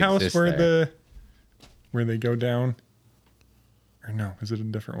doesn't like Key House exist where there. where they go down? Or no, is it a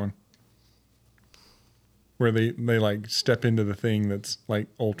different one? Where they like step into the thing that's like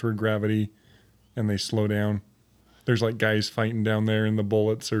ultra gravity and they slow down. There's like guys fighting down there and the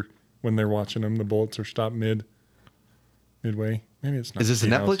bullets are when they're watching them, the bullets are stopped midway. Maybe it's not. Is this a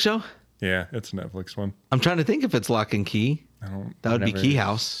Key Netflix House. show? Yeah, it's a Netflix one. I'm trying to think if it's Lock and Key. I don't That would be Never Key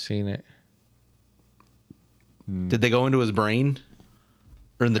House. Seen it. Did they go into his brain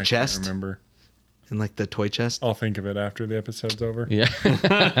or in the I can't chest? remember. In like the toy chest? I'll think of it after the episode's over.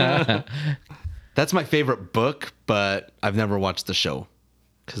 Yeah. That's my favorite book, but I've never watched the show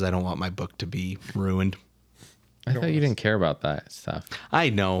because I don't want my book to be ruined. I thought you didn't care about that stuff. I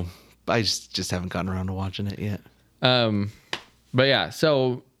know. I just haven't gotten around to watching it yet. But yeah,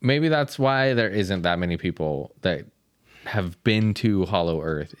 so maybe that's why there isn't that many people that have been to Hollow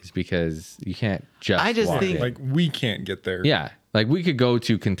Earth, is because you can't just I just walk think- in. Like we can't get there. Yeah. Like we could go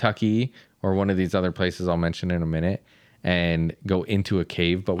to Kentucky or one of these other places I'll mention in a minute and go into a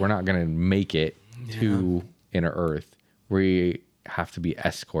cave, but we're not going to make it to Inner Earth. We have to be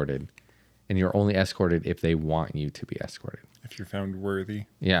escorted. And you're only escorted if they want you to be escorted. If you're found worthy.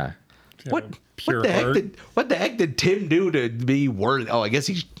 Yeah. If you What have a pure what heart. the heck did Tim do to be worthy? Oh, I guess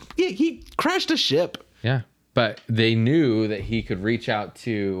he crashed a ship. Yeah. But they knew that he could reach out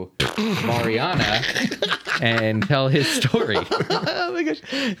to Mariana and tell his story. Oh my gosh.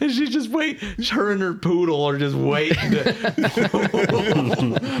 And she's just her and her poodle are just waiting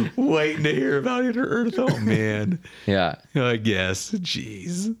to, waiting to hear about Inner Earth. Oh man. Yeah. I guess.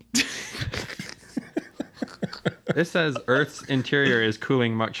 Jeez. It says Earth's interior is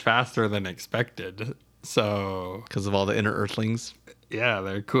cooling much faster than expected. So, Because of all the inner earthlings. yeah,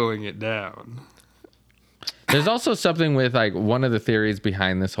 they're cooling it down. There's also something with like one of the theories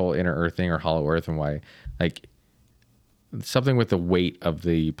behind this whole Inner Earth thing or Hollow Earth and why, like, something with the weight of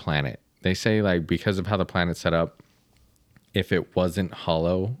the planet. They say like because of how the planet's set up, if it wasn't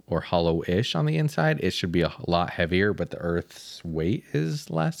hollow or hollow-ish on the inside, it should be a lot heavier, but the Earth's weight is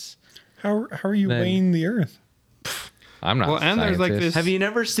less. How are you weighing the earth? I'm not. Well, and there's, like, scientist. this- Have you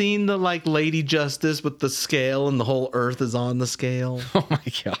never seen the like Lady Justice with the scale and the whole Earth is on the scale? Oh my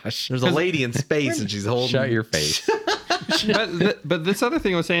gosh! There's a lady in space and she's holding. Shut your face. But this other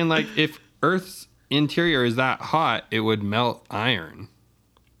thing was saying, like, if Earth's interior is that hot, it would melt iron.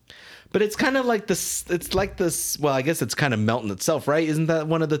 But it's kind of like this. It's like this. Well, I guess it's kind of melting itself, right? Isn't that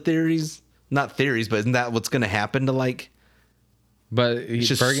one of the theories? Not theories, but isn't that what's going to happen to like? But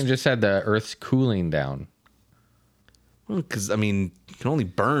Bergen just said the Earth's cooling down. Because I mean, you can only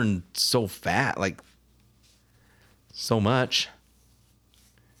burn so fat, like so much.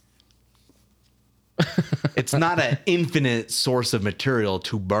 It's not an infinite source of material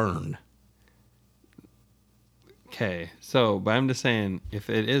to burn. Okay, so, but I'm just saying, if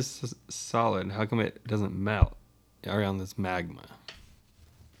it is solid, how come it doesn't melt around this magma?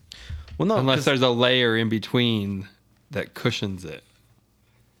 Well, no, Unless 'cause- there's a layer in between that cushions it.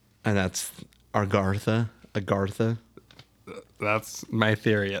 and that's Agartha. That's my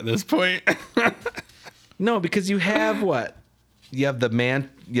theory at this point. No, because you have what? You have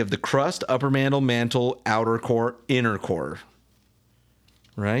the crust, upper mantle, outer core, inner core.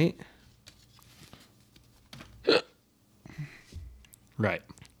 Right? Right.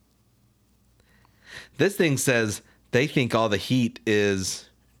 This thing says they think all the heat is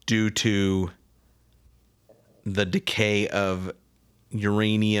due to the decay of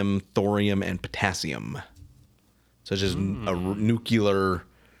uranium, thorium, and potassium. So it's just a nuclear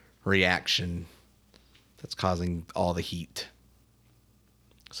reaction that's causing all the heat.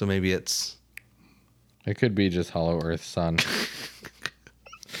 So maybe it's It could be just Hollow Earth sun.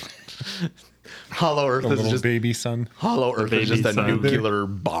 Hollow Earth The is little just baby son. Hollow Earth is baby just a sun. nuclear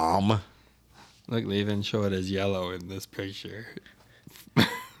bomb. Look, they even show it as yellow in this picture.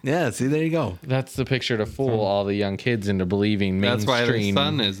 Yeah, see, there you go. That's the picture to fool all the young kids into believing That's why the mainstream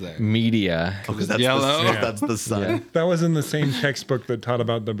sun is there. media. Because it's yellow. That's the sun. That was in the same textbook that taught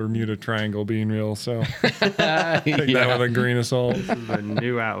about the Bermuda Triangle being real. So take that with a grain of salt. This is a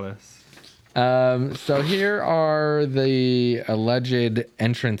new atlas. So here are the alleged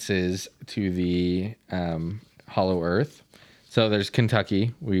entrances to the Hollow Earth. So there's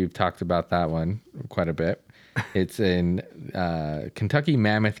Kentucky. We've talked about that one quite a bit. It's in Kentucky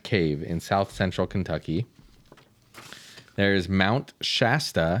Mammoth Cave in south central Kentucky. There's Mount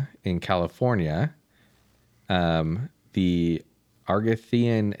Shasta in California. The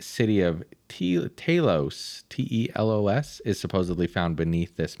Argathian city of Telos, Telos, is supposedly found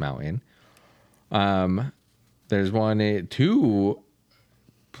beneath this mountain. There's two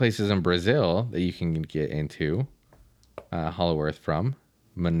places in Brazil that you can get into Hollow Earth from.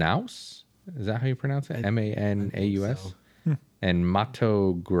 Manaus, is that how you pronounce it? Manaus. And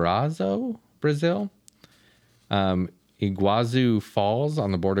Mato Grosso, Brazil. Iguazu Falls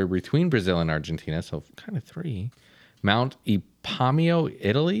on the border between Brazil and Argentina, so kind of three. Mount Ipamio,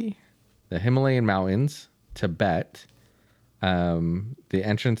 Italy. The Himalayan mountains, Tibet. The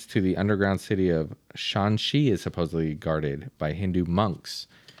entrance to the underground city of Shanxi is supposedly guarded by Hindu monks.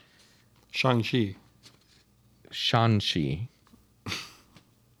 Shang-Chi. Shanxi.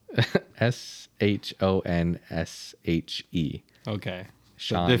 Shonshe. Okay.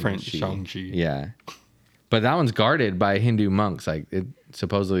 Shanxi. Different Shang-Chi. Yeah. But that one's guarded by Hindu monks. Like, it's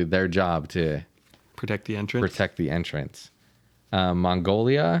supposedly their job to Protect the entrance. protect the entrance.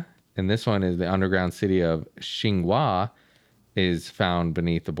 Mongolia, and this one is the underground city of Xinhua, is found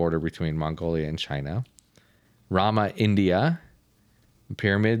beneath the border between Mongolia and China. Rama, India, the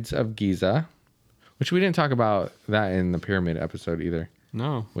pyramids of Giza, which we didn't talk about that in the pyramid episode either,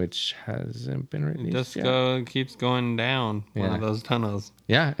 No. which hasn't been released Just yet. keeps going down one Yeah. of those tunnels.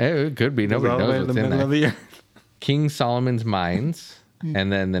 Yeah, it could be. Goes Nobody all the way knows to what's in there. the earth. King Solomon's Mines,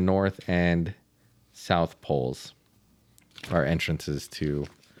 and then the North and South Poles are entrances to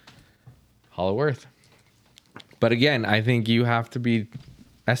Hollow Earth. But again, I think you have to be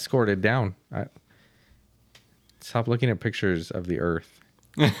escorted down. Stop looking at pictures of the Earth.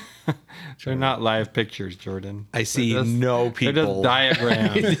 They're not live pictures, Jordan. I see They're just- no They're just people.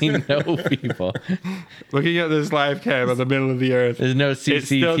 diagrams. You know people. Looking at this live cam in the middle of the earth, There's no CCTV it's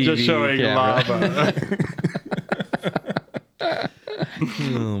still just showing camera. lava.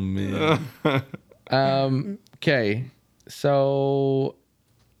 Oh man. Okay, so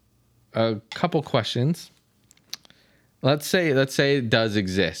a couple questions. Let's say it does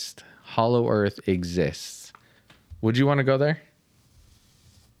exist. Hollow Earth exists. Would you want to go there?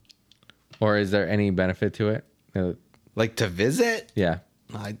 Or is there any benefit to it? Like to visit? Yeah.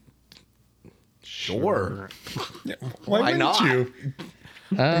 Sure. Why wouldn't not? you?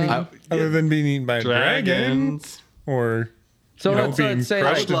 Other than being eaten by a dragon Dragons. or So know, let's being say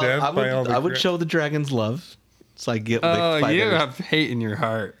crushed like, to death by all the I would cra- show the dragons love. So I get licked Oh, by you their- have hate in your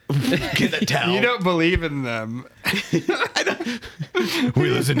heart. Get the towel. You don't believe in them. We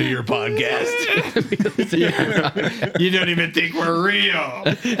listen to your podcast. You don't even think we're real.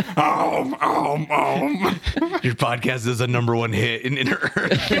 Your podcast is a #1 hit in Inner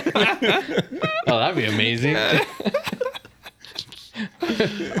Earth. oh, that'd be amazing.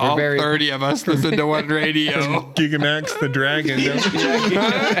 All very- 30 of us listen to one radio. Gigamax the dragon.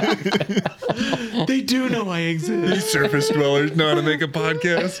 They do know I exist. These surface dwellers know how to make a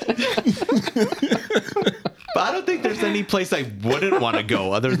podcast. But I don't think there's any place I wouldn't want to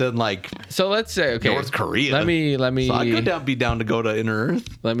go other than like So let's say okay. North Korea. Let me So I could be down to go to Inner Earth.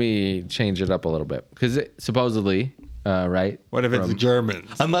 let me change it up a little bit because supposedly, right? What if it's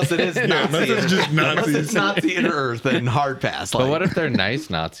Germans? Unless it is Nazi. unless it's just Unless Nazis. it's Nazi Inner Earth, then hard pass. But what if they're nice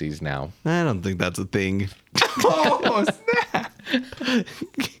Nazis now? I don't think that's a thing. Oh, snap.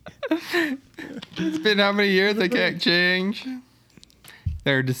 It's been how many years? They can't change.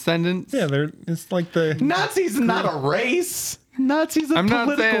 Their descendants. Yeah, it's like the Nazis not a race. Nazis a I'm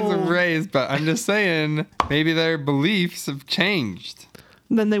not saying political. it's a race, but I'm just saying maybe their beliefs have changed.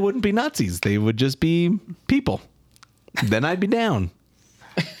 Then they wouldn't be Nazis. They would just be people. Then I'd be down.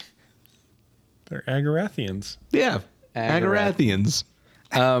 they're Agarathians. Yeah. Agarath. Agarathians.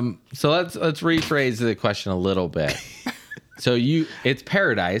 So let's rephrase the question a little bit. So it's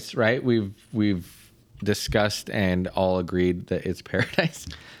paradise, right? We've discussed and all agreed that it's paradise.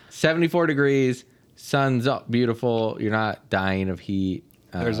 74 degrees, sun's up, beautiful. You're not dying of heat.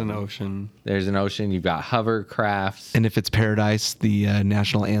 There's an ocean. There's an ocean. You've got hovercrafts. And if it's paradise, the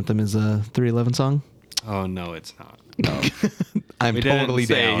national anthem is a 311 song. Oh, no, it's not. I'm We didn't totally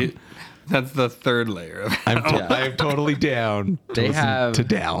say- down. That's the third layer of it. I'm totally down. They listen have- to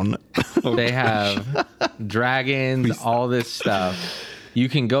down. They have dragons, all this stuff. You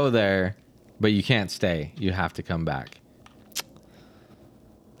can go there, but you can't stay. You have to come back.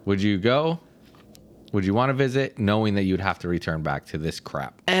 Would you go? would you want to visit knowing that you'd have to return back to this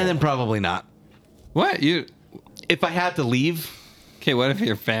crap? And then probably not. What you? If I had to leave, Okay, what if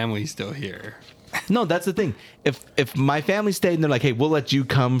your family's still here? no, that's the thing. If my family stayed and they're like, hey, we'll let you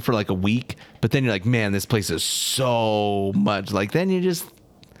come for like a week, but then you're like, man, this place is so much. Like, then you're just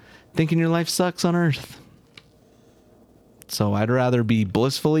thinking your life sucks on Earth. So I'd rather be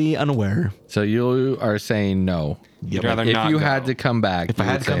blissfully unaware. So you are saying no. You'd rather If not you go. had to come back, If I you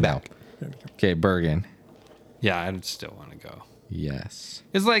had would to come say back. no. Okay, Bergen. Yeah, I'd still want to go. Yes.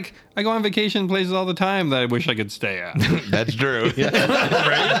 It's like I go on vacation places all the time that I wish I could stay at. That's true. It's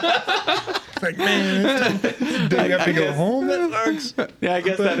like, man, do you have to go home? That sucks. Yeah, I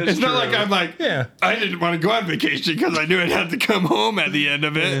guess that is It's not like I'm like, Yeah. I didn't want to go on vacation because I knew I'd have to come home at the end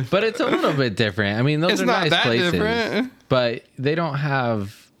of it. But it's a little bit different. I mean, those It's are not nice that places. different. But they don't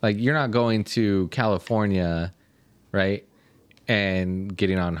have, like, you're not going to California, right? And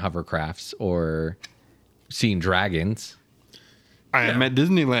getting on hovercrafts or seeing dragons. I am at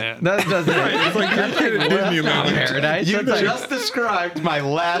Disneyland. That doesn't It's like you're at Disneyland. paradise. You That's like- just described my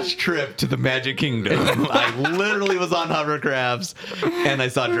last trip to the Magic Kingdom. I literally was on hovercrafts and I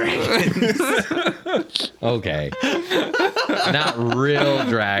saw dragons. okay. Not real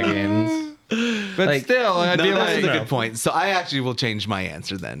dragons. But like- still, I'd No, be that's like, a good point. So I actually will change my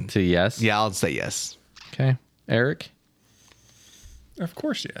answer then. To yes? Yeah, I'll say yes. Okay. Eric? Of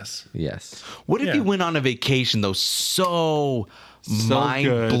course, yes. Yes. What if Yeah. you went on a vacation though so So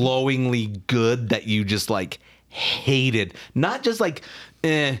mind-blowingly good that you just like hated? Not just like,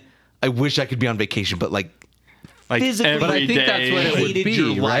 I wish I could be on vacation, but like physically, every But I think day. that's what it would hated be,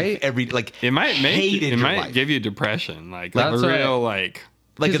 your life right? every like It might make hated it your might life. give you depression, like That's a what- real like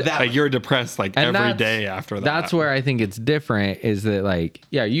like that. like you're depressed like And every that's- day after that. That's where I think it's different is that, like,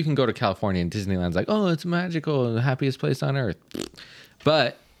 yeah, you can go to California and Disneyland's like, oh, it's magical and the happiest place on earth.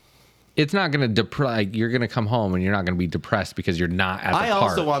 But it's not going to like, you're going to come home and you're not going to be depressed because you're not at the I park.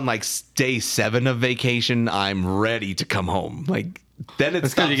 also on like day 7 of vacation, I'm ready to come home. Like then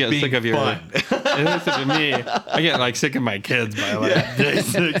it's because you get sick of your. fun. And listen to me, I get like sick of my kids by like day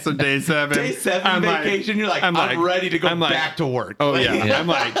 6 or day 7. Day 7 I'm like- vacation, you're like, I'm ready to go I'm like, back to work. Oh Like, yeah.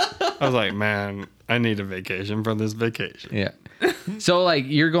 I was like, man, I need a vacation from this vacation. Yeah. So, like,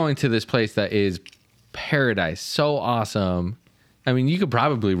 you're going to this place that is paradise. So awesome. I mean, you could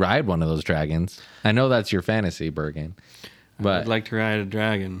probably ride one of those dragons. I know that's your fantasy, Bergen. But I'd like to ride a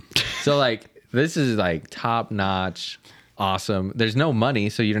dragon. so, like, this is like top notch, awesome. There's no money,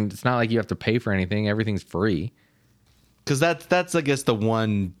 so you don't, it's not like you have to pay for anything. Everything's free. Because that's I guess the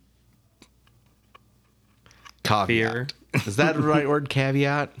one caveat. Fear. Is that the right word?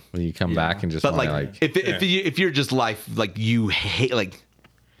 Caveat. When you come back and just But want like, to, like, if you're just life like you hate like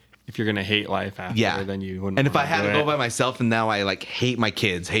If you're gonna hate life after, yeah, then you wouldn't. And if I wanna had do to go it. by myself and now I like hate my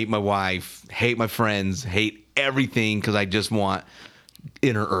kids, hate my wife, hate my friends, hate everything because I just want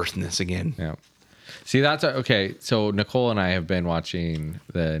inner earthness again. yeah. See, that's okay. So Nicole and I have been watching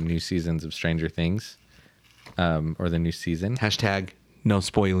the new seasons of Stranger Things, or the new season. Hashtag no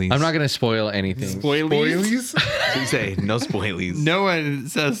spoilies. I'm not going to spoil anything. spoilies. So you say no spoilies. No one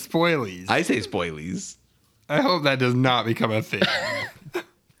says spoilies. I say spoilies. I hope that does not become a thing.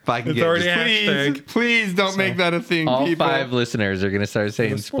 If I can It's get already just- Please, Hashtag. please don't make that a thing. All people. 5 listeners are going to start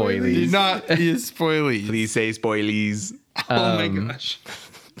saying The spoilies. Do spoilies. not use spoilies. please say spoilies. Oh my gosh.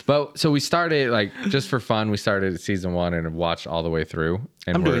 But so we started, like, just for fun, we started season 1 and have watched all the way through.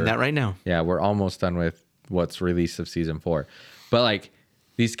 And I'm doing we're- that right now. Yeah, we're almost done with what's released of season 4. But like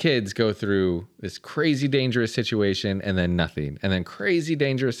these kids go through this crazy dangerous situation and then nothing. And then crazy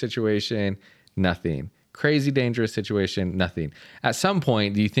dangerous situation, nothing. Crazy dangerous situation, nothing. At some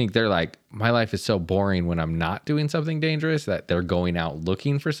point, do you think they're like, my life is so boring when I'm not doing something dangerous that they're going out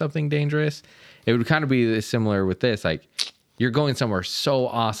looking for something dangerous? It would kind of be similar with this. Like, you're going somewhere so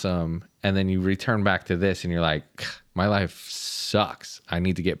awesome and then you return back to this and you're like, my life sucks. I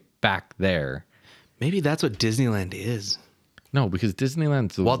need to get back there. Maybe that's what Disneyland is. No, because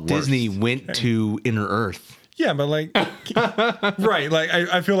Disneyland's the Walt worst. Disney went to Inner Earth. Yeah, but like, right? Like,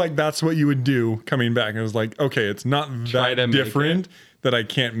 I feel like that's what you would do coming back. And it was like, okay, it's not Try to that make different that I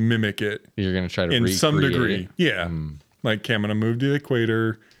can't mimic it You're gonna try to in some recreate degree. it. Yeah, like, okay, I'm gonna move to the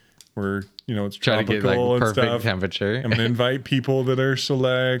equator, where it's Try to tropical get like and perfect stuff. temperature. I'm gonna invite people that are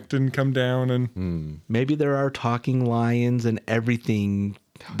select and come down and Maybe there are talking lions and everything.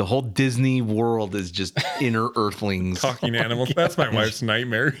 The whole Disney world is just inner earthlings. talking animals. That's my wife's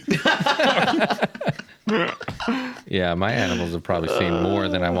nightmare. Yeah, my animals have probably seen more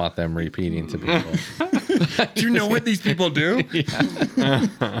than I want them repeating to people. Do you know what these people do?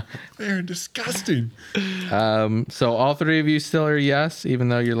 They're disgusting. So all 3 of you still are yes, even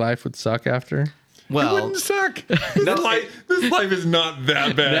though your life would suck after. It Well, wouldn't suck. This life is not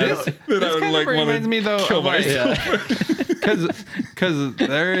that bad that I would kind like of want reminds me though to kill of like, myself. because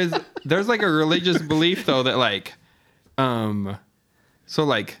there's like a religious belief though that like so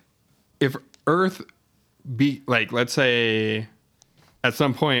like if Earth be like, let's say at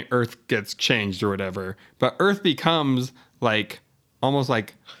some point Earth gets changed or whatever, but Earth becomes like almost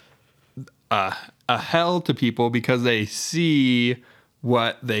like a hell to people because they see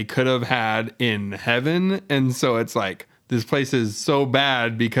what they could have had in heaven, and so it's like this place is so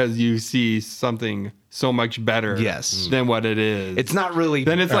bad because you see something so much better Yes. than what it is. it's not really.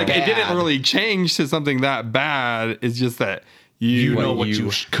 Then it's like it didn't bad. really change to something that bad. It's just that You know what you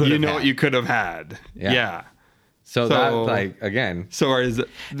could you have know had. what you could have had. Yeah. Yeah. So, So- that's like, again, So is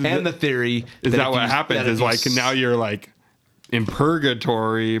And the theory is that if what you- happens? that if Is you like s- now you're like in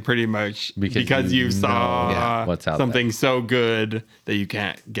purgatory pretty much because you you saw know, yeah, what's out something so good that you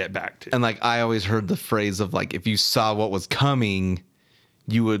can't get back to. And like I always heard the phrase of like if you saw what was coming,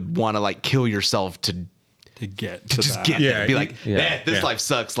 you would want to like kill yourself to get to just that. get Yeah, there. Be like, yeah, man, this yeah. life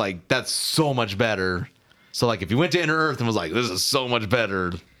sucks. Like that's so much better. So like if you went to Inner Earth and was like, this is so much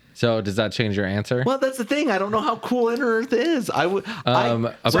better. so does that change your answer? Well, that's the thing. I don't know how cool Inner Earth is. I would.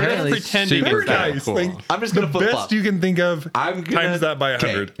 Apparently pretending super it's that cool. Paradise. cool. Like, I'm just the gonna flip best flop. you can think of. I'm gonna, times that by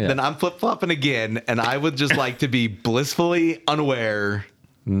 100. Okay, then I'm flip flopping again, and I would just like to be blissfully unaware,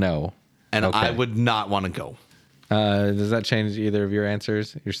 No. and Okay. I would not want to go. Does that change either of your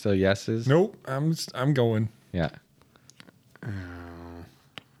answers? You're still yeses? Nope, I'm going. Yeah.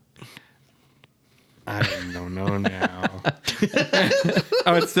 I don't know now.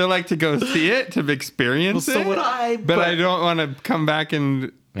 I would still like to go see it to experience Well, so it. would I, but I but- don't want to come back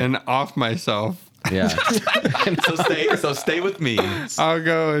and off myself. Yeah. So stay with me. I'll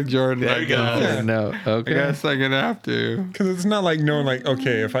go with Jordan. There I you go. guess. No. I Okay. guess I'm gonna have to. Because it's not like knowing, like,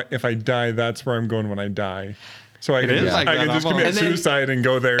 okay, if I die, that's where I'm going when I die. So I can, is just, like I that can just almost. commit And then- suicide and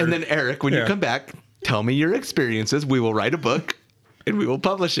go there. And then Eric, when you Yeah. come back, tell me your experiences. We will write a book, and we will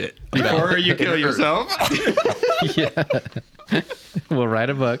publish it. Before you kill Inner Earth. yourself. Yeah. We'll write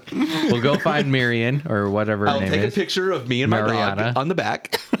a book. We'll go find Miriam or whatever her I'll name take a is. picture of me and my Mariana. dog on the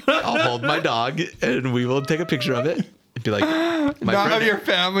back. I'll hold my dog, and we will take a picture of it. And be like, my Not friend, of your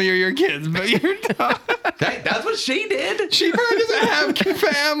family or your kids, but your dog. hey, that's what she did. She probably doesn't have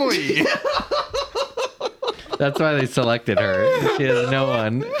family. That's why they selected her. She has no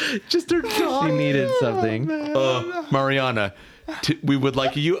one. Just her dog. She needed something. Mariana, we would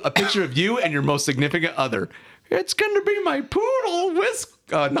like a picture of you and your most significant other. It's going to be my poodle,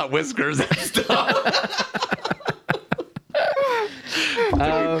 not Whiskers.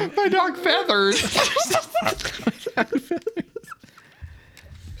 My dog Feathers.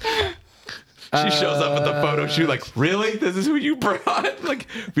 She shows up at the photo shoot like, really? This is who you brought? Like,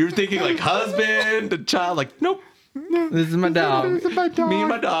 we were thinking like husband and child. Like, nope, This is my dog. me and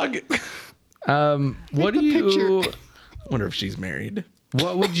my dog. What do you? Wonder if she's married.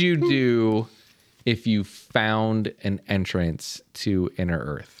 What would you do if you found an entrance to Inner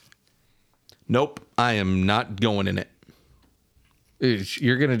Earth? Nope, I am not going in it.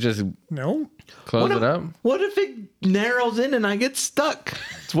 You're gonna just no, close it up? What if it narrows in and I get stuck?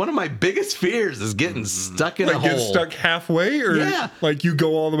 It's one of my biggest fears is getting stuck in a like hole. get stuck halfway, or Yeah. like you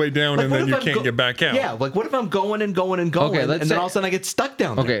go all the way down Like, and what then if you I'm can't get back out. Yeah, like what if I'm going and going and going, Okay, let's and then say- all of a sudden I get stuck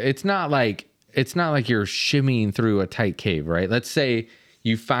down there? Okay, it's not like you're shimmying through a tight cave, right? Let's say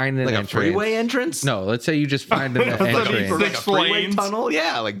you find an Like a entrance. freeway entrance? No, let's say you just find an Or entrance like a freeway lanes. tunnel?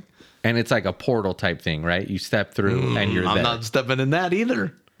 Yeah, like and it's like a portal type thing, right? You step through and you're I'm there. not stepping in that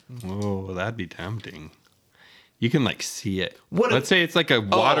either. Oh, that'd be tempting. You can like see it. What if- Let's say it's like a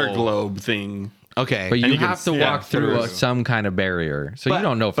water Oh. globe thing. Okay. But you you can have to see walk it through through. some kind of barrier, so But- you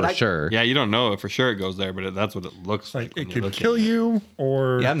don't know for but I- sure. Yeah, you don't know for sure it goes there, but that's what it looks like. like when it you could look kill at it. you,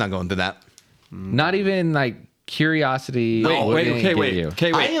 or yeah, I'm not going through that. Not even like curiosity. Wait, wouldn't okay, get wait, you.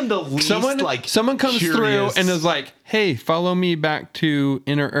 okay, wait. I am the least Someone comes curious. through and is like, "Hey, follow me back to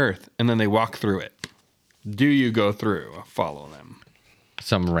Inner Earth," and then they walk through it. Do you go through? Follow them.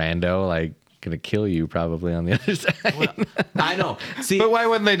 Some rando like gonna kill you probably on the other side. I know. See, But why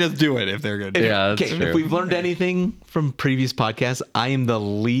wouldn't they just do it if they're good? Yeah, that's okay, true. if we've learned anything from previous podcasts, I am the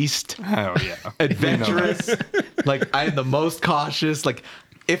least Oh yeah. adventurous. Like I am the most cautious. Like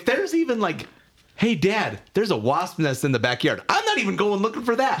if there's even like, hey dad, there's a wasp nest in the backyard. I'm not even going looking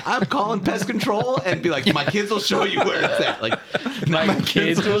for that. I'm calling pest control and be like, my kids will show you where it's at. Like My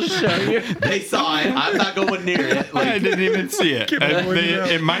kids will show you. they saw it. I'm not going near it. I Like, didn't even see it.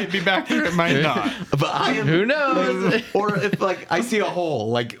 It might be back there. It might not. but I am. Who knows? Or if like I see a hole,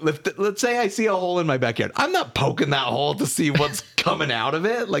 like let's say I see a hole in my backyard, I'm not poking that hole to see what's coming out of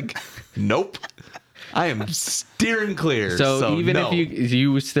it. Like, nope. I am steering clear. So even no. if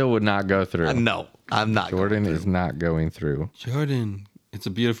you still would not go through. No, I'm not. Jordan going is not going through. Jordan, it's a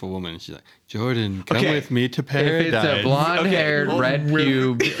beautiful woman. She's like, Jordan, come Okay. with me to If paradise. it's a blonde-haired, Okay.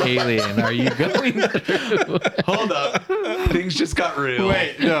 red-pubed alien, are you going through? Hold up. Things just got real.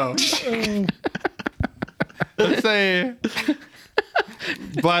 Wait, no. Let's say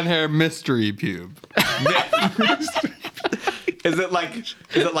blonde hair mystery pube. Is it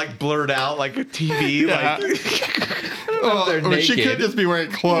like blurred out like a TV? Yeah. Like Well, she naked. could just be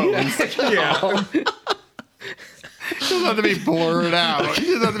wearing clothes. Yeah. She doesn't have to be blurred out. She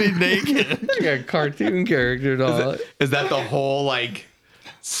doesn't have to be naked. Like a cartoon character doll. is that the whole like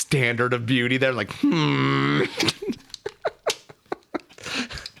standard of beauty there? Like,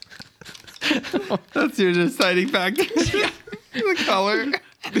 That's your deciding factor. The color.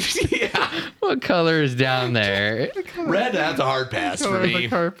 yeah. What color is down there? Red, that's a hard pass for Color of the me.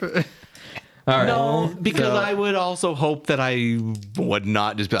 carpet. All right. No, because So- I would also hope that I would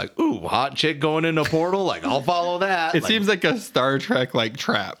not just be like, ooh, hot chick going in a portal. Like, I'll follow that. It Like, seems like a Star Trek like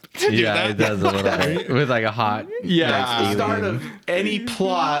trap. Yeah, it does a little bit. With like a hot. Yeah. like, the start alien. of any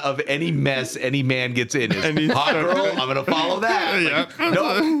plot of any mess any man gets in is Any hot start- girl. I'm gonna follow that. Yep.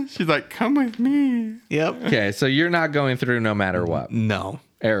 Nope. She's like, come with me. Yep. Okay, so you're not going through no matter what. No.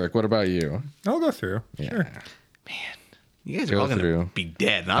 Eric, what about you? I'll go through. Sure. You guys are Go all gonna through. be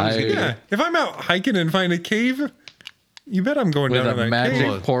dead. And I'm just I- gonna Yeah. If I'm out hiking and find a cave, you bet I'm going With down a to that magic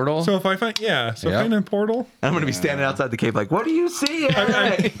cave. portal? So if I find, yeah, so Yep. find a portal. I'm gonna be standing outside the cave like, what do you see?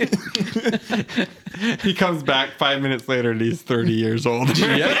 Eric? He comes back 5 minutes later and he's 30 years old.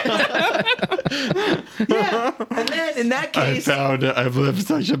 Yeah. And then in that I case, found it. I've lived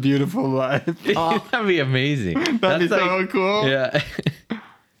such a beautiful life. That'd be amazing. That'd be That's so like, cool. yeah,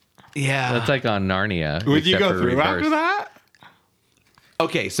 yeah. that's like on Narnia. Would you except go for through after reversed. that?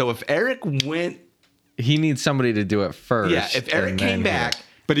 Okay, so if Eric went, He needs somebody to do it first. yeah, if Eric and came then back,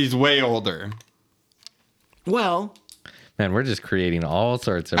 But he's way older. well, Man, we're just creating all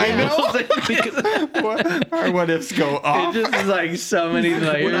sorts of. I know. rules. Our what ifs go It off. just is like so many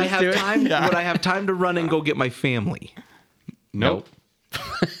layers would I to have it. time? Yeah. Would I have time to run and go get my family? Nope.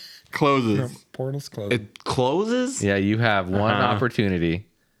 Closes. Portal's closed. It closes. Yeah, you have one Uh-huh. opportunity.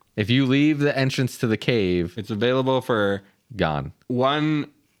 If you leave the entrance to the cave, It's available for gone. 1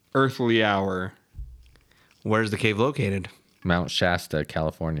 earthly hour. Where's the cave located? Mount Shasta,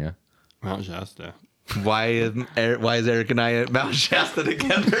 California. Mount Shasta. Why is Eric and I at Mount Shasta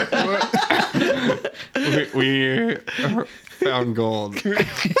together? We found gold.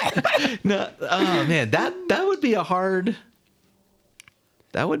 No, oh man, that would be a hard.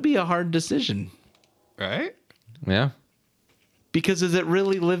 That would be a hard decision. Right? Yeah. Because is it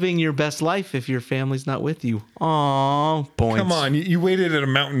really living your best life if your family's not with you? Aw, points. Come on, you waited at a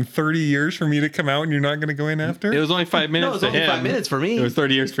mountain 30 years for me to come out and you're not going to go in after? It was only 5 minutes No, it's to only him. 5 minutes for me. It was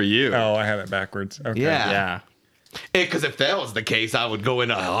 30 years for you. Oh, I had it backwards. Okay. Yeah. Yeah. Because if that was the case, I would go in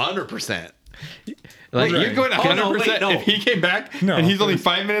 100%. Like You're going 100%. no, wait, no. If he came back No, and he's only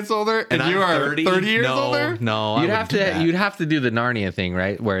 5 minutes older and, I'm you are 30, years no, older? No, I you'd wouldn't have do to that. you'd have to do the Narnia thing,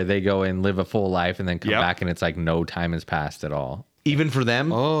 right? Where they go and live a full life and then come Yep. back and it's like no time has passed at all. Even for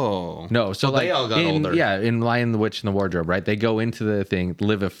them? Oh. No, so So like they all got in, older. Yeah, in Lion, the Witch, and the Wardrobe, right? They go into the thing,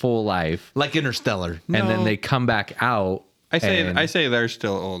 live a full life, Like Interstellar. and then they come back out. I and- say they're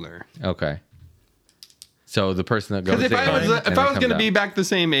still older. okay. So the person that goes Because if I in was and then going to comes be out. back the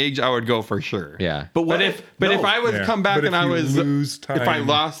same age, I would go for sure. Yeah, But what But if I was Yeah, come back but and if I you was lose if I time-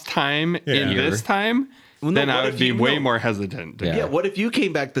 lost time in Yeah. this time, Well, no, then I what would if be you- way no. more hesitant. to Yeah. Yeah, what if you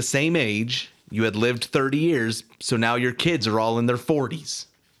came back the same age? You had lived 30 years, so now your kids are all in their 40s.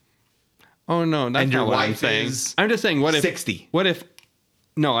 Oh no, that's And your not what I'm wife saying. is I'm just saying, what if 60? What if?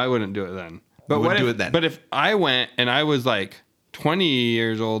 No, I wouldn't do it then. But You what wouldn't if? do it then. But if I went and I was like 20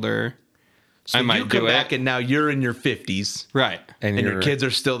 years older, So I you might come do back it. and now you're in your 50s, Right? and your you're- kids are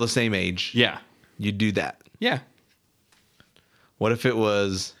still the same age. Yeah. You do that. Yeah. What if it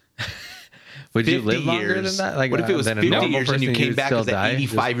was would 50 you live longer years? than that? Like, what if it was than a 50 normal years and you person, came you'd back still as an die?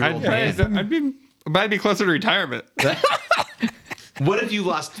 85-year-old I'd, man? I'd be closer to retirement. What if you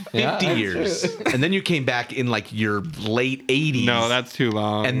lost 50 Yeah, that's years and then you came back in like your late 80s? No, that's too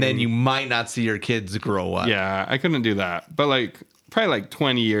long. and then you might not see your kids grow up. Yeah, I couldn't do that. But like probably like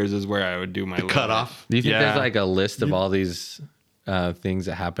 20 years is where I would do my limit. Cut off. Do you think Yeah. there's like a list of all these things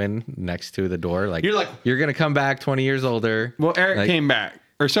that happen next to the door? Like You're like- you're gonna come back 20 years older. Well, Eric Like- came back,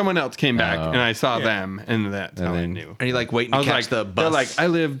 or someone else came back, Oh. and I saw them, and that's how I then- knew. Are you like waiting I to was catch like, the bus? they're like, I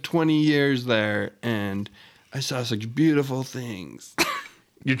lived 20 years there, and I saw such beautiful things.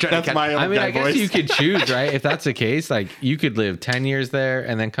 You're trying That's to catch my old I mean, guy I guess voice. you could choose, right? If that's the case, like you could live 10 years there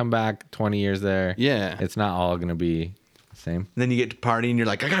and then come back 20 years there. Yeah. It's not all going to be the same. then you get to party and you're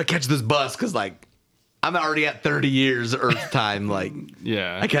like, I gotta catch this bus because like I'm already at 30 years Earth time. Like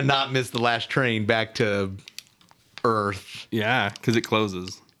Yeah. I cannot miss the last train back to Earth. Yeah, because it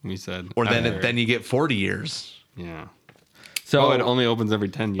closes. We said. Or then After- then you get 40 years. Yeah. So Oh, it only opens every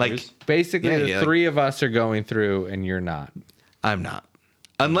 10 years. Like basically, Yeah, the yeah. three of us are going through and you're not. I'm not.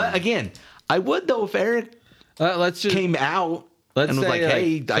 Unless again, I would though if Eric Let's just came out let's and was say, like,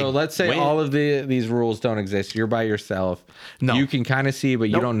 hey, so let's say all of these rules don't exist. You're by yourself. No. You can kind of see, but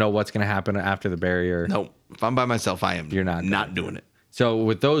you Nope. don't know what's going to happen after the barrier. No, if I'm by myself, I am. You're not not doing it. So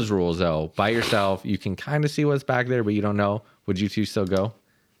with those rules, though, by yourself, you can kind of see what's back there, but you don't know. Would you two still go?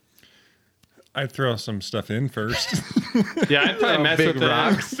 I'd throw some stuff in first. yeah, I'd probably mess big with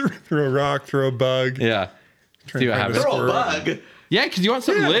rocks. Throw a rock, throw a bug. Yeah. Try See and what find happens. Throw a squirrel. bug. Yeah, because you want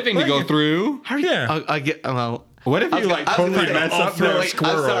something Yeah, living to go like- through. How are you? Yeah. I get well. What if I you was like gonna- I was totally gonna- mess I'll up throw their it. I'm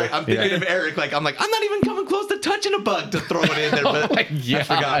squirrel? sorry. I'm thinking Yeah. of Eric. Like I'm not even coming close to touching a bug to throw it in there. But my I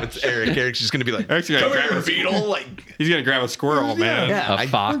forgot it's Eric. Eric's just gonna be like, Eric's gonna come grab here, a beetle. Like He's gonna grab a squirrel, man. yeah, A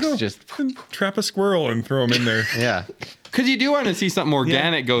fox Go just, and trap a squirrel and throw him in there. yeah. Because you do want to see something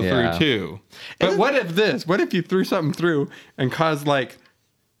organic go Yeah. through too. But what if this? What if you threw something through and caused like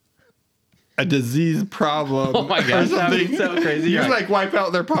a disease problem? Oh my gosh, that would be so crazy. You You're like wipe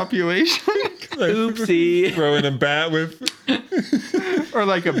out their population, Oopsie. Throw in a bat with or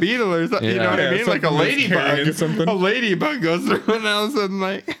like a beetle or something. You know Yeah. what I Yeah, mean? Like a something that's carrying ladybug. something. A ladybug goes through, and all of a sudden,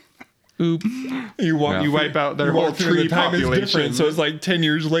 like Oops. you walk. Yeah. you wipe out their You whole walk through, tree the time is population. different, so it's like 10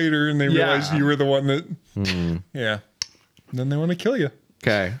 years later, and they realize you were the one that. Yeah. Then they want to kill you.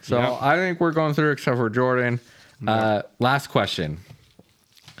 Okay, so Yeah. I think we're going through except for Jordan. Last question.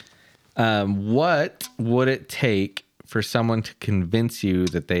 What would it take for someone to convince you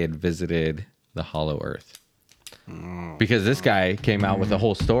that they had visited the Hollow Earth? Because this guy came out with a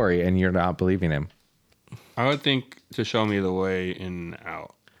whole story and you're not believing him. I would think to show me the way in and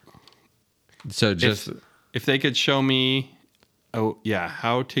out. So just If they could show me, oh yeah,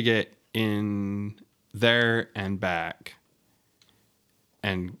 how to get in there and back,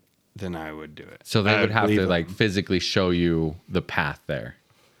 and then I would do it. so they I would have believe to them. like physically show you the path there.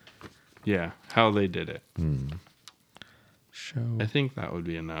 yeah, how they did it. Show. I think that would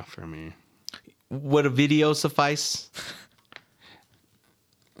be enough for me. would a video suffice?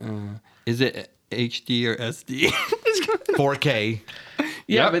 Is it HD or SD? 4K.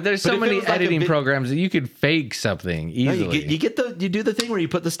 Yeah, Yep. but there's But so if it many was like a editing vid- programs that you could fake something No, easily. you do the thing where you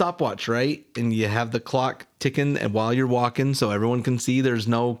put the stopwatch right, and you have the clock ticking, and while you're walking, so everyone can see there's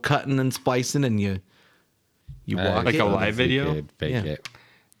no cutting and splicing, and you walk Like it. a live video? Could fake Yeah. it.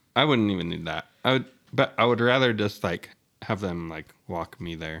 I wouldn't even need that. I would rather just like have them like walk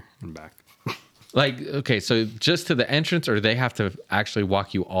me there and back. Like, okay, so just to the entrance, or they have to actually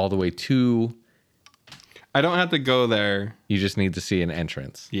walk you all the way to? I don't have to go there. You just need to see an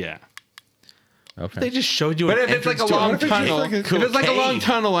entrance. Yeah. Okay. They just showed you. But an if it's like a entrance to long a- tunnel, if it's like a long cave.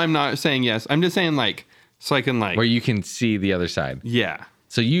 tunnel, I'm not saying yes. I'm just saying like so I can like Where you can see the other side. yeah.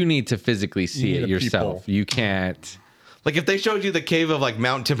 So you need to physically see need it a yourself. peephole. You can't. Like if they showed you the cave of like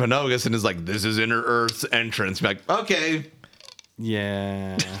Mount Timpanogos and is like, this is Inner Earth's entrance, be like, okay.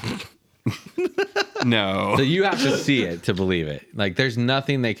 Yeah. No. So you have to see it to believe it. Like, there's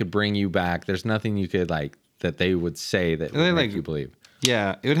nothing they could bring you back. There's nothing you could like that they would say that would They, make like- you believe.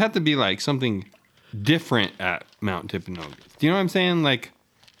 Yeah, it would have to be like something different at Mount Timpanogos. Do you know what I'm saying? Like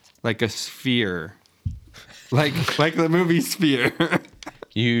a sphere. Like the movie Sphere.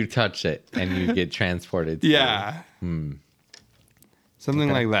 You touch it and you get transported. To Yeah. Something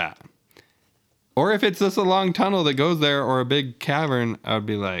like that. Or if it's just a long tunnel that goes there or a big cavern, I would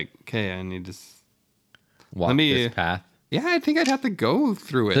be like, okay, I need to. walk Let me- this path. Yeah, I think I'd have to go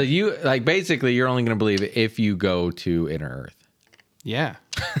through it. So you like basically you're only going to believe it if you go to Inner Earth. Yeah.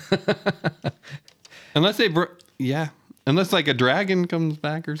 Unless they, yeah. Unless like a dragon comes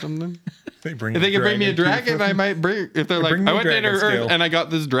back or something. They bring If they can bring me a to you dragon, for- I might bring. If they're like, bring me I a went to Inner dragon Earth scale. and I got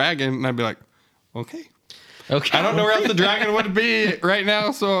this dragon, and I'd be like, okay. Okay. I don't know where else the dragon would be right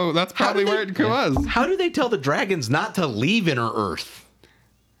now, so that's probably where it was. How do they tell the dragons not to leave Inner Earth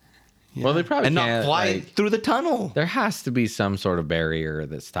Well, they probably and not can't, fly like, through the tunnel? there has to be some sort of barrier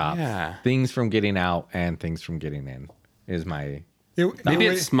that stops Yeah. things from getting out and things from getting in. Is my Maybe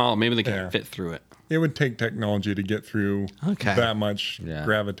it, it's small. Maybe they can't Yeah. fit through it. it would take technology to get through Okay. that much Yeah.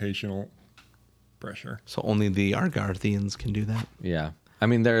 gravitational pressure. So only the Argarthians can do that, yeah. I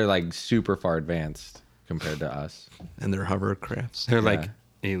mean, they're like super far advanced compared to us. and their hovercrafts. They're like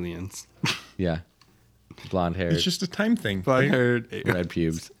aliens. Yeah. blonde hair, It's just a time thing. I heard red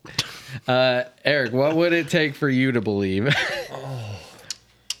pubes. Eric, what would it take for you to believe?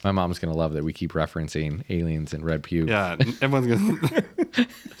 My mom's gonna love that we keep referencing aliens and red pubes. Yeah, everyone's gonna.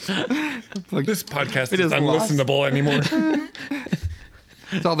 Like, This podcast It is is lost. unlistenable anymore.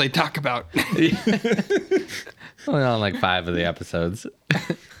 that's all they talk about. Only on like 5 of the episodes.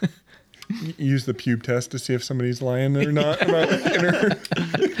 Use the pube test to see if somebody's lying or not about inner.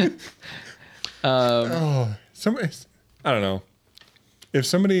 Somebody, I don't know. If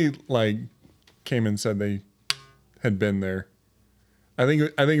somebody like came and said they had been there, I think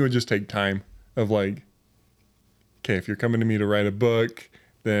it would just take time of like, okay, if you're coming to me to write a book,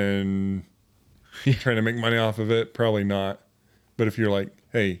 then trying to make money off of it, probably not. But if you're like,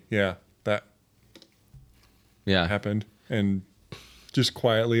 hey, yeah, that Yeah. happened, and just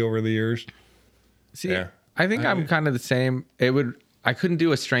quietly over the years, See, Yeah. I think I'm kind of the same. I couldn't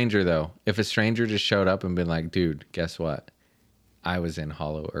do a stranger though. If a stranger just showed up and been like, dude, guess what? I was in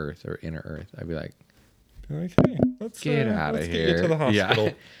Hollow Earth or Inner Earth. I'd be like, you're like, hey, let's get out of let's here. Get you to the hospital.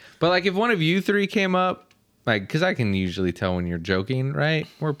 Yeah. But like if one of you 3 came up, like, because I can usually tell when you're joking, right?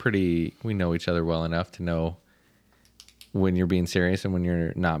 We know each other well enough to know when you're being serious and when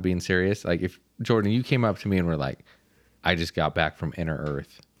you're not being serious. Like if Jordan, you came up to me and were like, I just got back from Inner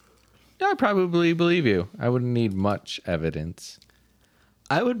Earth. Yeah, I probably believe you. I wouldn't need much evidence.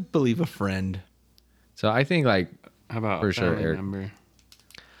 I would believe a friend. So I think like How about For a sure, family Eric. member?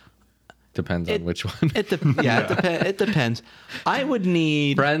 depends on which one. It it depends. I would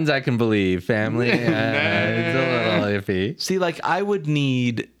need. Friends, I can believe. Family, it's a little iffy. See, like I wouldn't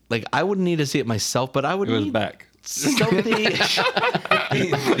need to see it myself, but I would It was need back. something.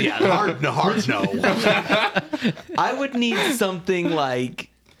 Yeah, hard no. I would need something like.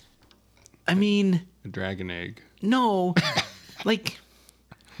 I mean, A dragon egg. no, like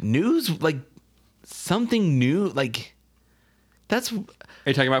news, like something new, like that's Are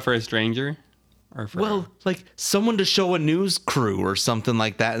you talking about for a stranger? Or for well, like someone to show a news crew or something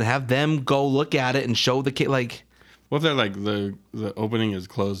like that, and have them go look at it and show the kid, like. what if they're like the opening is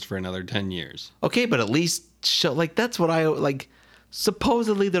closed for another 10 years? Okay, but at least show, like that's what I like.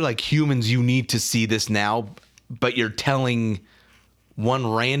 Supposedly they're like, humans, you need to see this now, but you're telling one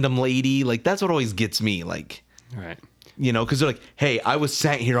random lady, like that's what always gets me, like, All right. you know, because they're like, hey, I was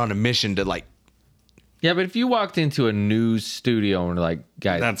sent here on a mission to like. Yeah, but if you walked into a news studio and were like,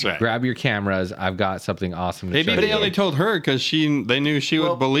 guys, That's right. grab your cameras. I've got something awesome to Maybe show they you. only told her because they knew she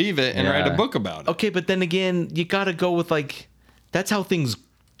Well, would believe it and write yeah. a book about it. Okay, but then again, you gotta go with like, that's how things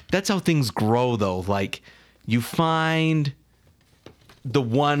grow though. Like, you find the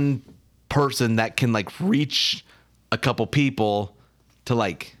one person that can like reach a couple people to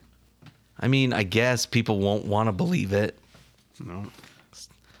like. I mean, I guess people won't want to believe it. No.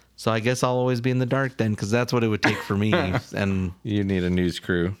 So I guess I'll always be in the dark then, because that's what it would take for me. And You need a news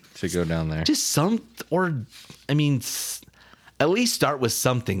crew to go down there. just at least start with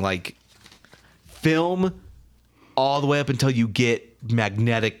something like film all the way up until you get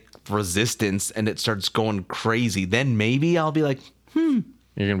magnetic resistance and it starts going crazy. Then maybe I'll be like, You're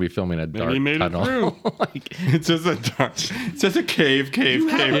gonna be filming a dark Maybe made it tunnel. through. It's just a cave.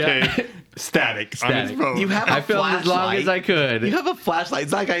 Static. On his Static. phone. you have a I filmed as long as I could. You have a flashlight.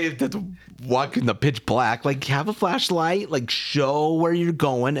 It's not like I have to walk in the pitch black. Like, have a flashlight, like show where you're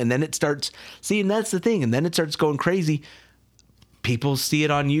going, and then it starts. See, and that's the thing. And then it starts going crazy. People see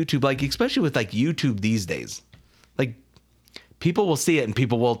it on YouTube, like especially with like YouTube these days. Like, people will see it and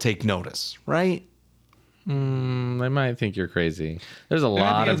people will take notice, right? They might think you're crazy. There's a I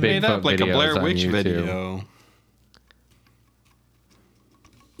lot think of it's made Bigfoot up like a videos Blair on Witch YouTube. video.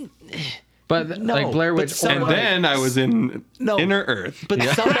 But No, like Blair but Witch, someone- And then I was in No. Inner Earth. But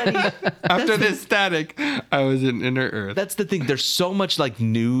somebody. After this static, I was in Inner Earth. That's the thing. There's so much like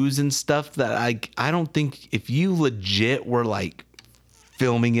news and stuff that I don't think if you legit were like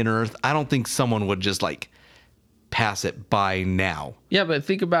filming in Earth, I don't think someone would just like pass it by now. yeah, but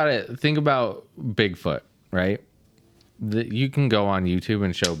think about it. Think about Bigfoot, right? You can go on YouTube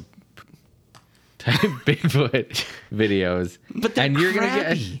and show type Bigfoot videos, But they're and you're gonna get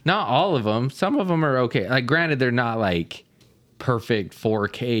crappy. not all of them. Some of them are okay. Like, granted, they're not like perfect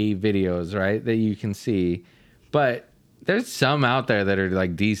 4K videos, right? That you can see, but there's some out there that are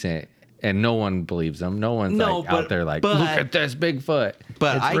like decent, and no one believes them. No one's like out there like, look at this Bigfoot.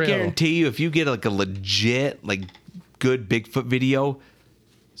 But It's I real. guarantee you, if you get like a legit, like good Bigfoot video,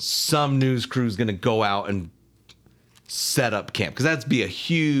 some news crew's gonna go out and set up camp, because that'd be a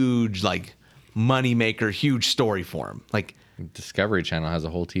huge like money maker, huge story for him. Like, Discovery Channel has a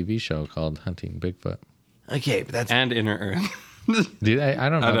whole TV show called Hunting Bigfoot. okay, but that's And Inner Earth. Dude, I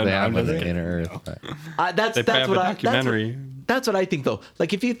don't know if don't they know. have I'm an just inner Earth. But That's They probably have what a I documentary. That's what I think though.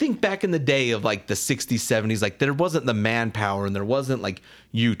 Like if you think back in the day of like the 60s, 70s, like there wasn't the manpower and there wasn't like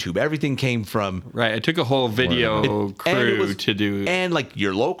YouTube. Everything came from Right. It took a whole video and it crew was- to do. and like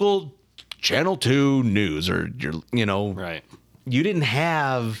your local Channel 2 news or your Right. you didn't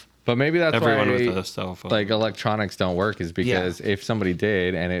have But maybe that's Everyone why with a cell phone. like electronics don't work is because if somebody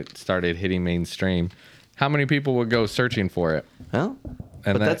did and it started hitting mainstream, how many people would go searching for it? well, And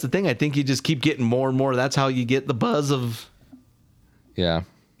but that- that's the thing. I think you just keep getting more and more. That's how you get the buzz of Yeah.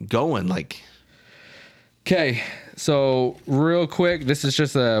 going. Like Okay, so real quick, this is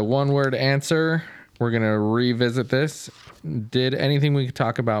just a one-word answer. We're gonna revisit this. Did anything we could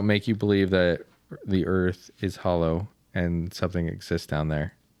talk about make you believe that the Earth is hollow and something exists down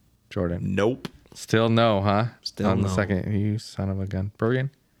there, Jordan? nope. Still no, huh? Still on the no. second, you son of a gun, Bergen.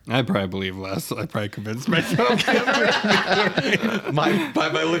 I probably believe less. I probably convinced myself. My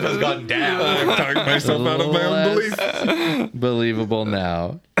lip has gone down. I've talked myself out of my own belief. Believable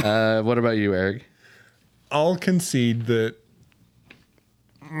now. What about you, Eric? I'll concede that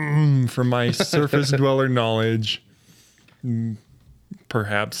from my surface dweller knowledge,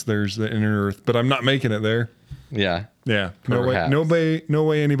 perhaps there's the inner Earth, but I'm not making it there. Yeah. Yeah, no way, Perhaps. no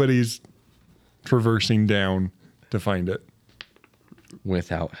way anybody's traversing down to find it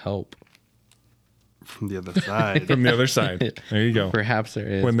Without help. From the other side. from the other side. There you go. Perhaps there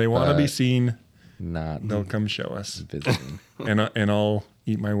is. When they want to be but seen, not they'll come show us, visiting. and I'll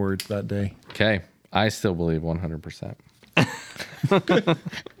eat my words that day. Okay. I still believe 100%.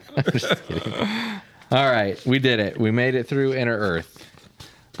 I'm just kidding. All right. We did it. We made it through Inner Earth.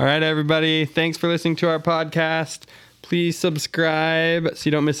 All right, everybody. Thanks for listening to our podcast. Please subscribe so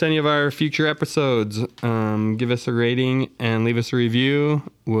you don't miss any of our future episodes. Give us a rating and leave us a review.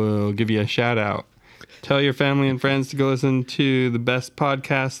 We'll give you a shout out. Tell your family and friends to go listen to the best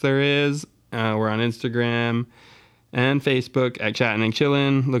podcast there is. We're on Instagram and Facebook at Chattin' and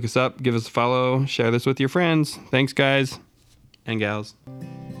Chillin'. Look us up, give us a follow, share this with your friends. Thanks, guys and gals.